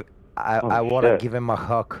 want to give. I Oh, want to shit. give him a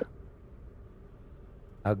hug.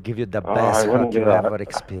 I'll give you the Oh, best I wouldn't hug do you that. ever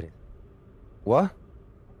experienced. What?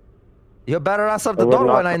 You better answer I the would door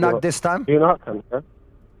not when I come knock here. this time. Do not come here.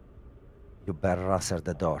 You better answer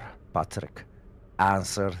the door, Patrick.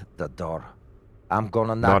 Answer the door. I'm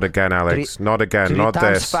gonna knock. Not again, Alex. Not again. Three Not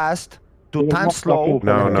times this. fast, 2 times slow,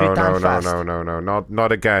 No, and no, 3 no, times no, fast. no.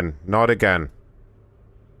 Not again. Not again.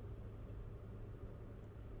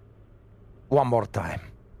 One more time.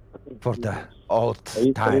 For the old Are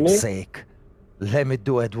you kidding time's me? sake. Let me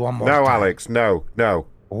do it one more No, time. Alex. No.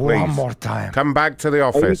 Please. One more time. Come back to the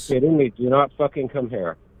Are you office. kidding me? Do not fucking come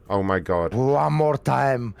here. Oh my god. One more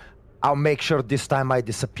time. I'll make sure this time I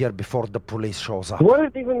disappear before the police shows up. What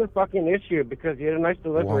is even the fucking issue? Because you had a nice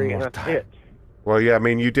delivery and more that's it. Well, yeah, I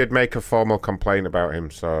mean, you did make a formal complaint about him,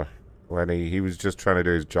 so when he was just trying to do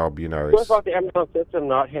his job, you know. What It's, about the Amazon system,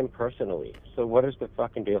 not him personally? So what is the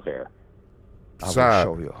fucking deal here? I will sir,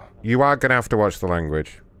 show you. you are gonna have to watch the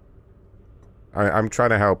language. I'm trying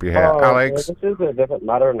to help you here, Oh, Alex. This is a different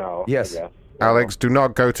matter now. Yes. I guess. Alex, do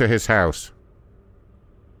not go to his house.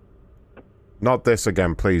 Not this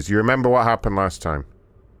again, please. You remember what happened last time?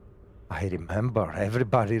 I remember.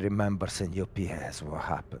 Everybody remembers in UPS what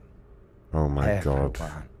happened. Oh my god.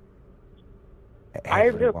 I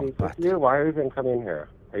have no Everyone, beef with but you. Why are you even coming here?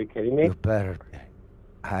 Are you kidding me? you better.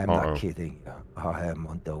 I'm Uh-oh. not kidding you. I am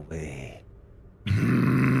on the way.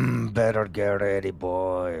 Better get ready,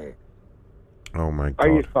 boy. Oh my Are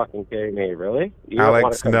you god. fucking kidding me? Really? You don't wanna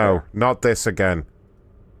Alex, come no. here. Not this again.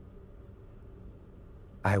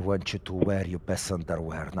 I want you to wear your best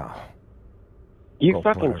underwear now. You Go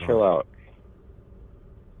fucking put it chill on. out.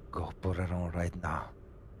 Go put it on right now.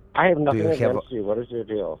 I have nothing you have against you. What is your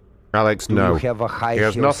deal? Alex, Do no. you have a high He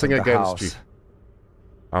has heels nothing in the against house? you.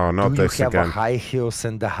 Oh, not Do this you have again. a high heels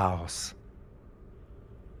in the house?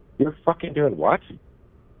 You're fucking doing what?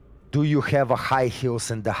 Do you have a high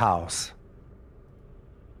heels in the house?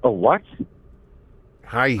 A what?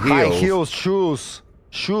 High heels. High heels, shoes.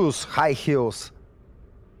 Shoes, high heels.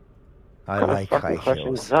 I What kind like of high fucking question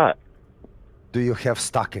heels. is that? Do you have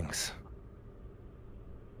stockings?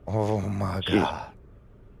 Oh my god.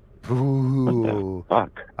 Ooh.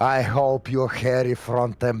 Fuck. I hope you're hairy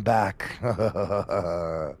front and back.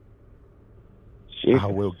 Jesus. I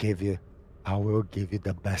will give you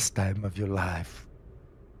the best time of your life.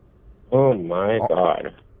 Oh my Oh,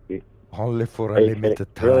 god. Only for Are a you limited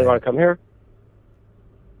kidding? Really time. want to come here?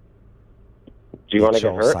 Do you want to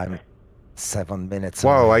get Shows hurt? I'm 7 minutes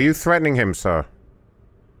Whoa, away. are you threatening him, sir?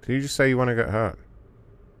 Did you just say you want to get hurt?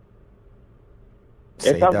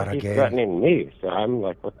 Say It sounds that like he's again. threatening me, so I'm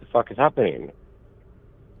like, what the fuck is happening?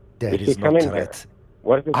 There Did he is come no in here? threat.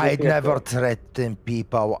 What is this I UPS never doing? threaten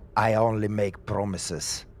people. I only make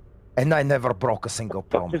promises. And I never broke a single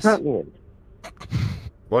What does promise. that mean?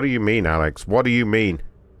 What do you mean, Alex? What do you mean?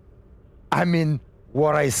 I mean,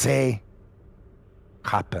 What I say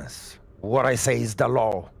happens. What I say is the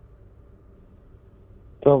law.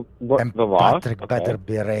 So what? And The law? Patrick better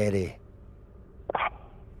be ready.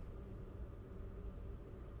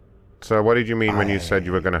 So what did you mean when you said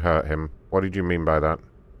you were going to hurt him? What did you mean by that?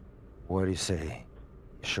 What do you say?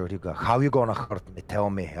 Sure you got. How you gonna hurt me? Tell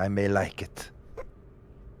me. I may like it.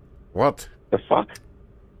 What? The fuck?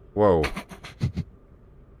 Whoa.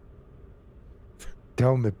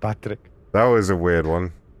 Tell me, Patrick. That was a weird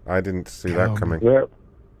one. I didn't see that coming.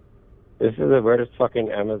 This is the weirdest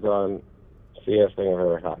fucking Amazon CS thing I've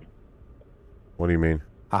ever had. What do you mean?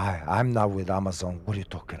 I'm not with Amazon. What are you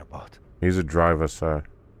talking about? He's a driver, sir.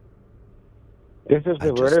 This is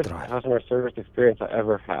the weirdest customer service experience I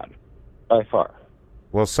ever had. By far.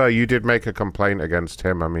 Well, sir, you did make a complaint against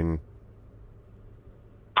him. I mean...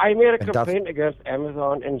 I made a complaint against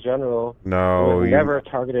Amazon in general. No, It was you... never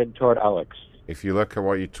targeted toward Alex. If you look at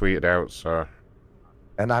what you tweeted out, sir...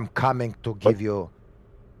 And I'm coming to give you...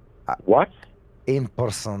 What?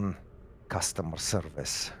 In-person customer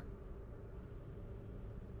service.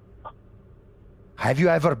 Have you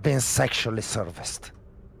ever been sexually serviced?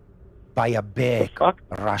 By a big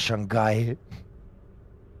Russian guy?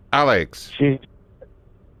 Alex!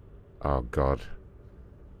 Oh, God.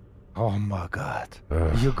 Oh, my God.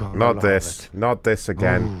 Ugh. You gonna Not love this. it. Not this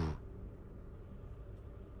again.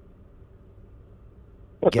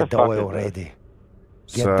 Get the oil ready.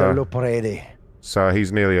 Get the loop ready. Sir,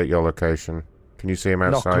 he's nearly at your location. Can you see him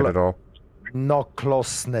outside at all? No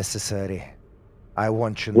close necessary. I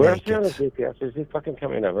want you Where's he naked. on the GPS? Is he fucking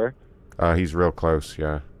coming over? He's real close,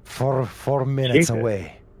 yeah. 4 minutes Jesus.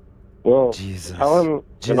 away. Well, Jesus. tell him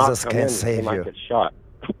to not Jesus come can in, save he might you. get shot.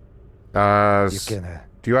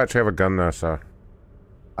 Do you actually have a gun there, sir?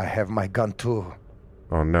 I have my gun too.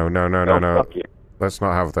 Oh, no. Fuck you. Let's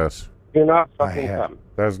not have this. Do not fucking come.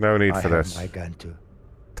 There's no need I for have this. my gun too.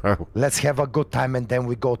 Oh. Let's have a good time and then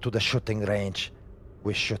we go to the shooting range.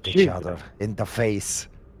 We shoot each Jesus. other in the face.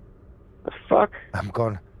 The fuck? I'm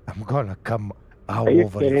gonna come all Are you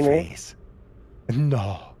over your kidding me? face.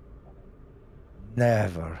 No.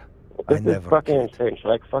 Never. This I is never. fucking insane.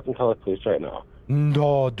 Should I fucking call the police right now?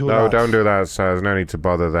 No, do No, not. don't do that, sir. There's no need to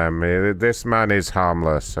bother them. This man is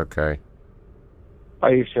harmless, okay?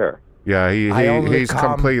 Are you sure? Yeah, he's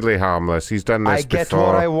completely harmless. He's done this I get before.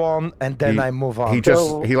 what I want and then I move on.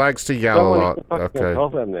 He likes to yell a lot. Okay. Tell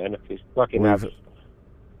them then if he's fucking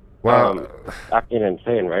Well, acting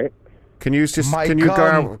insane, right? Can you just My can you gun,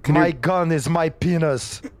 go out? Can my you gun is my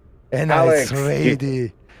penis, and Alex, it's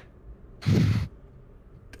ready.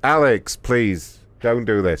 Alex, please don't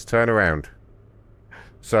do this. Turn around.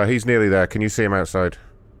 So he's nearly there. Can you see him outside?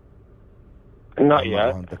 Not I'm yet.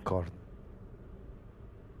 around the corner.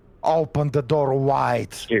 Open the door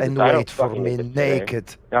wide and I don't wait for fucking me need this today.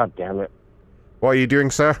 naked. God damn it. What are you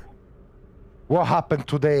doing, sir? What happened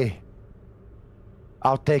today?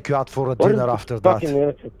 I'll take you out for a What is dinner this after that. fucking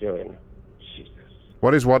lunatic doing? Jesus.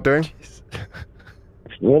 What is what doing?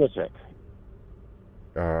 It's lunatic.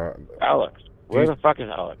 Uh, Alex. Where the fuck is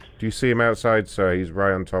Alex? Do you see him outside, sir? He's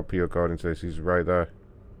right on top of you, according to this. He's right there.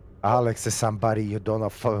 Alex is somebody you don't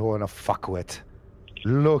want to fuck with.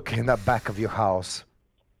 Look in the back of your house.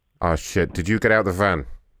 Oh shit! Did you get out the van?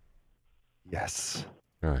 Yes.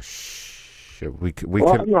 Oh shit! We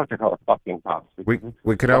Well, can I'm not gonna call the fucking cops.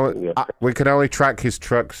 we can only track his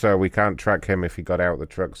truck, so we can't track him if he got out the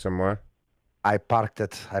truck somewhere. I parked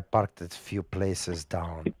it a few places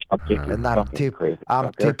down, and I'm fucking crazy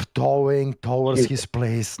fucker. tiptoeing towards Jesus. his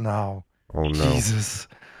place now. Oh no! Jesus!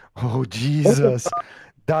 Oh Jesus!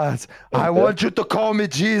 I want you to call me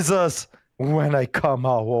Jesus when I come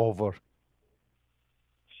out over.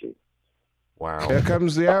 Wow! Here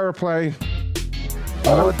comes the aeroplane.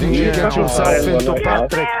 What did you get yourself into,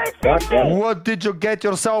 Patrick? Patrick? What did you get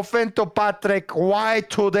yourself into, Patrick? Why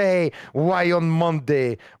today? Why on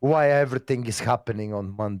Monday? Why everything is happening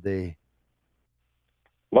on Monday?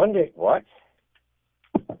 Monday? What?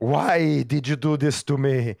 Why did you do this to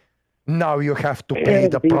me? Now you have to It pay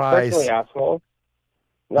didn't the be price. personally, asshole.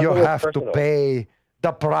 You Nothing was have to personal. pay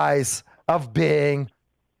the price of being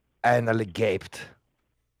anally gaped.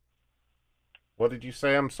 What did you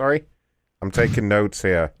say? I'm sorry. I'm taking notes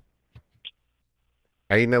here.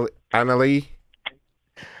 Annalie?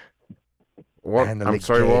 What? I'm Anally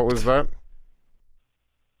sorry, what was gaped.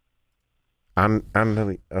 that?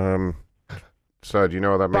 Annalie, sir, do you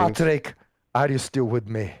know what that means? Patrick, are you still with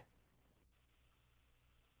me?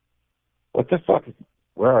 What the fuck?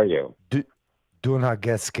 Where are you? Do not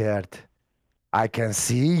get scared. I can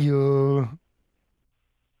see you.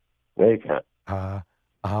 No, you can't.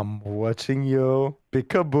 I'm watching you.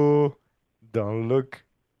 Peekaboo. Don't look.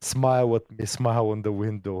 Smile at me. Smile on the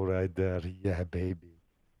window right there. Yeah, baby.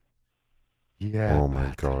 Yeah. Oh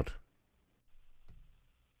my God.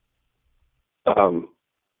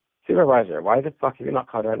 Supervisor, why the fuck have you not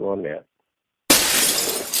caught anyone yet?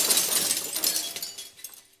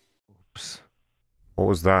 Oops. What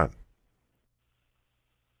was that?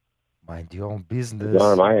 Mind your own business.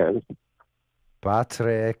 Not on my end.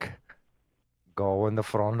 Patrick, go in the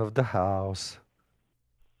front of the house.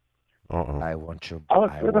 Uh-oh. I want you.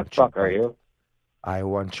 Alex, I where the want you fuck are by- you? I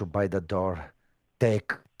want you by the door.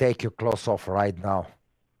 Take your clothes off right now.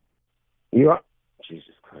 You are...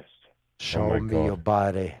 Jesus Christ. Show my me God. your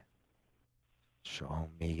body. Show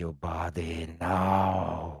me your body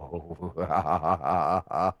now.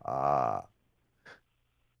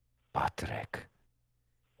 Patrick,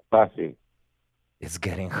 Classy. it's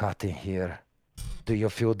getting hot in here. Do you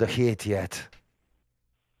feel the heat yet?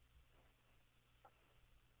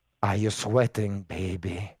 Are you sweating,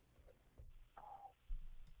 baby?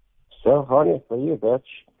 So horny for you, bitch.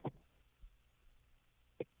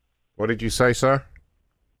 What did you say, sir?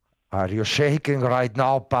 Are you shaking right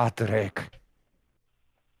now, Patrick?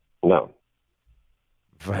 No.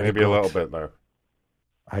 Very Maybe good. a little bit, though.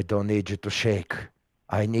 I don't need you to shake.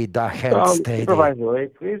 I need that hand steady. Supervisor, will you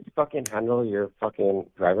please fucking handle your fucking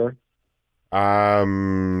driver?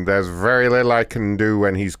 There's very little I can do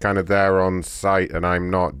when he's kind of there on site and I'm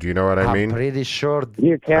not. Do you know what I mean? I'm pretty sure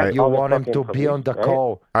You can't. you call the want him fucking to be police, on the right?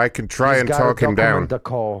 call. I can try He's and gotta talk him document down. the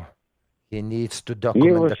call. He needs to You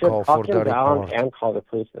document the should call for talk the him down report. and call the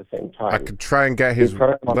police at the same time. I could try and get his...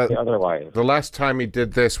 the otherwise. The last time he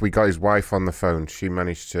did this, we got his wife on the phone. She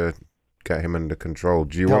managed to get him under control.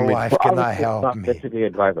 Do you The want me... wife cannot help me. To be a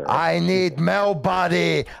driver. I need male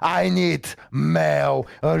body. I need male,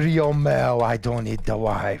 a real male. I don't need the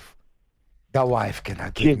wife. The wife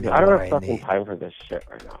cannot give me I don't what have I fucking need. time for this shit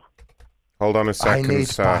right now. Hold on a I second, need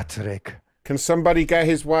sir. Patrick. Can somebody get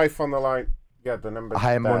his wife on the line? Yeah, the number.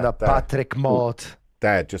 I'm on a Patrick mode.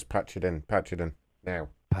 There, just patch it in. Patch it in. Now.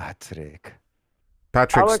 Patrick.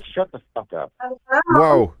 Patrick. Alex, shut the fuck up.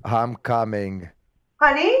 Whoa. I'm coming.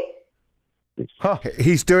 Honey?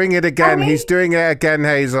 He's doing it again. Honey? He's doing it again,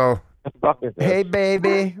 Hazel. Hey,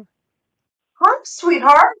 baby. Hi,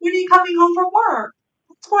 sweetheart. When are you coming home from work?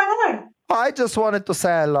 What's going on? I just wanted to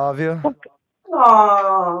say I love you.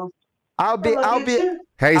 Oh. I'll be.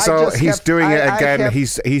 Hazel, he's doing it again. have-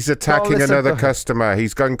 He's attacking listen another to him. customer.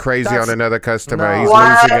 He's going crazy That's- on another customer. No. He's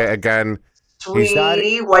What? losing it again.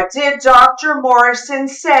 Sweetie, what did Dr. Morrison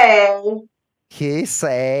say? He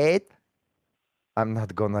said, I'm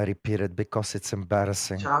not gonna repeat it because it's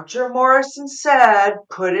embarrassing. Dr. Morrison said,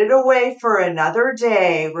 put it away for another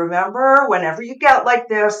day. Remember, whenever you get like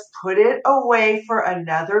this, put it away for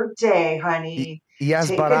another day, honey. Yes,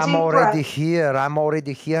 Take but a I'm deep already breath. here. I'm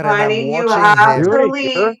already here Honey, and you I'm have watching to him.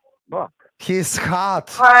 leave. Fuck. He's hot.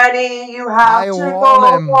 Honey, you have I to want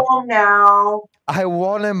go him. home now. I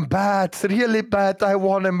want him bad. Really bad. I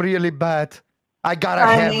want him really bad. I gotta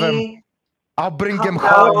have him. Honey, I'll bring him no,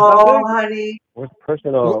 home. honey. What's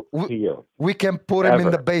personal to you? We can put him in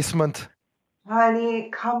Ever. the basement. Honey,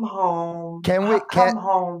 come home. Can we Come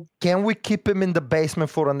home. Can we keep him in the basement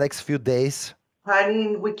for the next few days?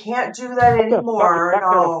 Honey, we can't do that anymore. That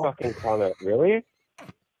kind of No. fucking comment, really?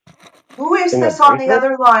 Who is In the this on the basement?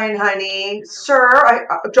 other line, honey? Sir,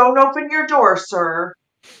 don't open your door, sir.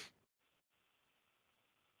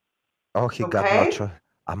 Oh, he got Okay. much.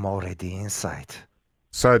 I'm already inside.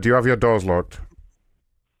 Sir, do you have your doors locked?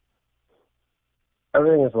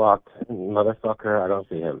 Everything is locked. Motherfucker, I don't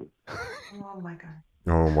see him. Oh my God.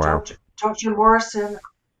 Oh, wow. Dr. Morrison,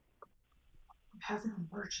 I'm having an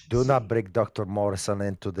emergency. Do not bring Dr. Morrison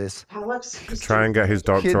into this. Alex, he's Try and get his He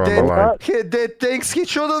doctor on the did, line. he did things he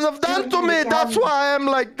shouldn't have done to me. That's why I'm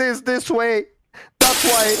like this way. That's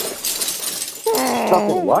why.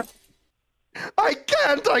 Fucking what? I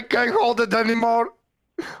can't hold it anymore.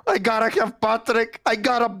 I gotta have Patrick. I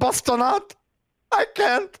gotta bust a nut. I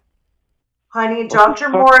can't. Honey, Dr.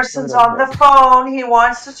 Morrison's on the phone. He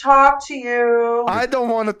wants to talk to you. I don't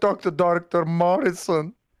want to talk to Dr.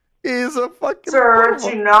 Morrison. He's a fucking Sir, pervert.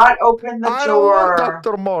 do not open the I don't want door.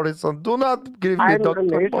 Dr. Morrison. Do not give me I'm Dr.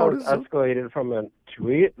 amazed how it's Morrison. escalated from a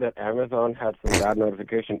tweet that Amazon had some bad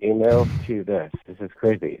notification emails to this. This is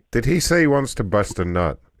crazy. Did he say he wants to bust a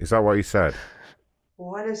nut? Is that what he said?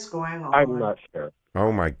 What is going on? I'm not sure.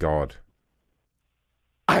 Oh, my God.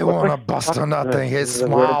 I want to bust a nut in his The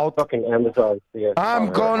weirdest mouth. fucking Amazon CS I'm I've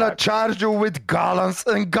ever gonna had. charge you with gallons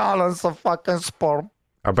and gallons of fucking sperm.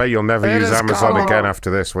 I bet you'll never It use is Amazon gone. again after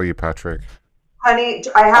this, will you, Patrick? Honey,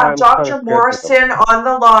 I have I'm Dr. so scared Morrison on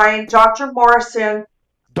the line. Dr. Morrison,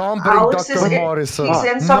 Don't bring Alex Dr. is Morrison. he's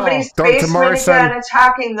in somebody's Dr. basement Morrison. again,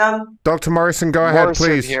 attacking them. Dr. Morrison, go ahead,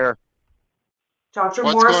 please. Here. Dr.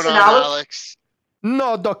 What's Morrison, going on, Alex, Alex?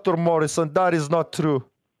 No, Dr. Morrison, that is not true.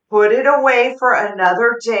 put it away for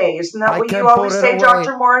another day. Isn't that I what can't you always put it say, away.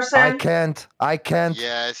 Dr. Morrison? I can't.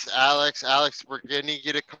 Yes, Alex, we're gonna need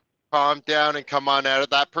you to calm down and come on out of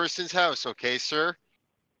that person's house, okay, sir?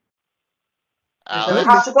 You're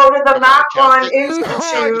gonna have to go to the Macron No, I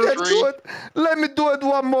Institute. can't do it. Let me do it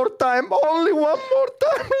one more time. Only one more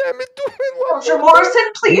time. Let me do it one Dr. more Morrison,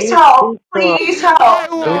 time. please help. Please help. I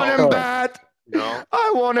want him bad. No.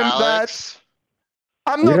 I want him Alex,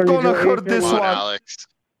 bad. I'm you not don't need gonna to hurt leave this him. one. Alex.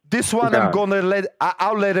 This one I'm gonna let.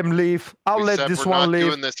 I'll let him leave. I'll We let said this we're one not leave.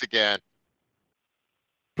 doing this again.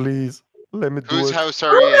 Please, let me do Whose it. house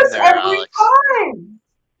are you in there, every Alex? time.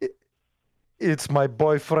 It's my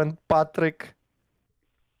boyfriend, Patrick.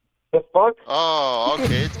 The fuck? Oh,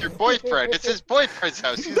 okay, it's your boyfriend. It's his boyfriend's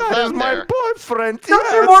house. He's That is allowed my there. boyfriend. Dr.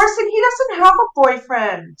 Yes. Morrison, he doesn't have a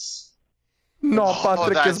boyfriend. No,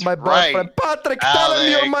 Patrick is that's my boyfriend. right, Patrick, tell him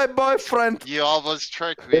you're Alex. my boyfriend. You almost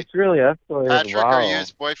tricked me. It's really escalated. Patrick, Wow. are you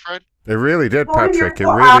his boyfriend? It really did, Go to your- Patrick. It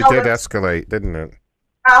go, really did Alex. escalate, didn't it?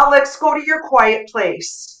 Alex, go to your quiet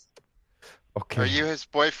place. Okay. Are you his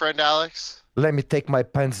boyfriend, Alex? Let me take my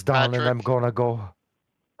pants down and I'm gonna go.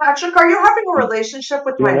 Patrick, are you having a relationship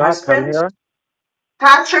with Do my not come husband? here.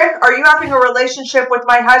 Patrick, are you having a relationship with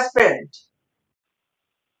my husband?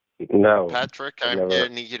 No. Patrick, I'm never gonna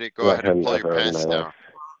need you to go met ahead and him pull your ever in pants my down. life.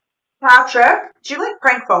 Patrick, do you like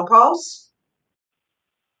prank phone calls?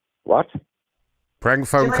 What? Prank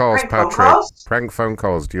phone like calls, prank phone Patrick. calls? Prank phone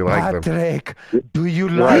calls. Do you like them? Patrick, do you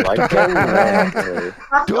Do I like like to get them? No, pranked? actually.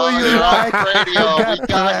 Do Oh, you you're like off radio. to We get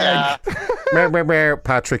got ya. pranked? Meow, meow, meow.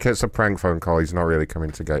 Patrick, it's a prank phone call. He's not really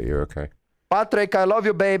coming to get you, okay? Patrick, I love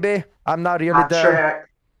you, baby. I'm not really there.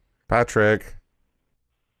 Patrick. Patrick.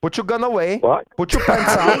 Put your gun away. What? Put your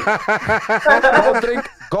pants out.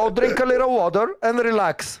 Go drink a little water and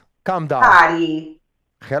relax. Calm down. Patty.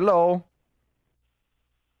 Hello.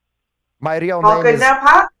 My real All name good is now,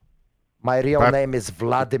 Pat? name is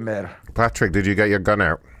Vladimir. Patrick, did you get your gun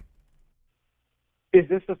out? Is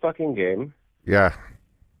this a fucking game? Yeah.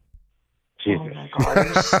 Jesus. Oh my God,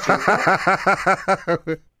 you're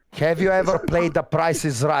stupid. Have you ever played The Price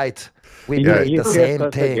is Right? We Yeah. played the same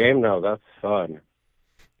That's a thing. game now. That's fun.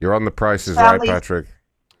 You're on The Price is Right, Family- Patrick.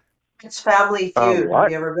 It's Family Feud. what?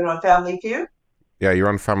 Have you ever been on Family Feud? Yeah, you're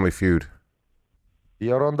on Family Feud.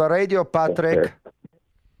 You're on the radio, Patrick.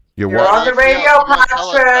 Your You're wi- on the How do you radio, feel? Come on, tell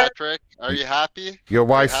us, Patrick. Patrick. Are you happy? Your Are you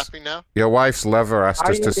wife's happy now? your wife's lever asked How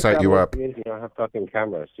us do to you set you up. You don't have fucking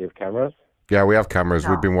cameras. Do you have cameras? Yeah, we have cameras.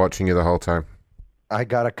 No. We've been watching you the whole time. I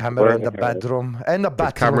got a camera Where in are the the cameras? bedroom. And the The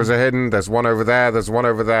bathroom. cameras are hidden. There's one over there. There's one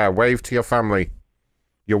over there. Wave to your family.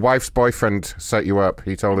 Your wife's boyfriend set you up.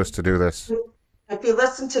 He told us to do this. If you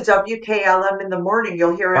listen to WKLM in the morning,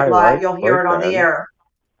 you'll hear it My live. wife's You'll hear it on the boyfriend? air.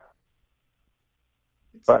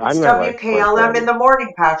 But It's I'm my wife's WKLM in boyfriend. the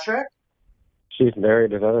morning, Patrick. She's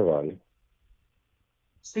married to another one.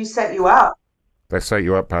 So he set you up. They set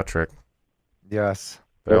you up, Patrick. Yes.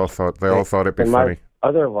 They all thought it'd be And funny.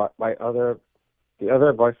 the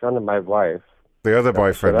other boyfriend of my wife. The other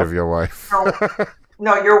boyfriend up. of your wife.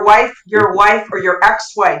 No, your wife or your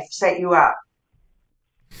ex-wife set you up.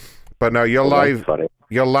 But no, you're Well, that's live. funny.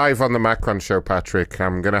 You're live on the Macron show, Patrick.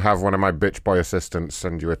 I'm gonna have one of my bitch boy assistants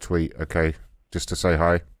send you a tweet, okay? Just to say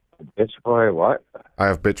hi. Bitch boy, what? I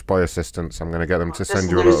have bitch boy assistants. I'm gonna get them to This send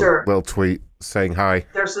you a loser. little tweet saying hi.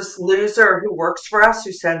 There's this loser who works for us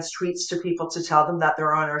who sends tweets to people to tell them that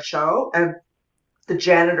they're on our show, and the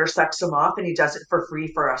janitor sucks him off, and he does it for free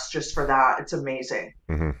for us just for that. It's amazing.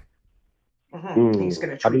 He's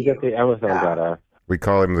going to How do you tweet get the Amazon Yeah. data? We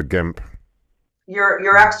call him the Gimp.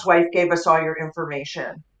 Your ex-wife gave us all your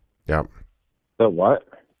information. Yep. The what?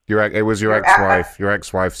 It was your Your ex-wife. Your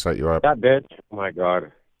ex-wife set you up. That bitch? Oh my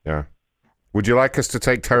god. Yeah. Would you like us to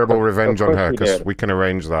take terrible revenge on course her? we Because did. we can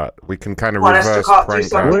arrange that. We can kind of Want us to reverse do prank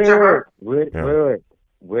something that. to her? Wait. Yeah.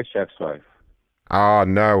 Which ex-wife? Oh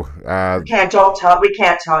no. We can't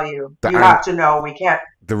tell you. The You an- have to know. We can't.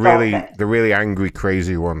 The Okay. really angry,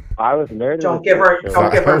 crazy one. I was married. Don't give her. If Don't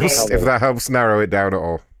that give her helps, name. if that helps narrow it down at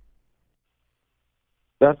all.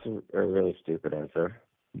 That's a really stupid answer.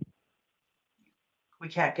 We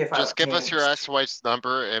can't give out Just give us your names. ex-wife's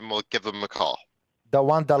number and we'll give them a call. The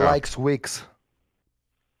one that Oh. likes wigs.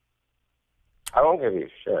 I won't give you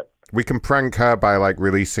shit. We can prank her by like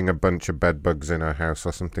releasing a bunch of bed bugs in her house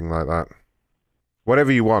or something like that.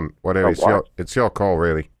 Whatever you want. Whatever. A It's your call,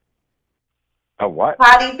 really. A what?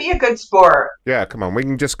 Patty, be a good sport. Yeah, come on. We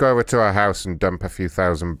can just go over to her house and dump a few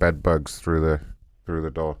thousand bed bugs through the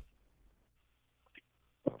door.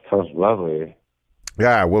 Sounds lovely.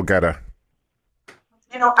 Yeah, we'll get her.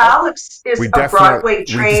 You know, Alex is We a definitely- Broadway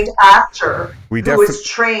trained actor We who is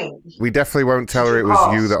trained. We definitely won't tell her do it was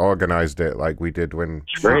you calls. that organized it, like we did when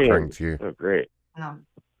she Great. pranked you. Oh, great. No.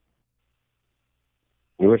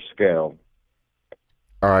 Which scale?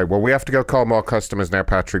 All right. Well, we have to go call more customers now,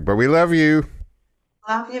 Patrick. But we love you.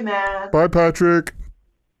 Love you, man. Bye, Patrick.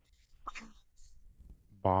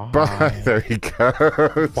 Bye. Bye. There he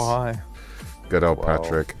goes. Bye. Good old Wow.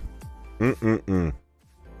 Patrick.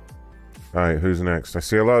 All right, who's next? I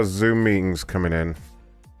see a lot of Zoom meetings coming in.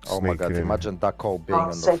 Oh my god! Sneaking in. Imagine that call being Don't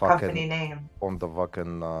on say the company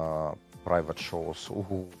fucking name. private shows.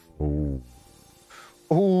 Ooh. Ooh.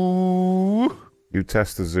 Ooh. You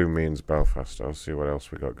test the Zoom meetings, Belfast. I'll see what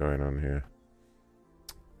else we got going on here.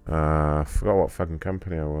 I forgot what fucking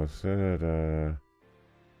company I was. Oh,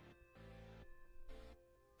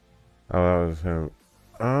 that was him.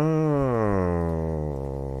 Oh,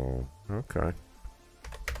 okay.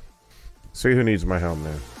 See who needs my help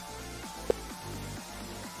now.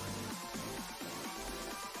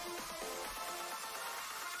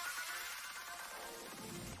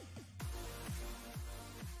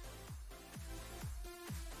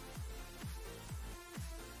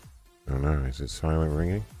 Oh no, is it silent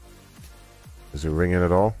ringing? Is it ringing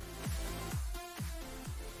at all?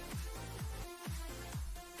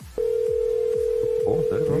 Oh,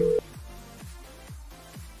 there you go.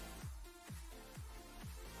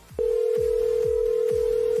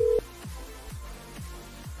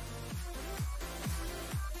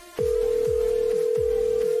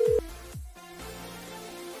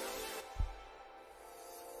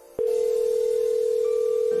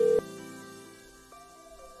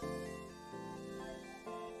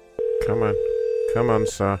 Come on. Come on,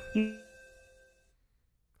 sir.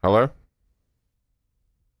 Hello?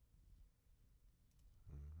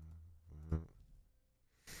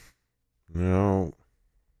 No.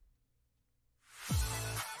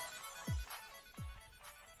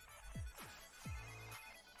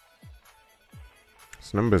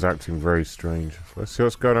 This number's acting very strange. Let's see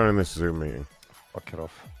what's going on in this Zoom meeting. Fuck it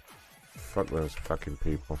off. Fuck those fucking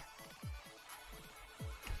people.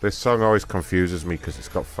 This song always confuses me because it's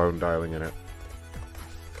got phone dialing in it.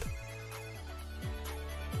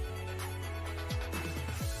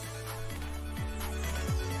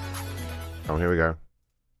 Oh, here we go.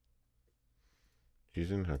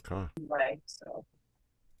 She's in her car. Way, so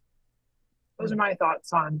those are my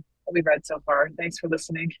thoughts on what we've read so far. Thanks for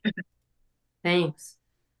listening. Thanks.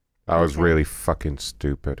 That was really fucking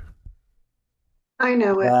stupid. I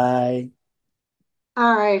know it. Bye.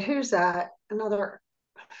 All right, who's that? Another.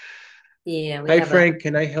 Yeah, we Hi, have Frank.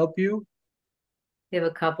 Can I help you? we have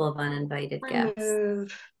a couple of uninvited guests.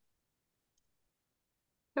 Remove.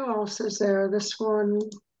 Who else is there? This one.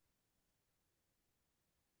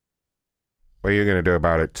 What are you going to do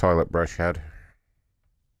about it, toilet brush head?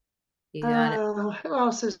 You got it. Who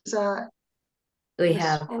else is that? We This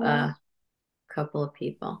have one. a couple of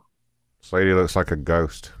people. This lady looks like a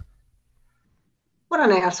ghost. What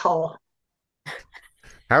an asshole.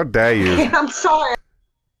 How dare you? I'm sorry.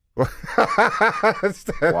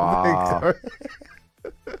 Wow.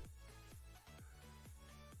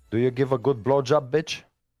 Do you give a good blowjob, bitch?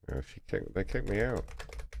 Yeah, they kicked me out.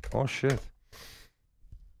 Oh shit.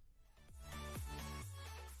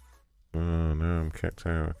 Oh no, I'm kicked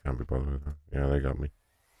out. I can't be bothered with that. Yeah, they got me.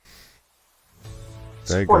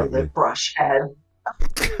 They got Spoiler me. brush head.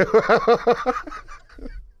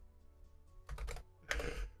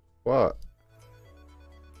 What?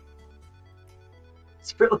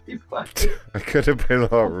 It's really funny. I could have been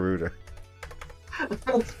a lot ruder.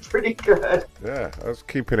 That's pretty good. Yeah, I was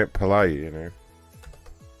keeping it polite, you know.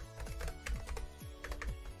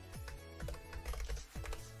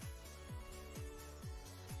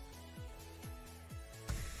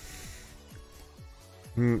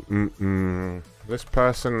 This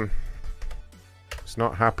person is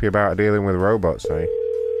not happy about dealing with robots, eh?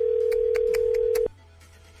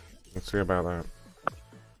 Let's see about that.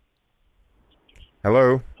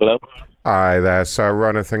 Hello? Hello? Hi there, Sir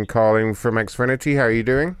Ronathan calling from Xfinity. How are you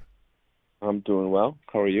doing? I'm doing well.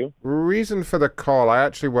 How are you? Reason for the call, I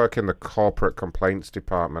actually work in the corporate complaints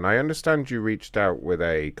department. I understand you reached out with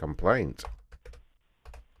a complaint.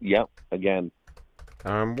 Yep, again.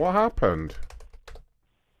 What happened?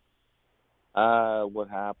 What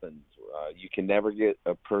happens? You can never get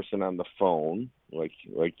a person on the phone like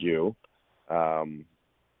you.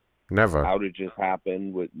 Never. Outages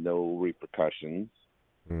happen with no repercussions.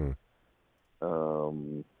 Hmm.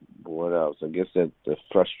 What else? I guess that the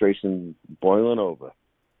frustration boiling over.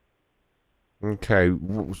 Okay,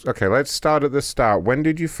 okay, let's start at the start. When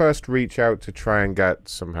did you first reach out to try and get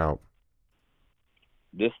some help?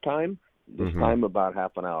 This time about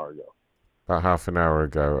half an hour ago. About half an hour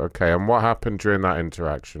ago. Okay, and what happened during that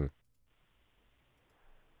interaction?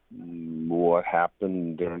 What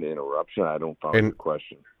happened during the interruption? I don't follow your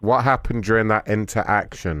question. What happened during that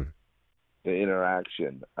interaction? The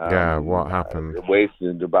interaction. Yeah, what happened? I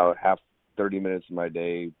wasted about 30 minutes of my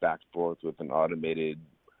day back and forth with an automated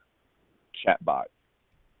chatbot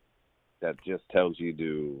that just tells you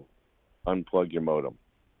to unplug your modem.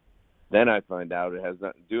 Then I find out it has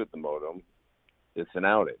nothing to do with the modem. It's an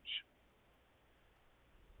outage.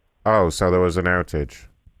 Oh, so there was an outage.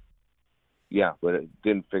 Yeah, but it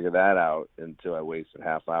didn't figure that out until I wasted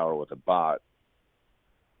half hour with a bot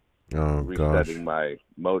resetting my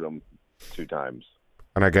modem 2 times.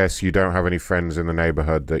 And I guess you don't have any friends in the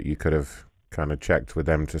neighborhood that you could have kind of checked with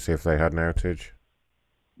them to see if they had an outage?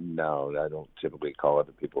 No, I don't typically call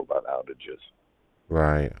other people about outages.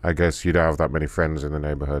 Right. I guess you don't have that many friends in the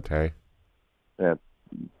neighborhood, hey? Yeah,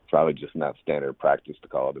 probably just not standard practice to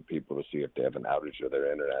call other people to see if they have an outage of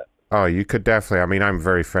their internet. Oh, you could definitely. I mean, I'm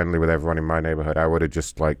very friendly with everyone in my neighborhood. I would have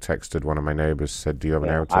just like texted one of my neighbors, said, "Do you have an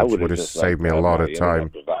outage?" Would have saved me a lot of time.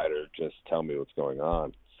 Provider, just tell me what's going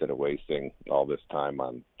on instead of wasting all this time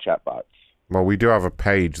on chatbots. Well, we do have a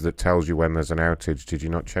page that tells you when there's an outage. Did you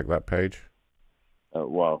not check that page?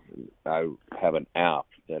 Well, I have an app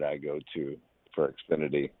that I go to for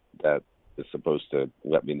Xfinity that is supposed to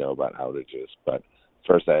let me know about outages, but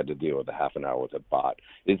first I had to deal with a half an hour with a bot.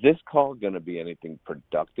 Is this call going to be anything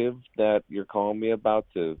productive that you're calling me about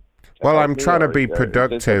to well, help I'm me, trying to or be is this a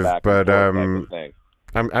productive, back and but forth type of thing?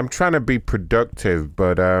 I'm trying to be productive,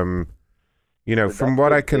 but you know, from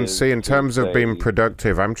what I can see in terms of being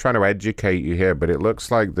productive, I'm trying to educate you here, but it looks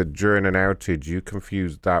like that during an outage you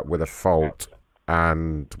confused that with a fault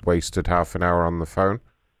and wasted half an hour on the phone.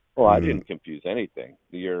 Well, I didn't confuse anything.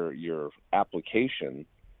 Your application,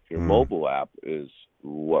 your mobile app is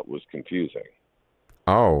what was confusing.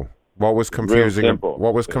 Oh, what was confusing? simple.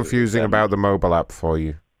 What was confusing about the mobile app for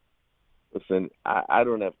you? Listen, I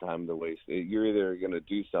don't have time to waste. You're either going to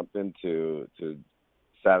do something to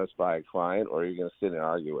satisfy a client, or you're going to sit and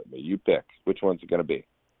argue with me. You pick. Which one's it going to be?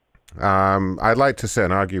 I'd like to sit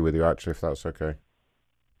and argue with you, actually, if that's okay.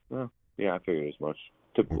 Well, yeah, I figured as much.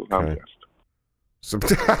 Typical Okay. Comcast.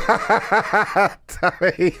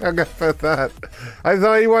 He hung up at that. I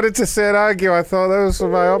thought you wanted to sit and argue. I thought those were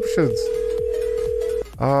my options.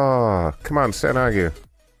 Oh, come on, sit and argue.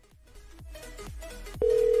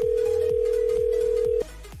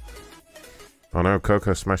 Oh no,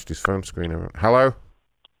 Coco smashed his phone screen. Hello?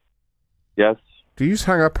 Yes? Do you just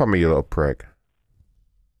hang up on me, you little prick?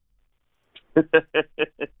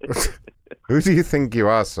 Who do you think you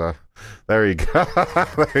are, sir? There he goes.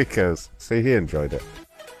 There he goes. See, he enjoyed it.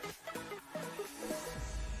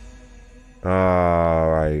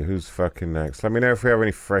 Alright, who's fucking next? Let me know if we have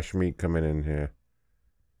any fresh meat coming in here.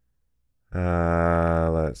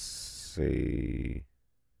 Let's see.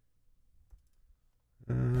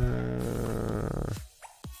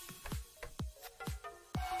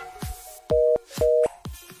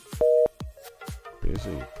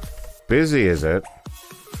 Busy. Busy, is it?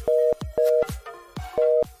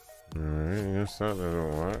 Alright, I guess that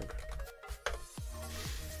doesn't work.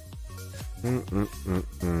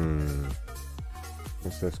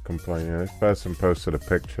 What's this complaint? Yeah, this person posted a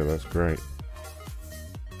picture, that's great.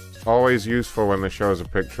 Always useful when they show us a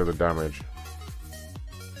picture of the damage.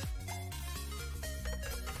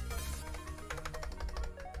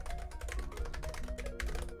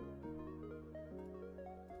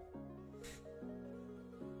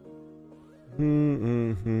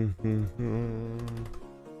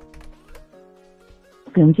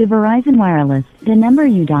 Welcome to Verizon Wireless. The number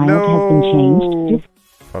you dialed has been changed.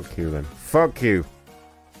 Fuck you then. Fuck you.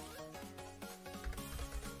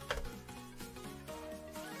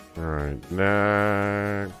 Alright,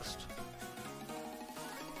 next.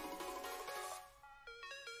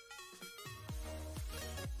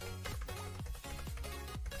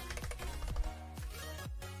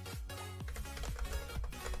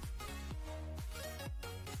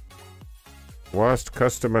 Worst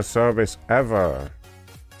customer service ever.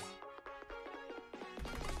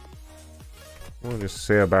 We'll just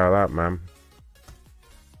see about that, man.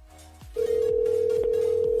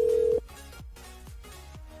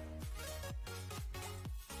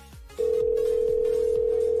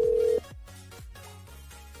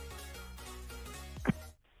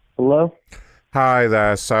 Hello? Hi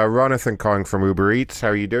there, sir. Ronathan calling from Uber Eats. How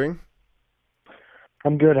are you doing?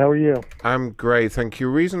 I'm good. How are you? I'm great, thank you.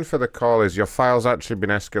 Reason for the call is your file's actually been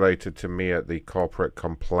escalated to me at the corporate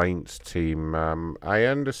complaints team. I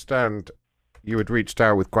understand you had reached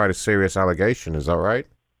out with quite a serious allegation, is that right?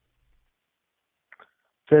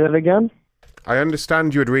 Say that again? I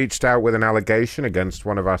understand you had reached out with an allegation against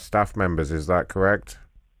one of our staff members, is that correct?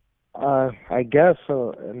 I guess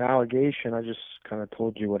an allegation. I just kind of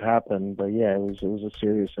told you what happened, but yeah, it was a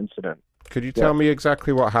serious incident. Could you tell me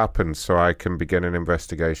exactly what happened so I can begin an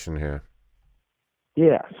investigation here?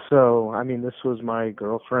 Yeah, so, I mean, this was my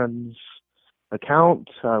girlfriend's account.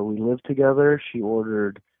 We lived together. She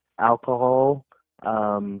ordered alcohol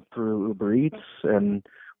through Uber Eats, and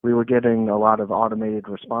we were getting a lot of automated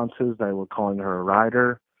responses. They were calling her a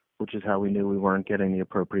rider, which is how we knew we weren't getting the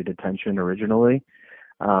appropriate attention originally.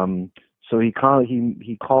 So he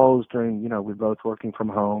calls during, we're both working from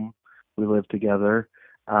home. We live together.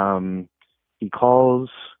 He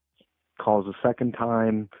calls a second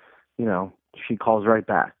time, she calls right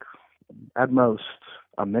back. At most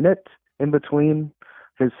a minute in between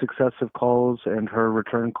his successive calls and her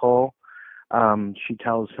return call. She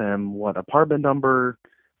tells him what apartment number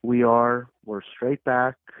we are. We're straight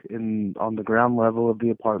back on the ground level of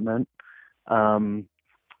the apartment.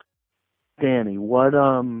 Danny, why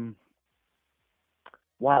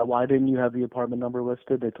didn't you have the apartment number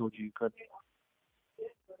listed? They told you couldn't.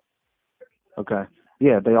 Okay.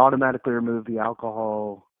 Yeah, they automatically remove the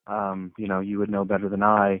alcohol. You would know better than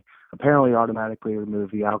I. Apparently automatically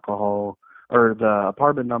remove the alcohol or the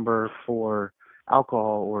apartment number for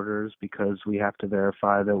alcohol orders because we have to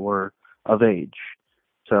verify that we're of age.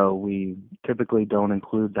 So we typically don't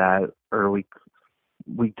include that, or we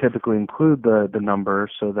typically include the number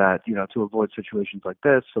so that, to avoid situations like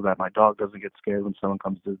this, so that my dog doesn't get scared when someone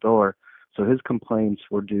comes to the door. So his complaints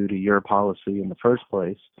were due to your policy in the first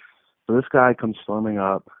place. So this guy comes storming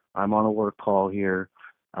up. I'm on a work call here.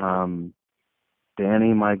 Danny,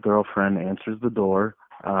 my girlfriend, answers the door,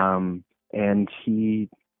 and he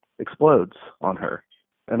explodes on her.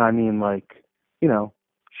 And I mean,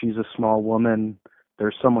 she's a small woman.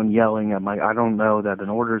 There's someone yelling at I don't know that an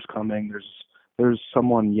order's coming. There's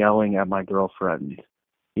someone yelling at my girlfriend,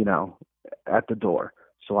 at the door.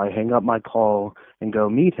 So I hang up my call and go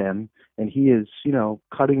meet him, and he is,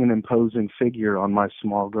 cutting an imposing figure on my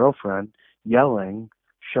small girlfriend, yelling,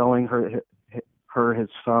 showing her his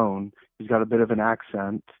phone. He's got a bit of an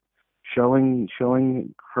accent, showing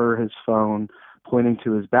her his phone, pointing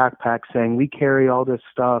to his backpack, saying, "We carry all this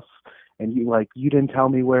stuff, and you didn't tell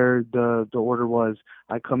me where the order was."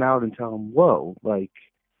 I come out and tell him, "Whoa,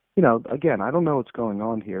 again, I don't know what's going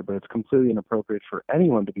on here, but it's completely inappropriate for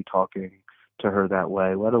anyone to be talking to her that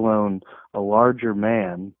way, let alone a larger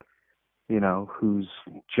man, whose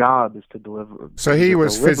job is to deliver." So he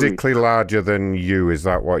was physically larger than you, is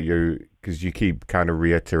that what because you keep kind of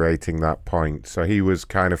reiterating that point. So he was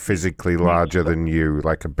kind of physically larger than you,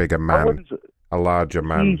 like a bigger man, a larger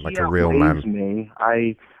man, like a real man. Me.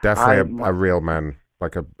 Definitely a real man,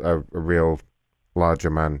 like a real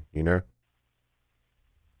larger man,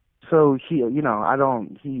 So he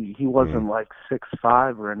wasn't like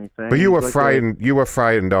 6'5" or anything. But you were frightened. You were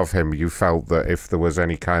frightened of him. You felt that if there was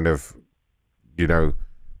any kind of,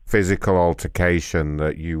 physical altercation,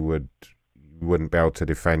 that you wouldn't be able to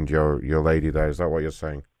defend your lady there. Is that what you're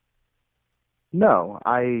saying? No,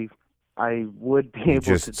 I would be able to.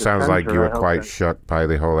 Just sounds like you were quite shocked by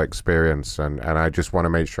the whole experience, and I just want to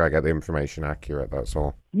make sure I get the information accurate. That's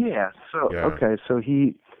all. Yeah. So okay. So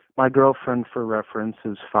my girlfriend, for reference,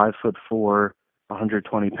 is 5'4",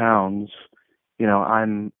 120 pounds.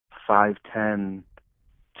 I'm 5'10",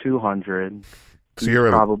 200. So you're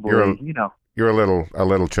a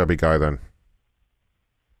little chubby guy then.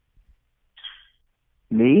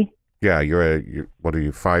 Me? Yeah, what are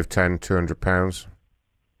you, 5'10", 200 pounds?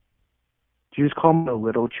 Do you just call me a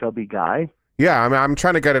little chubby guy? Yeah, I'm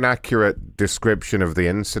trying to get an accurate description of the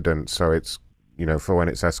incident, so it's, for when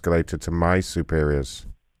it's escalated to my superiors.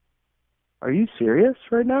 Are you serious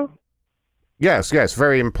right now? Yes,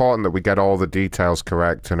 very important that we get all the details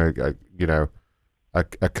correct and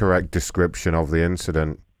a correct description of the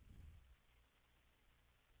incident.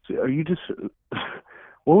 So are you just...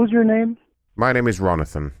 What was your name? My name is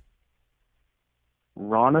Ronathan.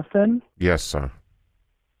 Ronathan? Yes, sir.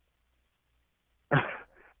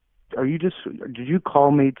 Did you call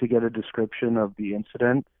me to get a description of the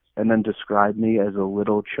incident and then describe me as a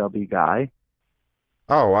little chubby guy?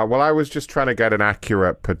 Oh, well, I was just trying to get an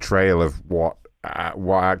accurate portrayal of what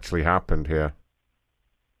actually happened here.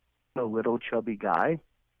 A little chubby guy?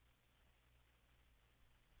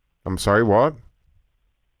 I'm sorry, what?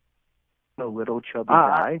 A little chubby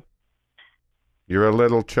guy? You're a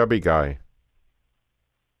little chubby guy.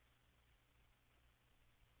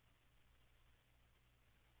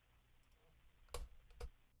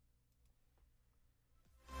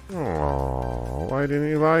 Oh, why didn't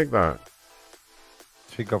he like that?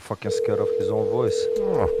 He got fucking scared of his own voice.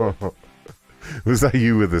 Oh. Was that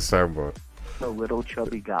you with the soundboard? The little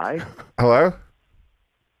chubby guy. Hello?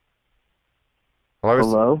 Hello?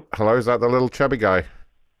 Hello? Hello, is that the little chubby guy?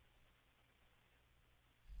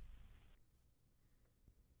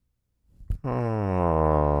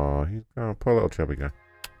 Oh, he's oh, poor little chubby guy.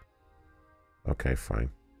 Okay, fine.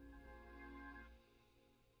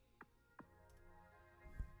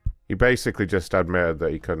 He basically just admitted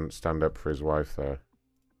that he couldn't stand up for his wife there.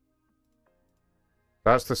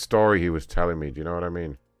 That's the story he was telling me, do you know what I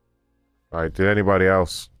mean? Like, did anybody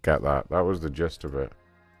else get that? That was the gist of it.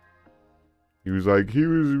 He was like, he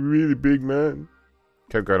was a really big man.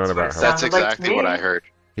 Kept going on about how... That's exactly what I heard.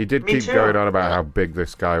 He did keep going on about how big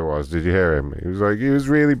this guy was. Did you hear him? He was like, he was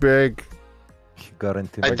really big. He got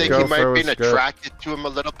into I think he might have been attracted to him a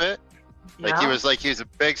little bit. Like he was a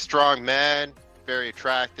big, strong man, very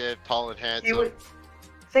attractive, tall and handsome. You would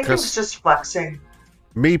think he was just flexing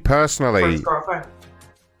Me for personally... his girlfriend.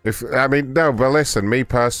 No, but listen, me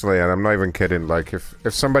personally, and I'm not even kidding, like, if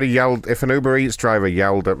somebody yelled, if an Uber Eats driver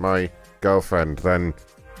yelled at my girlfriend, then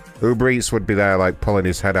Uber Eats would be there, like, pulling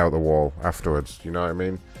his head out the wall afterwards, you know what I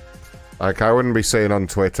mean? Like, I wouldn't be saying on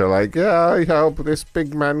Twitter, like, yeah, I hope this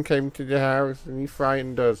big man came to the house and he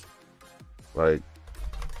frightened us. Like,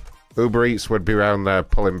 Uber Eats would be around there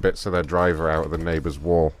pulling bits of their driver out of the neighbor's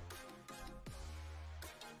wall.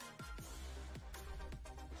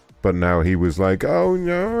 But now he was like, oh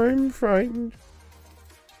no, I'm frightened.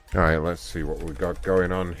 Alright, let's see what we got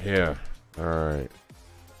going on here. Alright.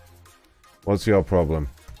 What's your problem?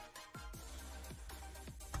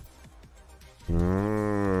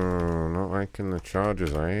 Not liking the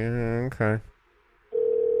charges, are you? Okay.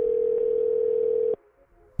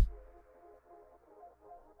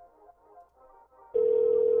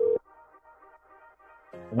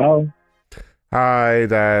 Hello? Hi,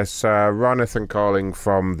 there's Ronathan calling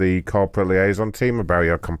from the corporate liaison team about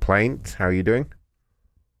your complaint. How are you doing?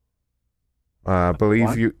 I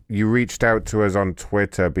believe you reached out to us on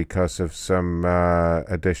Twitter because of some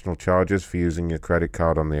additional charges for using your credit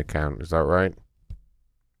card on the account. Is that right?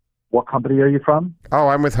 What company are you from? Oh,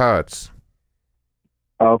 I'm with Hertz.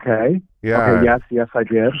 Okay. Yeah. Okay, yes, I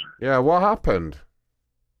did. Yeah, what happened?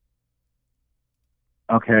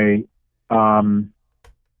 Okay.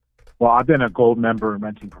 Well, I've been a gold member and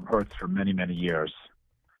renting from Hertz for many, many years.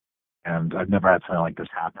 And I've never had something like this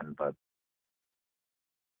happen, but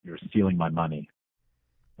you're stealing my money.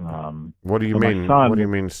 What do you mean? What do you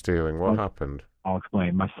mean stealing? What happened? I'll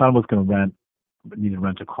explain. My son was going to need to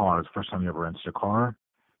rent a car. It's the first time he ever rented a car.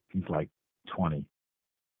 He's like 20,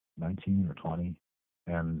 19 or 20.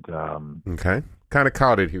 And okay. Kind of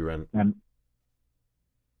car did he rent? And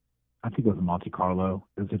I think it was a Monte Carlo.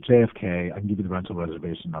 It was a JFK. I can give you the rental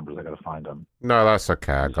reservation numbers. I got to find them. No, that's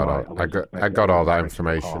okay. I got all that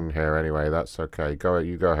information here anyway. That's okay.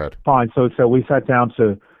 You go ahead. Fine. So we sat down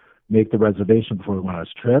to make the reservation before we went on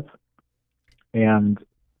his trip, and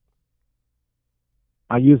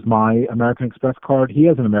I used my American Express card. He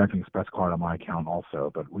has an American Express card on my account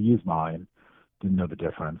also, but we used mine. Didn't know the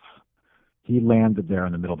difference. He landed there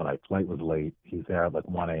in the middle of the night. Flight was late. He's there at like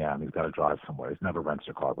 1 a.m. He's got to drive somewhere. He's never rented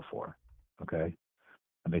a car before. Okay?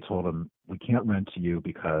 And they told him, we can't rent to you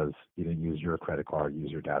because you didn't use your credit card, use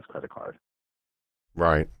your dad's credit card.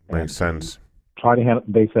 Right. Makes sense.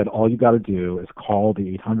 They said, all you got to do is call the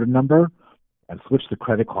 800 number and switch the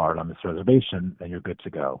credit card on this reservation, and you're good to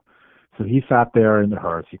go. So he sat there in the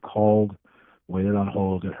Hertz. He called, waited on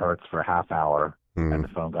hold at Hertz for a half hour, and the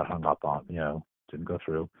phone got hung up on, didn't go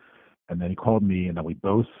through. And then he called me, and then we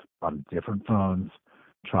both, on different phones,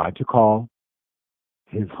 tried to call.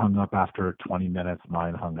 His hung up after 20 minutes.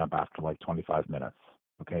 Mine hung up after like 25 minutes.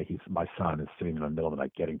 Okay, my son is sitting in the middle of the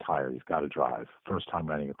night getting tired. He's got to drive. First time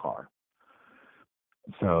renting a car.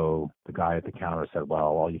 So the guy at the counter said, well,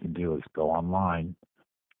 all you can do is go online,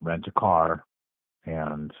 rent a car,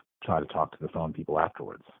 and try to talk to the phone people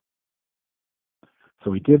afterwards.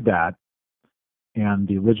 So we did that, and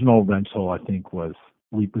the original rental, I think, was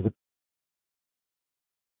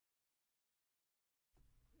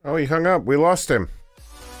Oh, he hung up. We lost him.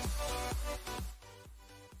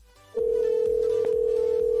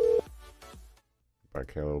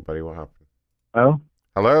 Back here, little buddy. What happened? Hello?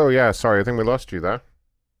 Hello? Yeah, sorry. I think we lost you there.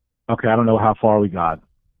 Okay, I don't know how far we got.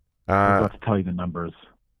 I was about to tell you the numbers.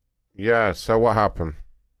 Yeah, so what happened?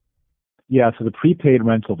 Yeah, so the prepaid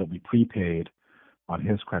rental that we prepaid on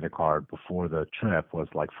his credit card before the trip was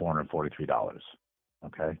like $443.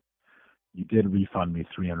 Okay? You did refund me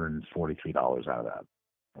 $343 out of that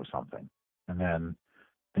or something. And then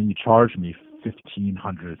you charged me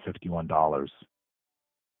 $1,551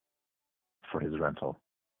 for his rental,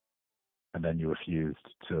 and then you refused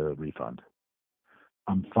to refund.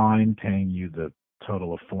 I'm fine paying you the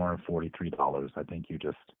total of $443. I think you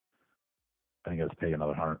have to pay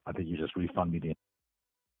another $100. I think you just refund me the.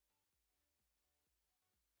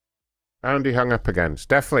 And he hung up again. It's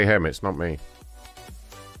definitely him. It's not me.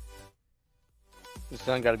 It's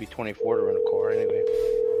not got to be 24 to run a car anyway.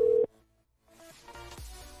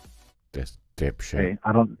 This dipshit. Hey,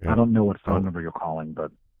 I don't know what phone number you're calling,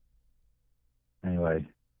 but anyway.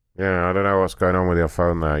 Yeah, I don't know what's going on with your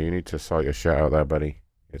phone there. You need to sort your shit out there, buddy.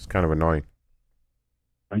 It's kind of annoying.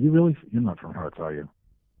 Are you really? You're not from Hertz, are you?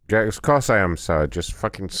 Yeah, of course I am, sir. Just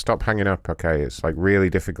fucking stop hanging up, okay? It's like really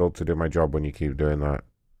difficult to do my job when you keep doing that.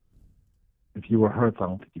 If you were Hertz, I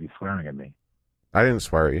don't think you'd be swearing at me. I didn't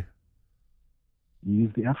swear at you. You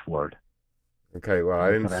used the F word. Okay, well,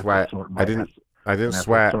 I didn't said swear. I didn't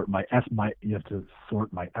swear. You have to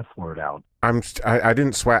sort my S word out. I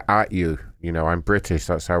didn't swear at you. You know, I'm British.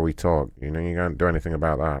 That's how we talk. You know, you can't do anything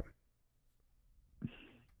about that.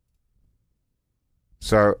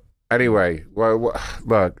 So, anyway, well,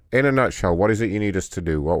 look, in a nutshell, what is it you need us to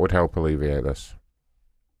do? What would help alleviate this?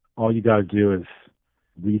 All you got to do is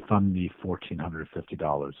refund me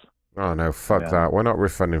 $1,450. Oh, no, fuck that. We're not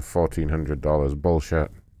refunding $1,400. Bullshit.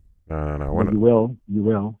 No. Well, you will. You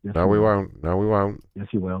will. Yes, No, you we will. won't. No, we won't. Yes,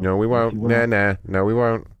 you will. No, we Yes, won't. you will. Nah. No, we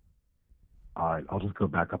won't. All right, I'll just go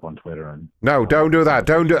back up on Twitter and. No, don't do that.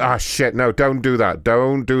 Don't do. Ah, shit. No, don't do that.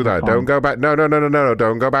 Don't do that. Don't go back. No.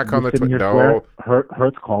 Don't go back on the Twitter. No.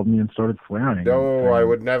 Hertz called me and started swearing. No, I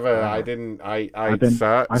would never. I didn't. I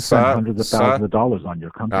spent hundreds of thousands of dollars on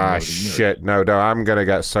your company. Ah, over the years. shit. No. I'm gonna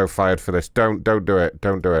get so fired for this. Don't do it.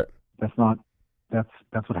 Don't do it. That's not.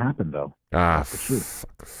 That's what happened though. Ah, that's the truth.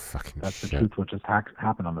 Fucking That's shit. the truth. What just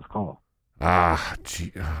happened on this call. Ah,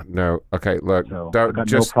 gee, no. Okay, look. So Don't I have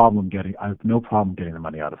no problem getting the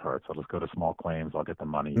money out of Hertz. I'll just go to small claims. I'll get the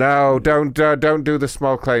money. No, don't do the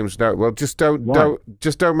small claims. No, well, just don't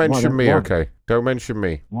mention me. Why? Okay, don't mention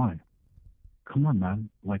me. Why? Come on, man.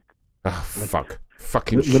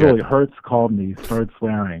 Fucking literally, shit. Hertz called me, started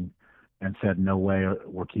swearing, and said, "No way,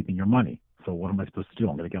 we're keeping your money." So what am I supposed to do?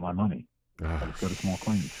 I'm going to get my money. I'll just go to small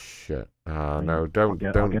claims. Shit. No, don't.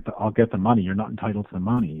 I'll get the money. You're not entitled to the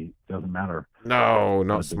money. It doesn't matter. No,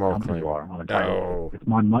 not small claims. You are. No. It's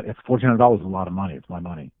my money. It's $1,400 is a lot of money. It's my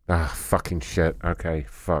money. Ah, fucking shit. Okay,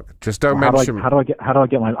 fuck. Just don't Well, mention. How do I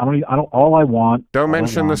get my? I don't. All I want. Don't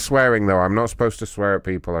mention the swearing though. I'm not supposed to swear at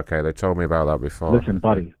people. Okay, they told me about that before. Listen,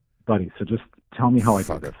 buddy. So just tell me how I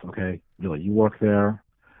do this, okay? Really, you work there.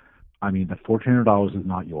 I mean, the $1,400 is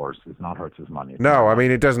not yours. It's not Hertz's money. No, I mean,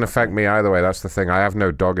 it doesn't affect me either way. That's the thing. I have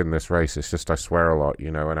no dog in this race. It's just I swear a lot, you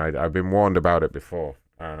know, and I've been warned about it before.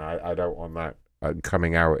 And I don't want that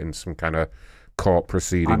coming out in some kind of court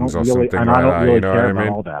proceedings or something like that. Really you know what I mean?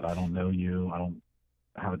 All that. I don't know you. I don't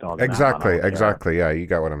have a dog. Exactly. Yeah, you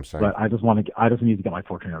get what I'm saying. But I just need to get my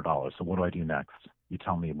 $1,400. So what do I do next? You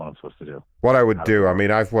tell me what I'm supposed to do. What I would do, I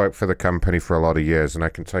mean, I've worked for the company for a lot of years, and I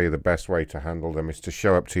can tell you the best way to handle them is to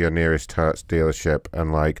show up to your nearest Hertz dealership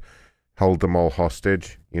and, like, hold them all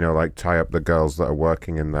hostage. You know, like, tie up the girls that are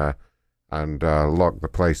working in there and lock the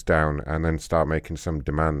place down and then start making some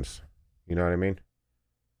demands. You know what I mean?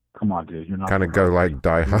 Come on, dude. You're not... Kind of go, like,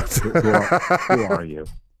 Die Hard. Who are you?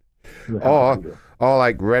 Or,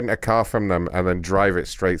 like, rent a car from them and then drive it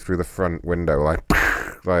straight through the front window, like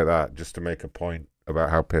that, just to make a point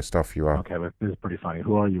about how pissed off you are. Okay, but this is pretty funny.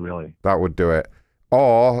 Who are you really? That would do it.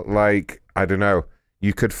 Or, like, I don't know,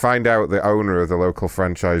 you could find out the owner of the local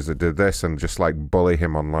franchise that did this and just, like, bully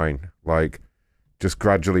him online. Like, just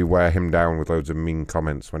gradually wear him down with loads of mean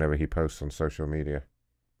comments whenever he posts on social media.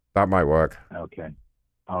 That might work. Okay.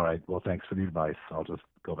 All right. Well, thanks for the advice. I'll just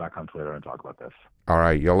go back on Twitter and talk about this. All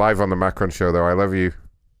right. You're live on the Macron show, though. I love you.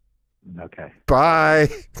 Okay. Bye.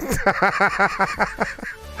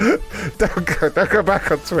 Don't go back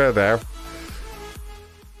on Twitter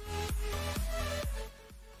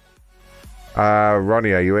now.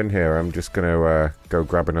 Ronny, are you in here? I'm just gonna go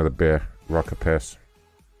grab another beer, rock a piss.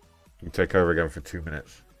 You take over again for 2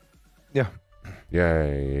 minutes. Yeah.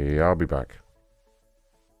 Yay! I'll be back.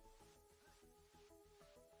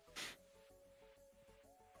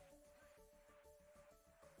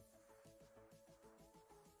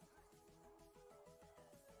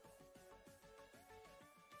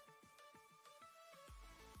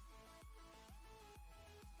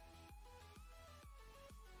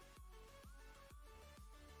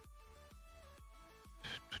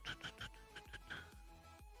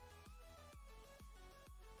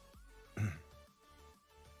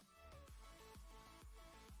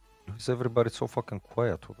 Is everybody so fucking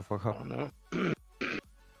quiet? What the fuck happened?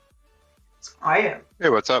 It's quiet. Hey,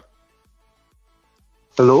 what's up?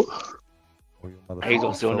 Hello?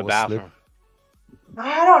 Hazel's still in the bathroom.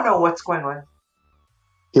 I don't know what's going on.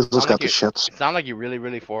 Hazel's Sound got like the you- shits. It sounds like you're really,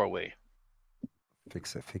 really far away.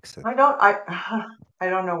 Fix it, fix it. I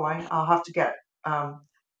don't know why. I'll have to get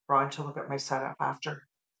Ron to look at my setup after.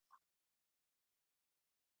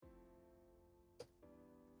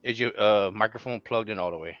 Is your microphone plugged in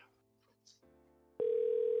all the way?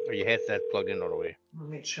 Or your headset plugged in all the way? Let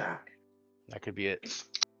me check. That could be it.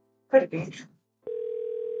 Could be.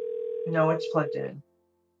 No, it's plugged in.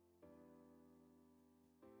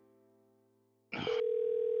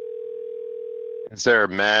 Is there a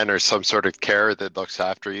man or some sort of care that looks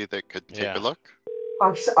after you that could take a look?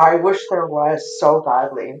 I wish there was so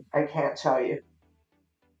badly. I can't tell you.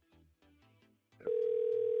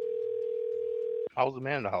 How's the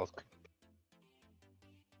man in the house?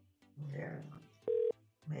 Yeah,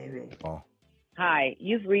 maybe. Oh. Hi,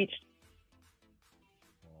 you've reached.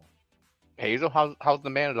 Hazel, how's the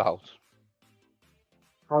man in the house?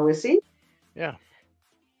 How is he? Yeah.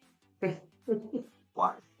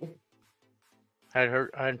 What? You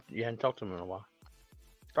hadn't talked to him in a while.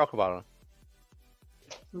 Talk about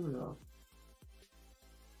him. No.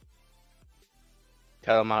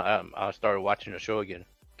 Tell him I started watching the show again.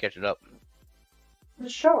 Catch it up. The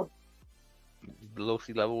show. Below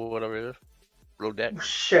sea level or whatever it is. Below deck.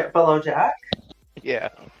 Shit, below deck. Yeah.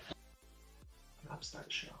 Loves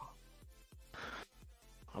that show.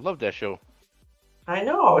 I love that show. I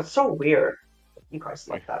know, it's so weird. You guys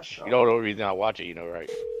like that show. You know the only reason I watch it, you know, right?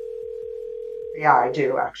 Yeah, I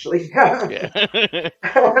do actually. Yeah.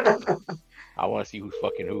 I want to see who's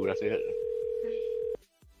fucking who. That's it.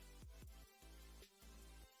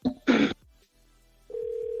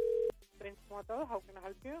 How can I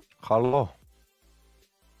help you? Hello.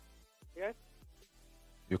 Yes?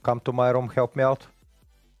 You come to my room, help me out?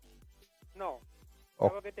 No. Oh.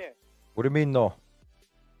 Have a good day. What do you mean no?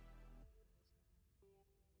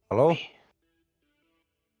 Hello?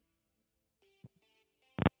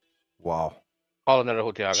 Wow. Call another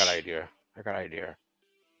hotel. I got an idea.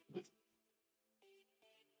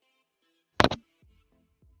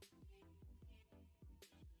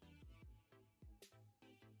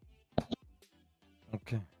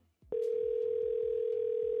 Okay.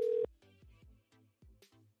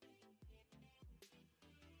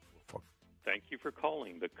 Thank you for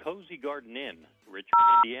calling the Cozy Garden Inn, Richmond,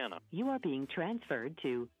 Indiana. You are being transferred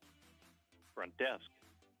to Front desk.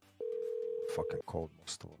 Fucking cold,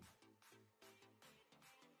 most of them.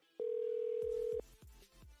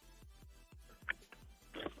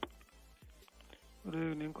 Good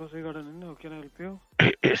evening, Cozy Garden Inn. How can I help you?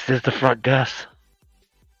 Is this the front desk?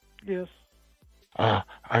 Yes. I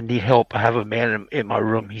need help. I have a man in my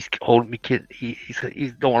room. He's holding me. He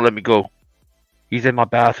don't want to let me go. He's in my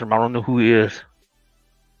bathroom. I don't know who he is.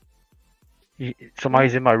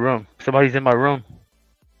 Somebody's in my room. I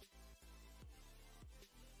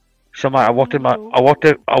walked in my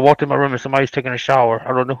room and somebody's taking a shower. I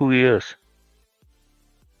don't know who he is.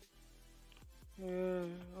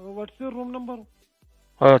 What's your room number?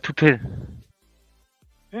 210.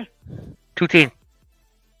 Eh? 210.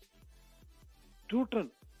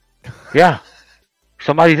 210. Yeah.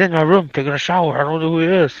 Somebody's in my room taking a shower. I don't know who he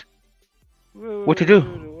is. What to do?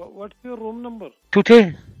 What's your room number?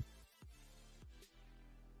 210.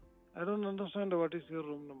 I don't understand what is your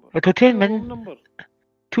room number. 210, man. Room number.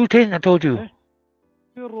 210, I told you.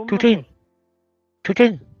 Your room 210. number.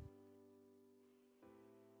 210.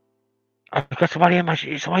 I got somebody's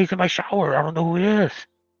in my shower. I don't know who it is.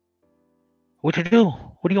 What to do?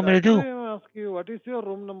 What do you want me to do? I ask you, what is your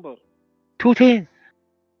room number? 210.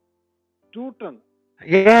 210.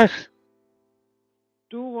 Yes.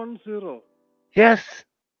 210. Yes.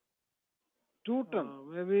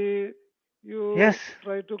 210. Maybe you Yes.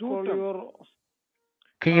 try to call your.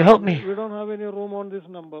 Can you help me? We don't have any room on this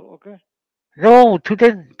number, okay? No,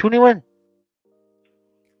 210, 21.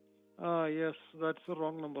 Yes, that's the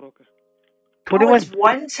wrong number, okay. 21. Oh, it's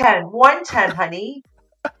 110. 110, honey.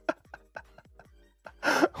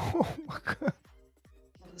 Oh my god.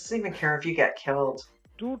 Doesn't even care if you get killed.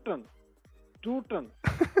 210. 210.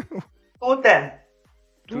 210.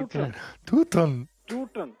 210. 210.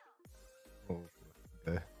 210.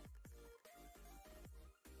 Okay.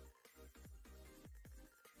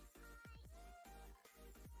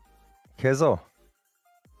 Hazel,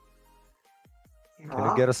 can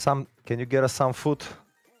you get us some? Can you get us some food?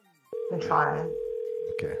 I'm trying.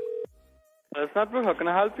 Okay. Snapper, how can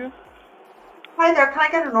I help you? Hi there. Can I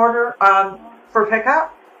get an order for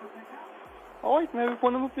pickup? All right, may I have your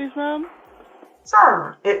phone number, please, ma'am?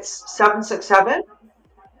 Sure. It's 767.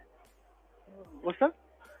 What's that?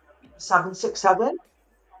 767.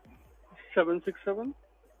 767.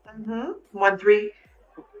 Mm-hmm. 13.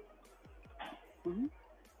 Mm-hmm.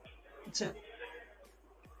 That's it.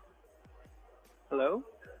 Hello?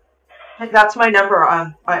 Hey, that's my number.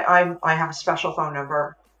 I have a special phone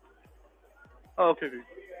number. Oh, okay.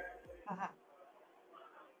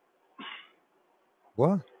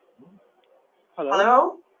 What? Hello?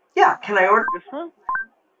 Hello? Yeah, can I order? Yes, ma'am?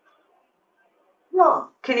 No.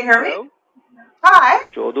 Can you hear Hello? me? Hi.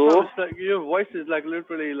 No, it's like your voice is like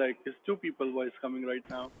literally like it's two people voice coming right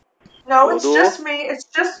now. No, it's just me. It's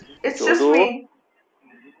just me.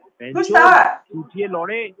 Who's that?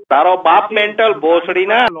 તારો બાપ mental ભોસડી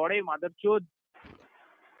ના લોડે મધરચોદ.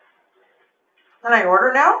 Can I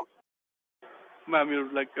order now? Ma'am,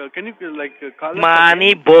 you're like, can you like call us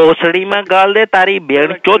માની again? ભોસડી માં ગાલ દે તારી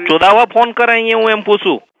બેન ચો ચોદાવા phone કરાઈએ હું એમ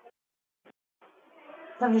પૂછું.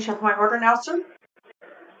 Let me check my order now, sir.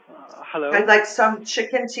 Hello? I'd like some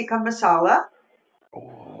chicken tikka masala.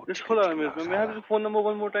 Just hold on a minute. May I have the phone number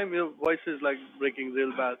one more time? Your voice is like breaking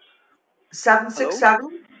real bad.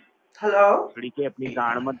 767. Hello? भोसड़ी के अपनी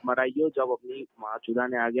गाड़ मत मराइयो. जब अपनी माँ चूल्हा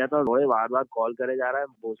ने आ गया था लोड़े बार बार कॉल करे जा रहा है.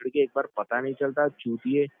 भोसड़ी के एक बार पता नहीं चलता.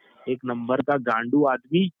 चूतिए एक नंबर का गांडू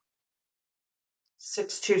आदमी.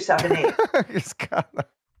 6278. He's got that.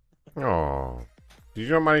 Oh. Did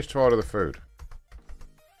you not manage to order the food?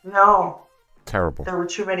 No. Terrible. There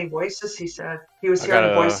were too many voices, he said. He was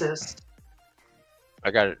hearing voices.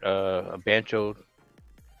 I got a banchode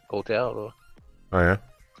hotel. Oh, yeah?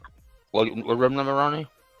 What room number, Ronnie?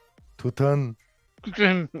 210.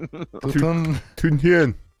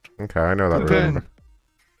 210. Okay, I know that room number.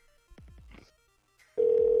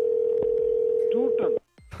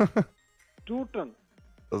 210. 210.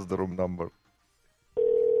 That's the room number.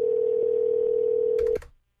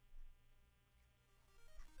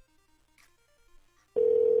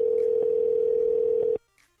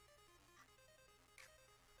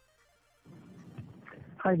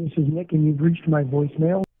 Hi, this is Nick, and you've reached my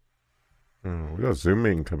voicemail. We got a Zoom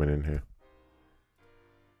meeting coming in here.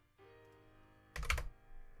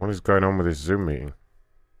 What is going on with this Zoom meeting?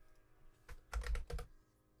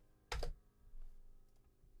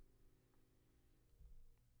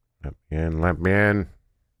 Let me in.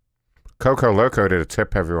 Coco Loco did a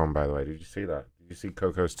tip, everyone, by the way. Did you see that? Did you see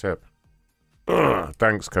Coco's tip?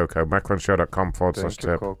 Thanks, Coco.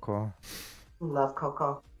 macronshow.com/tip. Coco. Love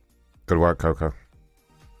Coco. Good work, Coco.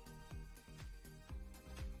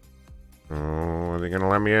 Oh, are they going to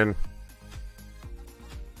let me in?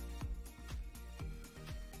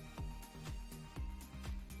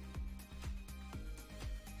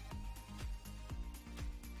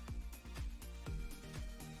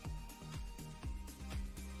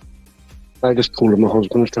 I just told him my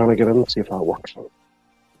husband's trying to get in, see if that works.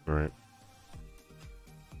 Right.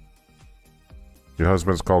 Your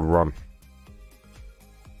husband's called Ron.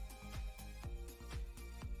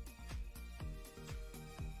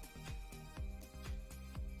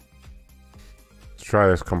 Let's try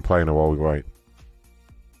this complainer while we wait.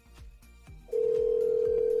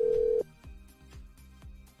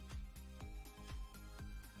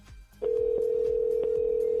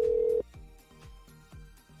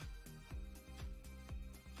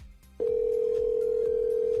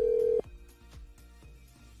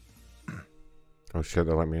 Oh shit,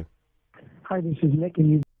 they let me in. Hi, this is Nick,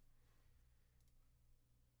 and you.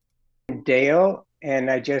 Dale,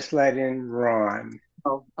 and I just let in Ron.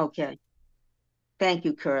 Oh, okay. Thank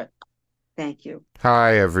you, Kurt. Thank you.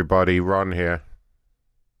 Hi, everybody. Ron here.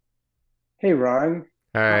 Hey, Ron.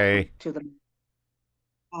 Hey. To the.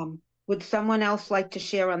 Would someone else like to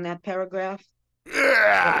share on that paragraph?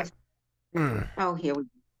 Oh, here we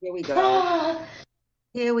go.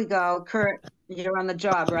 Here we go. Kurt, you're on the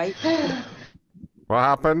job, right? What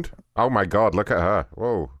happened? Oh my god, look at her.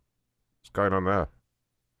 Whoa. What's going on there?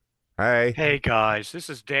 Hey. Hey guys, this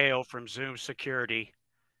is Dale from Zoom Security.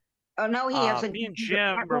 Oh, no, he hasn't. Me and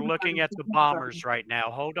Jim are looking at the bombers right now.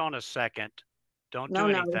 Hold on a second. Don't do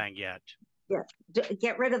anything yet. Yeah,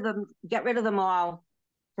 get rid of them. Get rid of them all,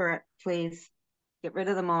 Kurt, please. Get rid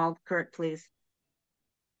of them all, Kurt, please.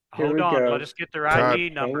 Hold on, let us get their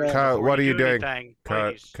ID numbers. Kurt, what are you doing? Anything,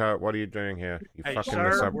 Kurt, what are you doing here? You hey, fucking sir,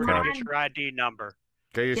 this up, we're Kurt. gonna get your ID number.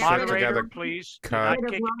 Get your shit Moderator, together. please. Kurt. Do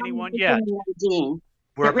not kick anyone yet.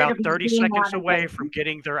 We're about 30 seconds away from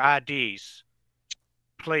getting their IDs.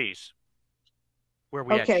 Please. Where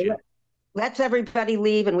we at, Okay, Jim? let's everybody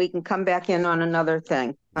leave and we can come back in on another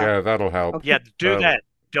thing. Yeah, that'll help. Okay. Yeah, do that.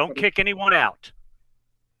 Don't kick anyone out.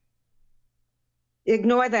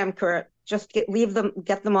 Ignore them, Kurt. Just leave them,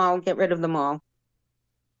 get them all, get rid of them all.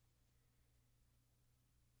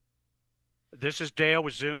 This is Dale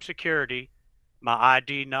with Zoom Security. My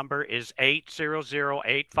ID number is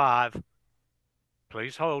 80085.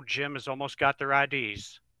 Please hold. Jim has almost got their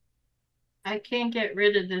IDs. I can't get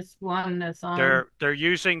rid of this one that's on. They're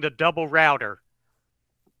using the double router.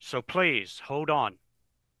 So please hold on.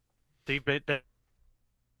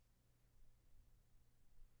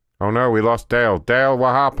 Oh no, we lost Dale. Dale,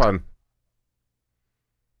 what happened?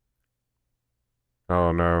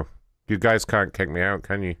 Oh no. You guys can't kick me out,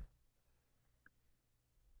 can you?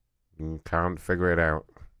 You can't figure it out.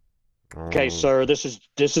 Oh. Okay, sir, this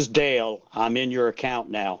is Dale. I'm in your account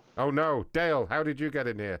now. Oh no, Dale, how did you get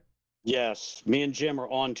in here? Yes, me and Jim are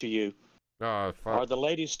on to you. Oh, fuck. Are the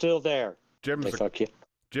ladies still there?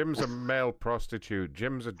 Jim's a male prostitute.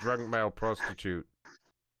 Jim's a drunk male prostitute.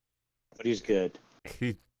 But he's good.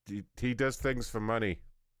 He does things for money.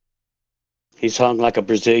 He's hung like a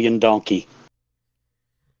Brazilian donkey.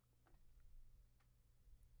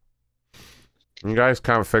 You guys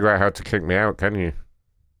can't figure out how to kick me out, can you?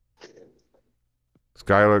 This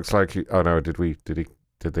guy looks like he... Oh no, did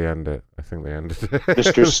they end it? I think they ended it.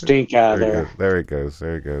 Mr. Stink Eye there. There he goes.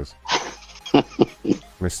 There he goes.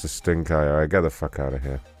 Mr. Stink Eye. Alright, get the fuck out of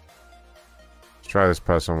here. Let's try this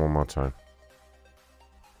person one more time.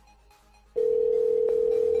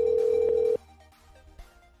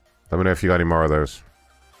 Let me know if you got any more of those.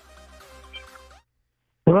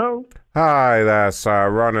 Hello? Hi, that's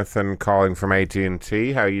Ronathan calling from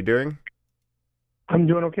AT&T. How are you doing? I'm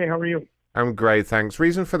doing okay. How are you? I'm great, thanks.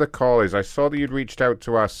 Reason for the call is I saw that you'd reached out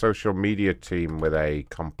to our social media team with a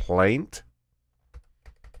complaint.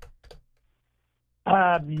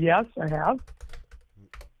 Yes, I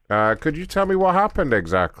have. Could you tell me what happened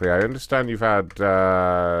exactly? I understand you've had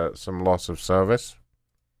some loss of service.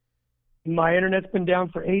 My internet's been down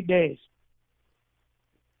for 8 days.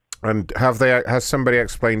 And has somebody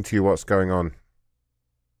explained to you what's going on?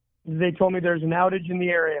 They told me there's an outage in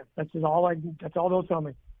the area. That's all they'll tell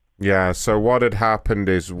me. Yeah, so what had happened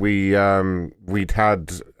is we'd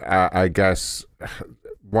had, I guess,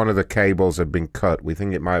 one of the cables had been cut. We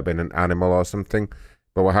think it might have been an animal or something,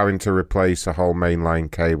 but we're having to replace a whole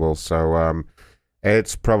mainline cable. So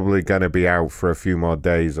it's probably going to be out for a few more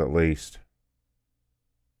days at least.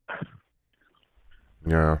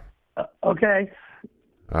 Yeah. Okay.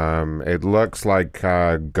 It looks like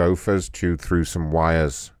gophers chewed through some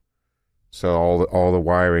wires. So all the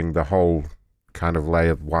wiring, the whole kind of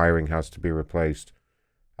layer of wiring has to be replaced.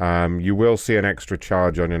 You will see an extra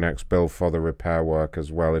charge on your next bill for the repair work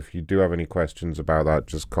as well. If you do have any questions about that,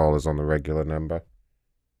 just call us on the regular number.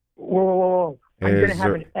 Whoa. I'm going to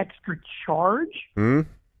have an extra charge? Hmm?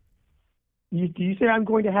 Do you say I'm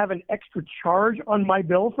going to have an extra charge on my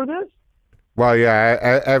bill for this? Well,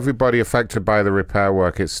 yeah, everybody affected by the repair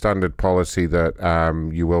work, it's standard policy that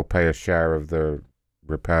you will pay a share of the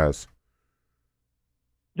repairs.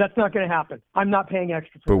 That's not going to happen. I'm not paying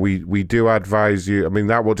extra for But we do advise you, I mean,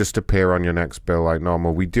 that will just appear on your next bill like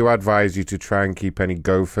normal. We do advise you to try and keep any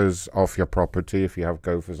gophers off your property if you have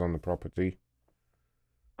gophers on the property.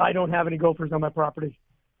 I don't have any gophers on my property.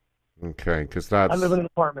 Okay, because that's... I live in an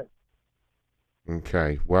apartment.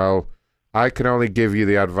 Okay, well, I can only give you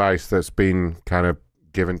the advice that's been kind of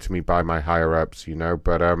given to me by my higher-ups, you know,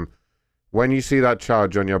 but when you see that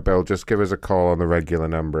charge on your bill, just give us a call on the regular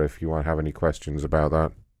number if you want to have any questions about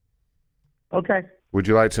that. Okay. Would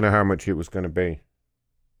you like to know how much it was going to be?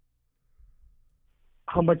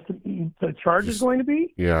 How much the charge is going to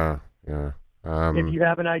be? Yeah. If you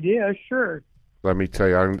have an idea, sure. Let me tell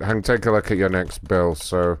you, I can take a look at your next bill,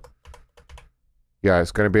 so... Yeah,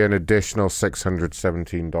 it's going to be an additional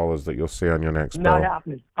 $617 that you'll see on your next bill. Not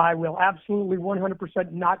happening. I will absolutely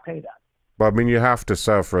 100% not pay that. Well, I mean, you have to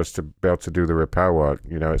serve for us to be able to do the repair work.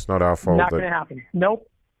 You know, it's not our fault. Not going to happen. Nope,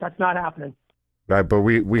 that's not happening. Right, but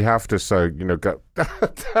we have to, so, you know, go...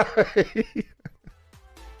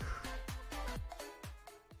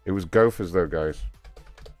 It was gophers, though, guys.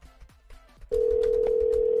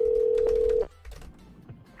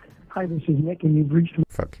 Hi, this is Nick, and you've reached...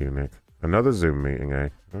 Fuck you, Nick. Another Zoom meeting, eh?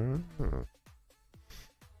 Oh.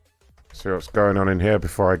 See what's going on in here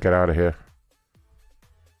before I get out of here.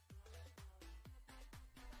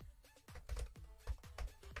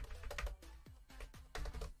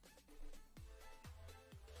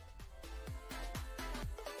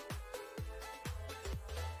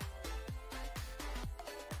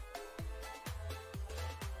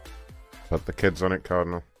 Put the kids on it,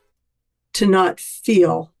 Cardinal. To not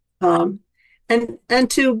feel, and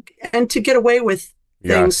to get away with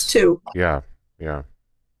things too. Yeah.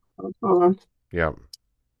 Hold on. Yeah.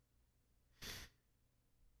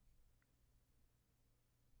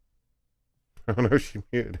 Oh no, she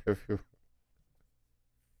muted everyone.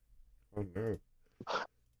 Oh no.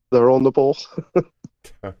 They're on the ball.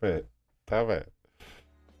 Damn it.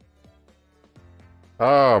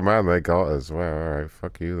 Oh man, they got us. Well, all right,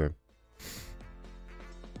 fuck you then.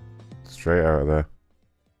 Straight out of there.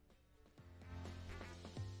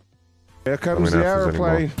 Here comes the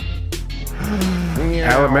aeroplane.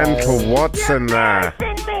 Elemental Watson there.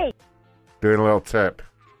 Doing a little tip.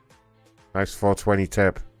 Nice 420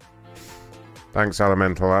 tip. Thanks,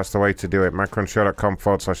 Elemental. That's the way to do it.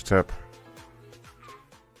 macronshow.com/tip.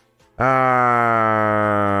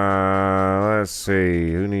 Let's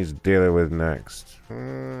see. Who needs dealing with next?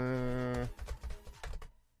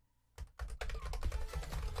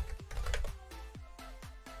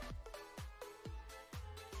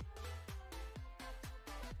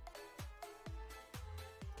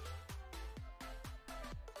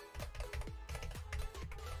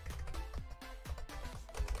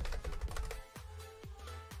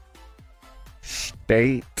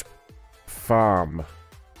 State Farm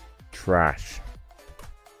trash.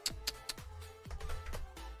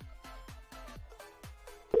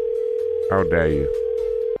 How dare you?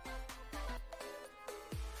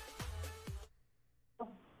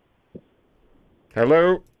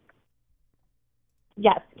 Hello?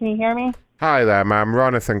 Yes, can you hear me? Hi there, ma'am.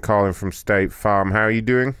 Ronathan calling from State Farm. How are you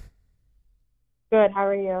doing? Good, how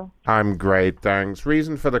are you? I'm great, thanks.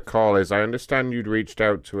 Reason for the call is I understand you'd reached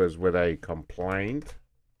out to us with a complaint.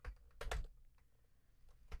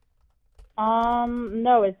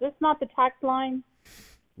 No, is this not the tax line?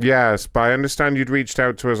 Yes, but I understand you'd reached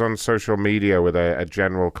out to us on social media with a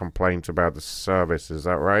general complaint about the service. Is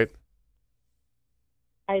that right?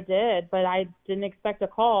 I did, but I didn't expect a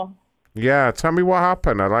call. Yeah, tell me what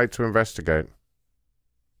happened. I'd like to investigate.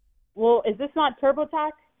 Well, is this not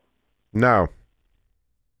TurboTax? No.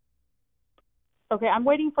 Okay, I'm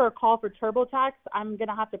waiting for a call for TurboTax. I'm going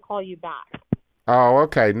to have to call you back. Oh,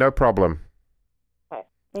 okay, no problem. Okay,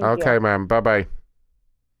 thank Okay, you. ma'am, bye-bye.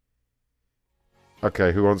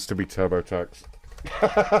 Okay, who wants to be TurboTax?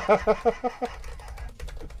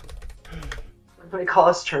 Everybody call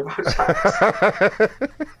us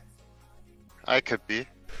TurboTax. I could be.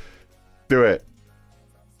 Do it.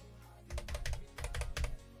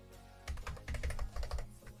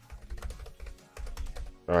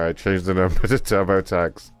 Alright, change the number to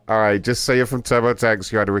TurboTax. Alright, just say you're from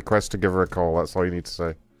TurboTax. You had a request to give her a call. That's all you need to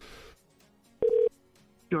say.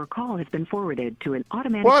 Your call has been forwarded to an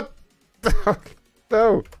automatic... What?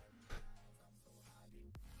 No.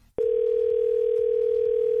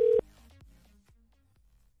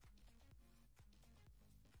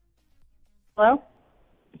 Hello?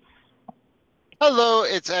 Hello,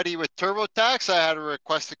 it's Eddie with TurboTax. I had a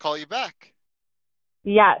request to call you back.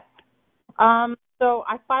 Yes. So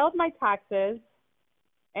I filed my taxes,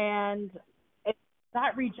 and it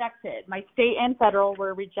got rejected. My state and federal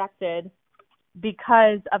were rejected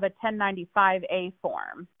because of a 1095-A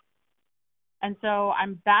form. And so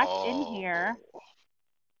I'm back in here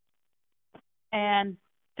and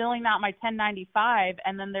filling out my 1095,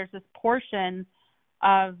 and then there's this portion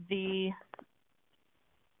of the,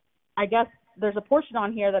 I guess there's a portion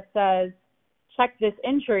on here that says, check this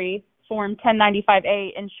entry, form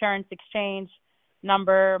 1095-A, insurance exchange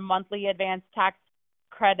number, monthly advance tax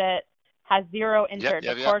credit, has zero entered.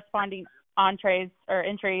 The corresponding entries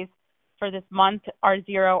for this month are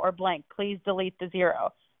zero or blank. Please delete the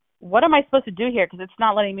zero. What am I supposed to do here? Because it's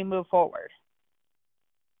not letting me move forward.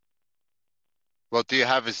 Well, do you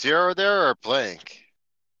have a zero there or a blank?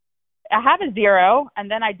 I have a zero,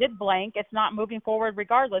 and then I did blank. It's not moving forward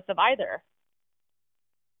regardless of either.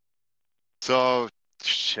 So,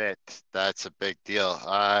 shit, that's a big deal.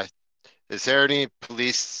 Is there any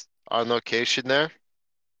police on location there?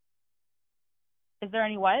 Is there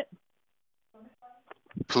any what?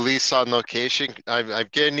 Police on location? I'm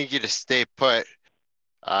getting you to stay put.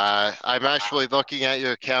 I'm actually looking at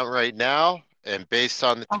your account right now, and based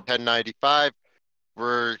on the 1095,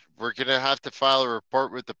 we're gonna have to file a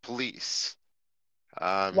report with the police.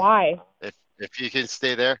 Why? If you can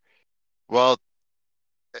stay there. Well,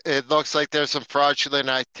 it looks like there's some fraudulent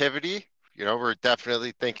activity. You know, we're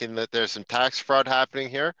definitely thinking that there's some tax fraud happening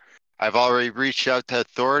here. I've already reached out to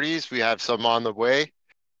authorities. We have some on the way.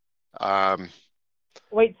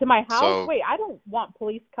 Wait, to my house? So- Wait, I don't want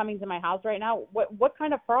police coming to my house right now. What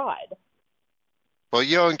kind of fraud? Well,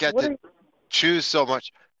 you don't get What to choose so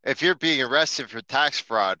much. If you're being arrested for tax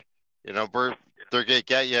fraud, you know, they're gonna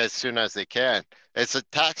get you as soon as they can. It's a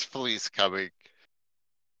tax police coming.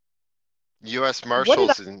 U.S.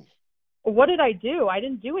 Marshals and What did I do? I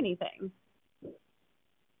didn't do anything.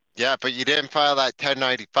 yeah, but you didn't file that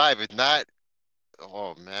 1095, and that.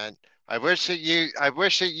 Oh man, I wish that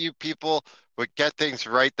you people would get things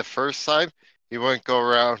right the first time. You wouldn't go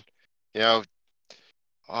around, you know.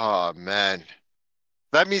 Oh man,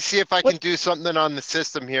 Let me see if I can do something on the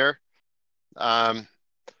system here.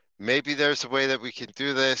 Maybe there's a way that we can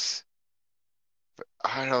do this. But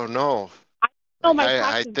I don't know.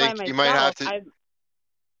 I think you might have to.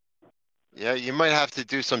 Yeah, you might have to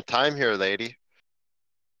do some time here, lady.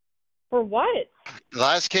 For what? The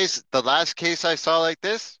last case I saw like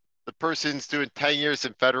this, the person's doing 10 years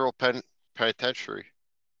in federal penitentiary.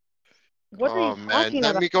 What are you talking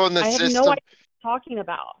about? Let me go in the I system. have no idea what you're talking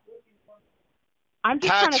about. I'm just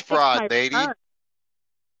trying to Tax fix fraud, my lady. return.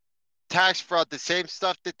 Tax fraud, the same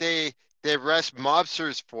stuff that they arrest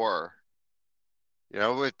mobsters for. You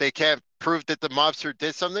know, if they can't prove that the mobster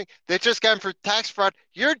did something, they just got him for tax fraud.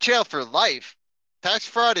 You're in jail for life. Tax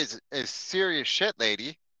fraud is serious shit,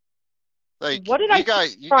 lady. Like, What did I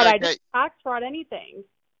tax fraud? I didn't tax fraud anything.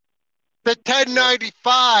 The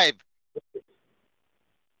 1095.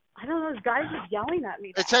 I don't know. This guy's just yelling at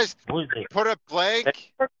me. It says put a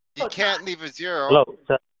blank. You can't leave a zero. Hello,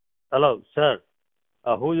 sir. Hello, sir.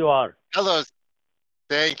 Who you are? Hello.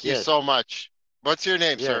 Thank you so much. What's your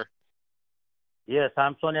name, sir? Yes,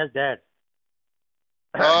 I'm Sonia's dad.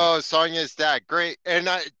 Oh, Sonia's dad. Great. And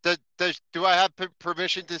do I have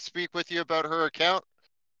permission to speak with you about her account?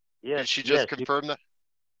 Yes. Did she just confirm that?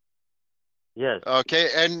 Yes. Okay.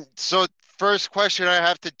 And so first question I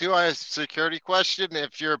have to do, I have a security question.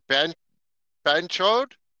 If you're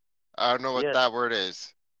banchode, I don't know what that word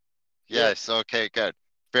is. Yes. Okay, good.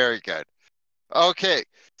 Very good. Okay.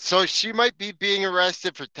 So she might be being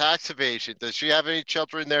arrested for tax evasion. Does she have any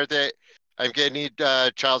children there that I'm going to need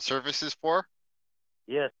child services for?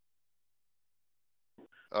 Yes.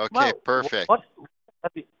 Okay, perfect. What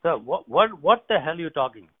the hell are you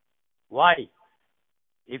talking? Why?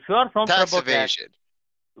 If you are from tax evasion,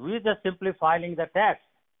 we're just simply filing the tax.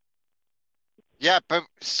 Yeah, but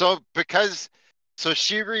so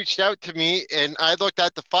she reached out to me and I looked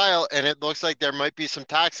at the file and it looks like there might be some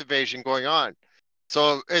tax evasion going on.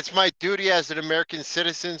 So it's my duty as an American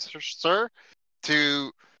citizen, sir,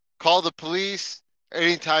 to call the police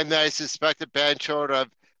anytime that I suspect a banchode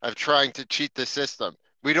of trying to cheat the system.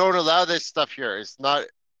 We don't allow this stuff here. It's not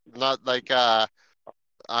like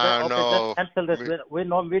I don't know. Just cancel this. We're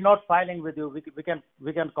not filing with you. We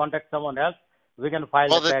can contact someone else. We can file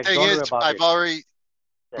well, the tax. Thing don't is, worry about I've it. already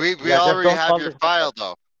we already have your file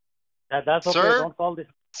though. That's okay. Sir? Don't call this.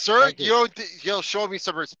 Sir, you'll show me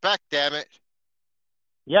some respect, damn it.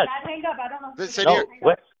 Yes. Hang up. I don't know. Listen here.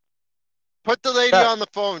 Put the lady on the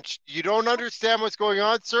phone. You don't understand what's going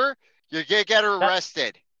on, sir? You're going to get her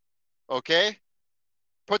arrested. Okay?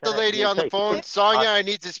 Put the lady on the phone. Sonia, I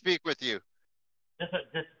need to speak with you.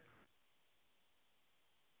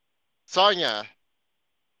 Sonia.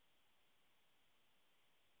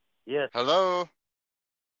 Yes. Hello?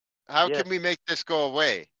 How can we make this go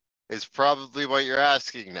away? Is probably what you're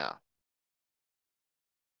asking now.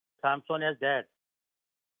 I'm Sonia's dad.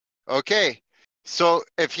 Okay. So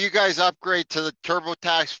if you guys upgrade to the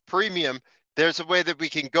TurboTax Premium, there's a way that we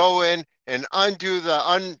can go in and undo the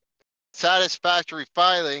unsatisfactory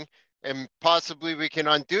filing, and possibly we can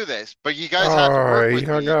undo this. But you guys have to work with he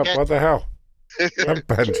hung up. What the hell? I'm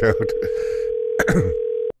banchode.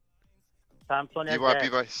 You want to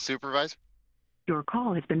be my supervisor? Your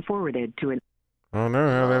call has been forwarded to an... Oh no,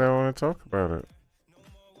 how they don't want to talk about it.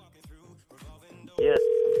 Yes.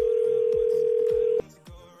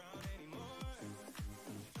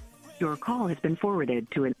 Your call has been forwarded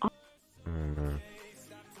to an... Oh,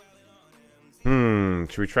 no.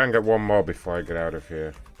 Should we try and get one more before I get out of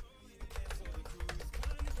here?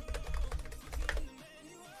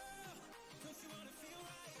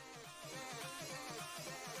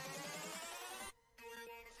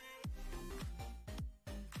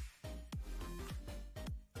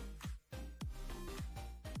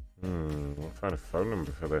 We'll find a phone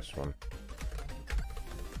number for this one.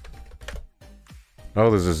 Oh,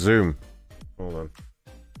 there's a Zoom. Hold on.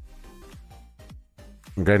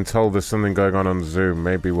 I'm getting told there's something going on Zoom.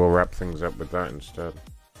 Maybe we'll wrap things up with that instead.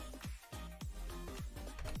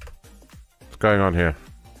 What's going on here?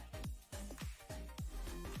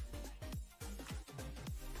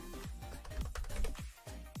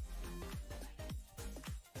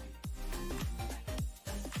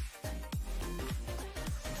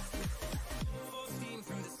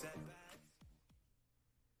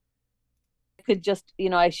 Could just,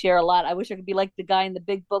 I share a lot. I wish I could be like the guy in the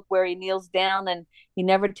big book where he kneels down and he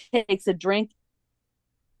never takes a drink.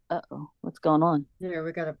 Uh-oh, what's going on? Yeah,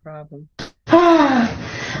 we got a problem. D?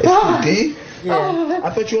 Yeah.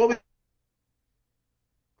 I thought you always...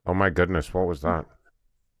 Oh my goodness, what was that?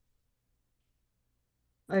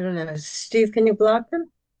 I don't know. Steve, can you block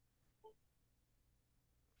them?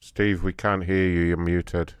 Steve, we can't hear you. You're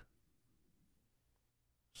muted.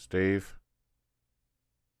 Steve.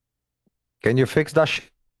 Can you fix that shit?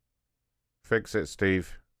 Fix it,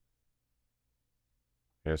 Steve.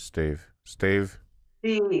 Yes, Steve. Steve.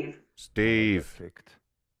 Steve. Steve.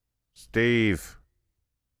 Steve.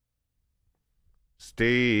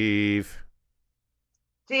 Steve.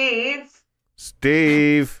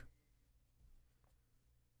 Steve.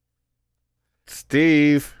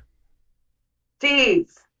 Steve.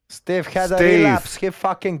 Steve. Steve had a Steve. relapse. He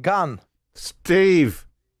fucking gone. Steve.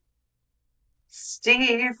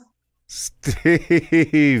 Steve.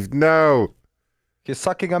 Steve. No. He's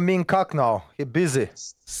sucking a mean cock now. He busy.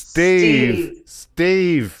 Steve.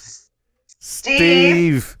 Steve.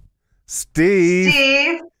 Steve.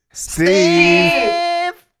 Steve.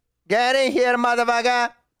 Steve. Get in here,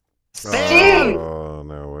 motherfucker. Steve. Oh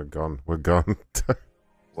no, we're gone. We're gone.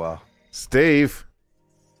 Wow. Steve.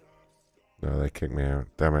 No, they kicked me out.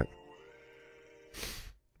 Damn it.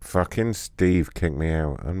 Fucking Steve kicked me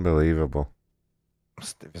out. Unbelievable.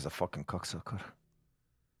 Steve is a fucking cocksucker.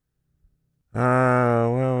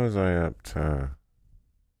 Where was I up to?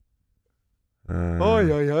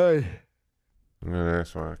 Oi, oi, oi.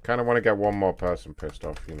 This one. I kind of want to get one more person pissed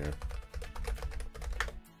off, you know.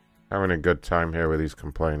 Having a good time here with these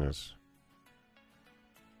complainers.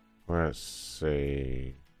 Let's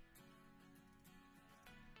see.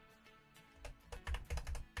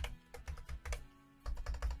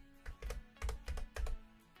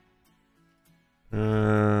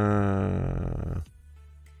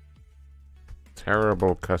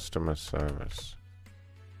 Terrible customer service.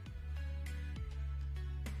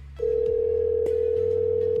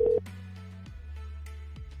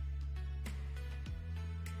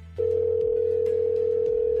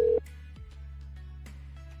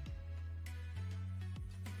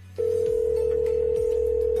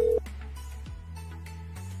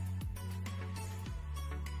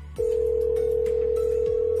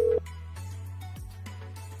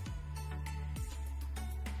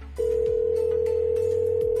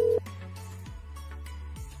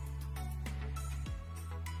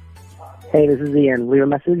 Hey, this is Ian. Leave a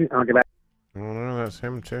message. I'll get back. Oh no, that's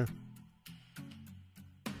him too.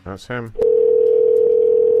 That's him.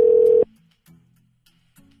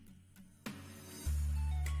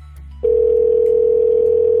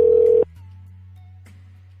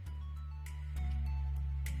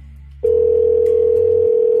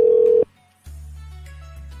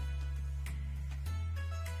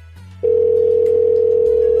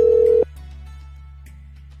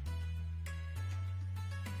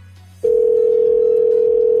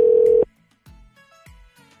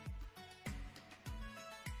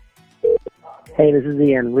 Hey, this is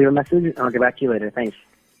Ian. Leave a message. I'll get back to you later. Thanks.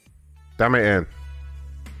 Damn it, Ian.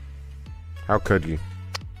 How could you?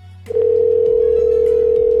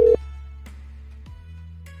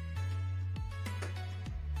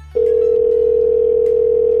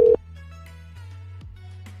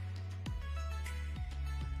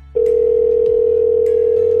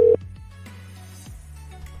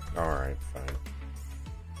 Alright, fine.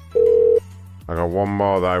 I got one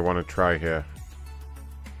more that I want to try here.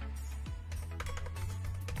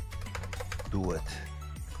 Do it.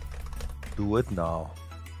 Do it now.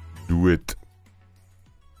 Do it.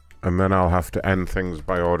 And then I'll have to end things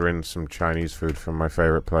by ordering some Chinese food from my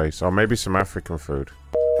favorite place. Or maybe some African food.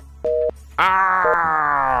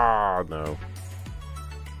 Ah, no.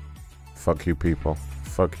 Fuck you people.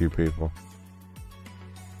 Fuck you people.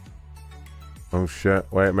 Oh shit,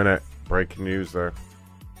 wait a minute. Breaking news there.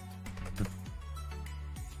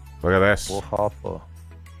 Look at this. Oh, Hopper.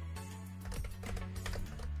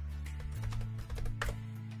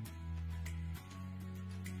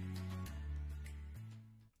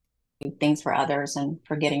 Things for others and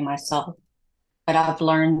forgetting myself. But I've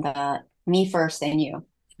learned that me first, then you.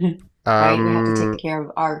 Right? We have to take care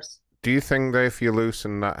of ours. Do you think that if you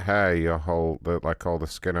loosen that hair, your whole, like all the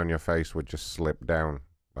skin on your face would just slip down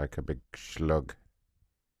like a big slug?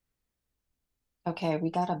 Okay, we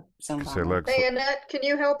gotta zoom So it out. looks, Hey, Annette, can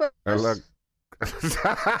you help us? it look.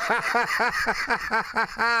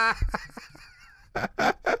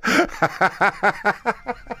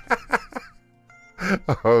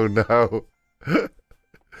 Oh no. Let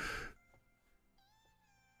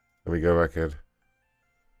me go back in.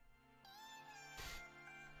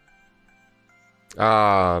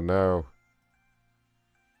 Ah, no.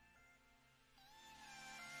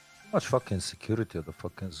 Much fucking security of the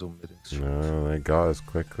fucking Zoom meetings. No, they got us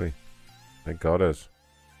quickly. They got us.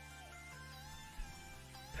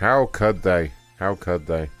 How could they? How could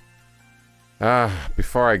they?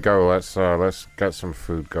 Before I go, let's get some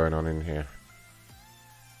food going on in here.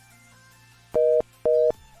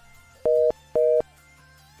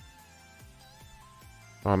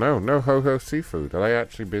 Oh no, no ho-ho seafood. Are they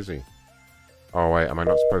actually busy? Oh wait, am I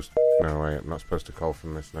not supposed to... No wait, I'm not supposed to call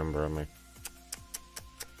from this number, am I?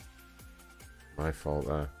 My fault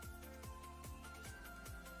there.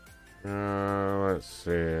 Let's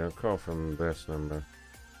see, I'll call from this number.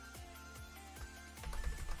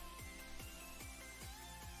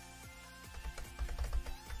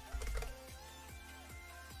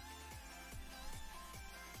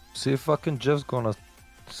 See if fucking Jeff's gonna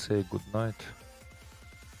say goodnight.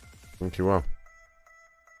 Think you will.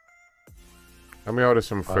 Let me order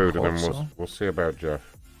some food and then we'll see about Jeff.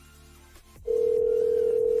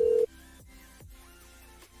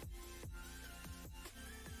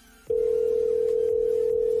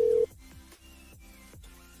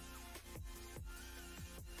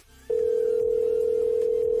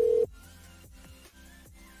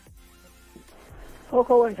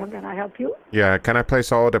 Can I help you? Yeah, can I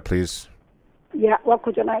place an order, please? Yeah, what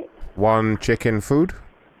could you like? 1 chicken food.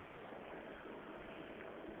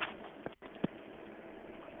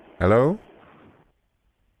 Hello?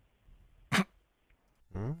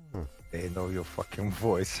 They know your fucking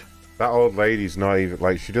voice. That old lady's not even,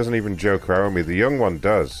 like, she doesn't even joke around with me. The young one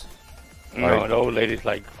does. No, Like, the old lady's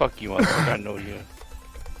like, fuck you, I know you.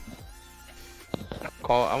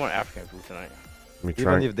 I want African food tonight.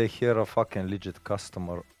 Even if they hear a fucking legit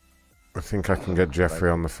customer. I think I can get Jeffrey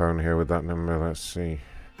on the phone here with that number. Let's see.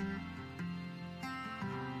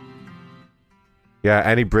 Yeah,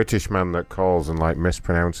 any British man that calls and like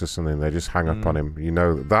mispronounces something, they just hang up on him. You know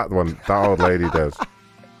that one, that old lady does.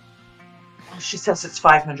 She says it's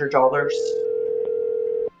 $500.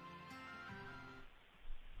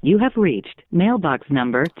 You have reached mailbox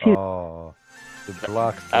number 2. Oh, the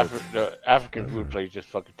blocked The African food place just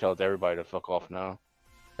fucking tells everybody to fuck off now.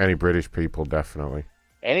 Any British people, definitely.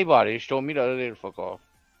 Anybody just told me the other day to fuck off.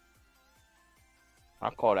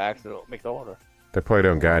 I called to ask to make the order. They probably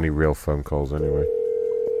don't get any real phone calls anyway.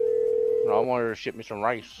 No, I wanted her to ship me some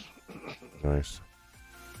rice. Nice.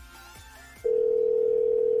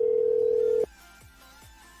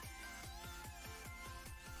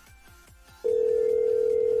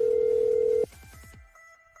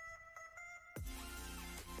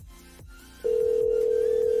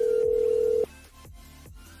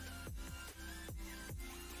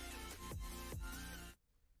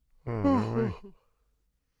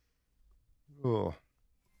 Oh.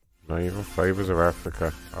 Naval flavors of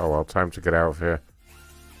Africa. Oh well, time to get out of here.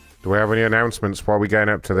 Do we have any announcements? What are we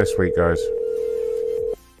getting up to this week, guys?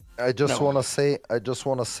 I just wanna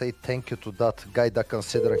say thank you to that guy that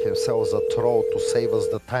considered himself a troll to save us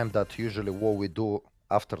the time that usually what we do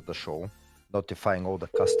after the show, notifying all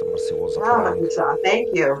the customers it was a prank.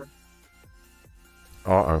 Thank you.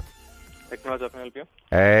 Uh-oh. Technology, can I help you?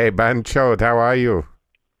 Hey, Banchode, how are you?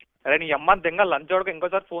 అరే నీ అమ్మ దెంగ lunch వరకు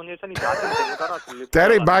ఇంకోసారి phone చేసి నీ జాతి దెంగుతారా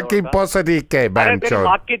Terry Baki Posadike, Banchode.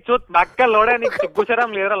 మాకి చూత్ మక్క లోడే నీకు సిగ్గుచరం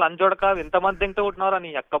లేరా లంచ్ వడక ఎంతమంది దెంగతో ఉంటున్నారా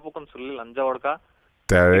నీ అక్క పుక్కను సుల్లి లంచ్ వడక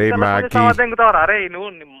Terry Baki. దెంగుతావరా అరే నువ్వు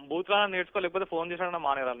బూత్లో నేర్చుకో లేకపోతే ఫోన్ చేసినా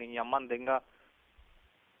మానేరా నీ అమ్మని దెంగ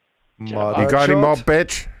You got any more,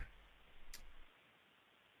 bitch?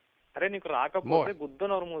 అరే నీకు రాకపోతే గుద్ద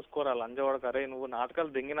నోరు మూసుకోరా లంచ్ వడక అరే నువ్వు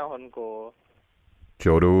నాటకాలు దెంగినావు అనుకో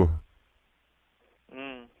Jodu.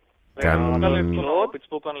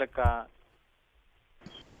 పిచ్చిపోకం లెక్క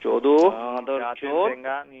ચોદુ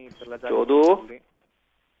ચોદુ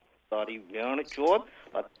તારી વેણ ચોદ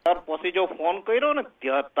અત્યાર પછી જો ફોન કર્યો ને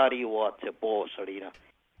ત્યાં તારી વાત છે పోసడినా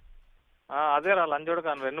అదేరా లంచోడు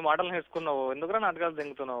కానీ 2 మాటలు నేర్చుకున్నావు ఎందుకురా నాటకాలు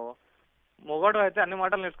దెంగుతున్నావు మొగడు అయితే అన్ని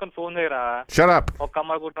మాటలు నేర్చుకొని ఫోన్ చేయరా ఒక్క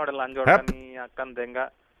అమ్మ కూర్చున్నాడు లంచోడు నీ అక్కని దెంగ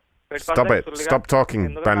Stop it. Stop talking,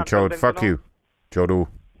 Banchode. Fuck you. Jodu.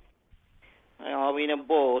 આવીને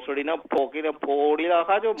બોસડીને ફોકીને ફોડી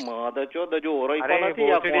નાખાજો મધચોદ જો ઓરોઈ પણ નથી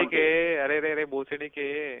આ કોણ કે અરે રે રે બોસડી કે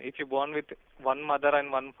if you born with one mother and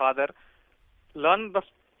one father learn the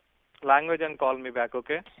language and call me back,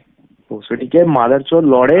 okay? भोसड़ी के मादर चोद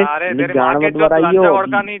लौड़े गान मत बराइयो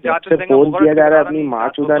जब से फोन किया जा रहा है अपनी माँ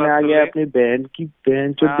चुदाने आ गया अपनी बहन की बहन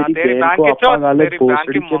चोद तेरी बहन को अपना गाले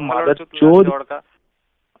भोसड़ी के मादर चोद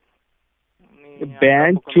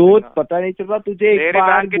बहन चोद पता नहीं चल रहा तुझे एक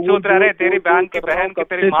बार की चोद रहे तेरी बहन की बहन की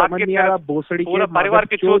तेरी माँ की भोसड़ी पूरा परिवार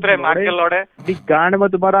की चोद रहे मार के लौड़े गांड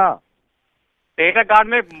मत भरा तेरा गांड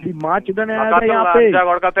में माँ चुदाने आ गया यहाँ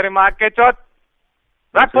पे तेरी माँ के चोद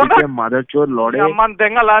मदर चोर लौड़े अम्मन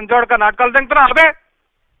देंगा लांजोड़ का नाटकल देंग तेरा अबे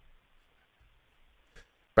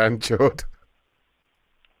Banchode.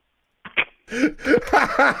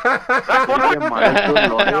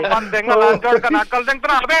 अम्मन देंगा लांजोड़ का नाटकल देंग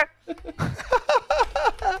तेरा अबे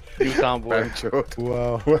Banchode.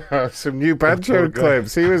 Wow. Some new Banchode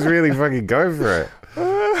clips. He was really fucking going for it.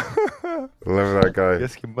 Love that guy.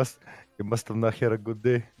 Yes, he must have not had a good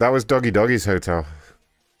day. That was Doggy Doggy's hotel.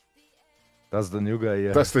 That's the new guy,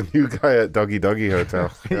 yeah. That's the new guy at Doggy Doggy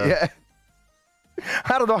Hotel. Yeah.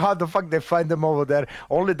 I don't know how the fuck they find them over there.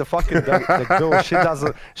 Only the fucking the girl,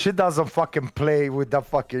 she doesn't fucking play with that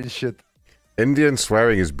fucking shit. Indian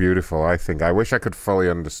swearing is beautiful, I think. I wish I could fully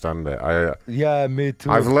understand it. Yeah, me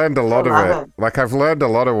too. I've learned a lot of it. Like, I've learned a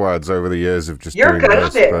lot of words over the years of just You're doing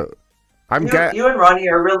good this. at it. But you and Ronnie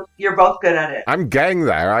are you're both good at it. I'm getting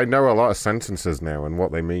there. I know a lot of sentences now and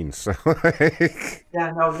what they mean. So, like,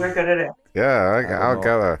 Yeah, no, you're good at it. yeah, I'll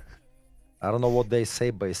get there. I don't know what they say,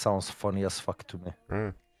 but it sounds funny as fuck to me.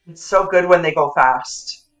 It's so good when they go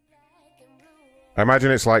fast. I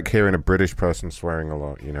imagine it's like hearing a British person swearing a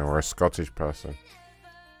lot, you know, or a Scottish person.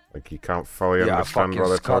 Like, you can't fully understand what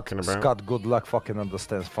they're talking about. Scott, good luck fucking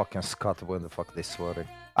understands fucking Scott when the fuck they swearing.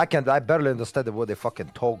 I barely understand what they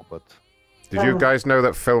fucking talk, but... Did you guys know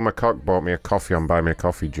that Phil McCock bought me a coffee on Buy Me a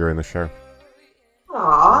Coffee during the show?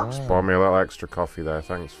 Aww. Just bought me a little extra coffee there.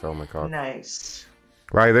 Thanks, Phil McCock. Nice.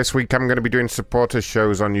 Right, this week I'm going to be doing supporters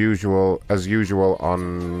shows as usual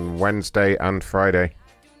on Wednesday and Friday.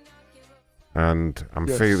 And I'm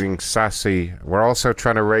feeling sassy. We're also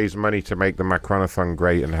trying to raise money to make the Macronathon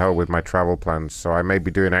great and help with my travel plans. So I may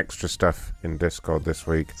be doing extra stuff in Discord this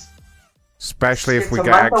week. Especially if we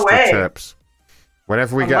get extra tips.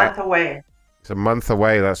 Whenever we get... A month away. It's a month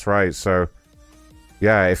away, that's right. So,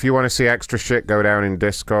 yeah, if you want to see extra shit go down in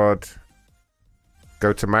Discord...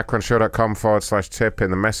 Go to macronshow.com/tip. In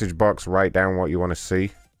the message box, write down what you want to see.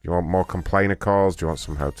 Do you want more complainer calls? Do you want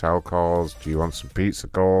some hotel calls? Do you want some pizza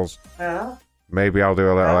calls? Yeah. Maybe I'll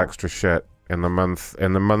do a little extra shit in the month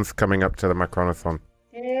coming up to the Macronathon.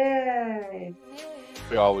 Yay.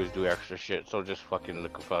 We always do extra shit, so just fucking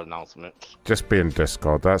look for announcements. Just be in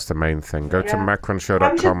Discord, that's the main thing. Go to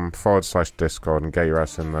macronshow.com/Discord and get your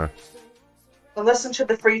ass in there. And listen to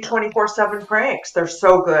the free 24/7 pranks. They're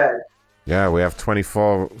so good. Yeah, we have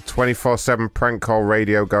 24/7 prank call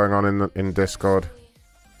radio going on in Discord.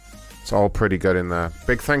 It's all pretty good in there.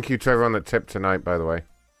 Big thank you to everyone that tipped tonight, by the way.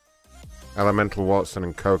 Elemental Watson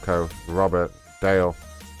and Coco, Robert, Dale,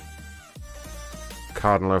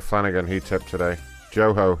 Cardinal O'Flanagan, he tipped today.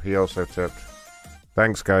 Joho, he also tipped.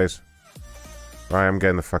 Thanks, guys. Right, I'm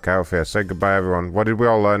getting the fuck out of here. Say goodbye, everyone. What did we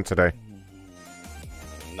all learn today?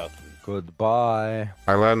 Nothing. Goodbye.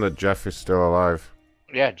 I learned that Jeff is still alive.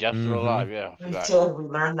 Yeah, Jeff's still alive, yeah. Until we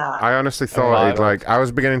learn that. I honestly thought he'd I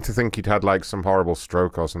was beginning to think he'd had like some horrible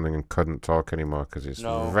stroke or something and couldn't talk anymore because it's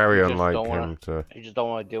very unlike him to. He just don't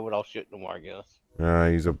want to deal with all shit no more, I guess. Yeah,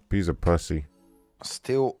 he's a pussy.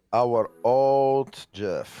 Still our old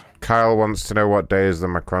Jeff. Kyle wants to know what day is the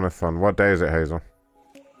Macronathon. What day is it, Hazel?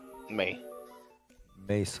 May.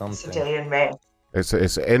 May something. It's a day in May.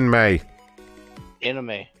 It's in May. In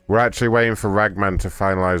May. We're actually waiting for Ragman to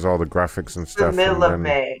finalize all the graphics and stuff. The middle of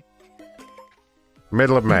May.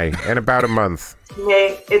 Middle of May, in about a month.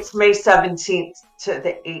 It's May 17th to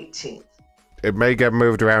the 18th. It may get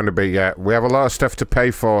moved around a bit yet. We have a lot of stuff to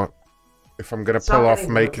pay for if I'm going to pull off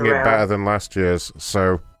making it better than last year's.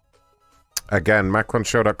 So, again,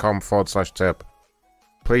 macronshow.com/tip.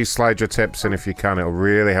 Please slide your tips in if you can. It'll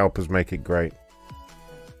really help us make it great.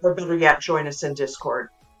 Or better yet, join us in Discord.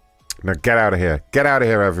 Now get out of here. Get out of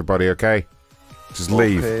here, everybody, okay? Just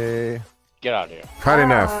leave. Get out of here. Had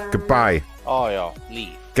enough. Goodbye. Oh, yeah.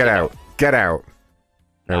 Leave. Get out. Get out.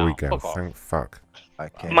 There we go. Thank fuck.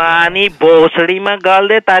 માની ભોસડીમાં ગાલ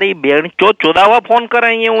દે તારી બેન ચો ચોદાવા phone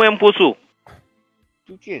કરાઈએ હું એમ પૂછું.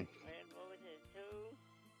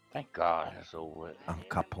 Thank God it's over. I'm a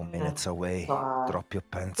couple minutes away. Drop your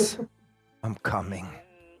pants. I'm coming.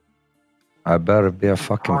 I better be a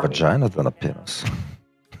fucking vagina than a penis.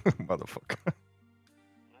 Motherfucker.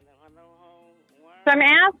 So I'm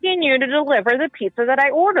asking you to deliver the pizza that I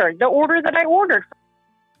ordered. The order that I ordered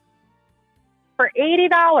for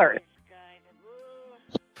 $80.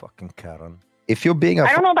 Fucking Karen. If you're being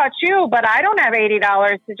I don't know about you, but I don't have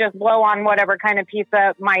 $80 to just blow on whatever kind of pizza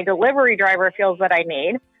my delivery driver feels that I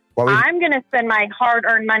need. Well, I'm going to spend my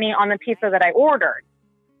hard-earned money on the pizza that I ordered.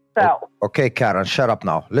 So. Okay, Karen, shut up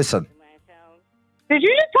now. Listen. Did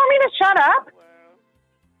you just tell me to shut up?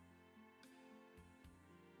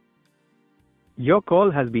 Your call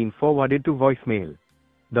has been forwarded to voicemail.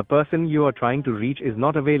 The person you are trying to reach is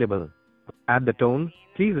not available. At the tone,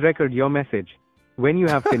 please record your message. When you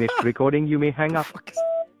have finished recording, you may hang up.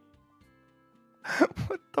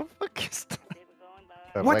 What the fuck is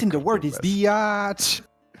that? What in the world is biatch?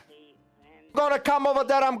 I'm gonna come over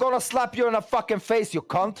there, I'm gonna slap you in the fucking face, you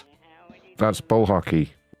cunt. That's bull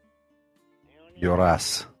hockey. Your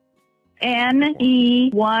ass.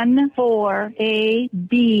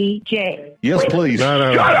 NE14ABJ. Yes, please.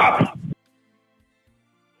 No. Shut up!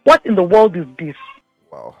 What in the world is this?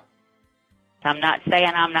 Wow. I'm not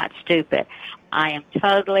saying I'm not stupid. I am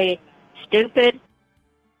totally stupid.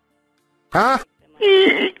 Huh?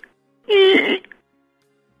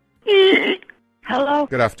 Hello?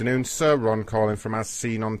 Good afternoon, sir. Ron calling from As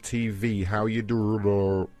Seen on TV. How you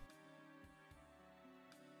doing?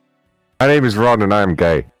 My name is Ron and I am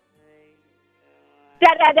gay.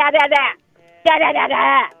 Da da da da da. Da da da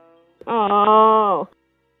da. Oh.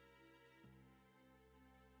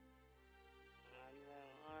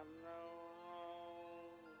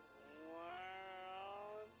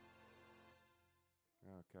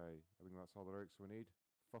 Okay, I think that's all the lyrics we need.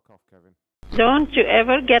 Fuck off, Kevin. Don't you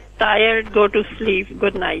ever get tired, go to sleep.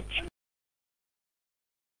 Good night.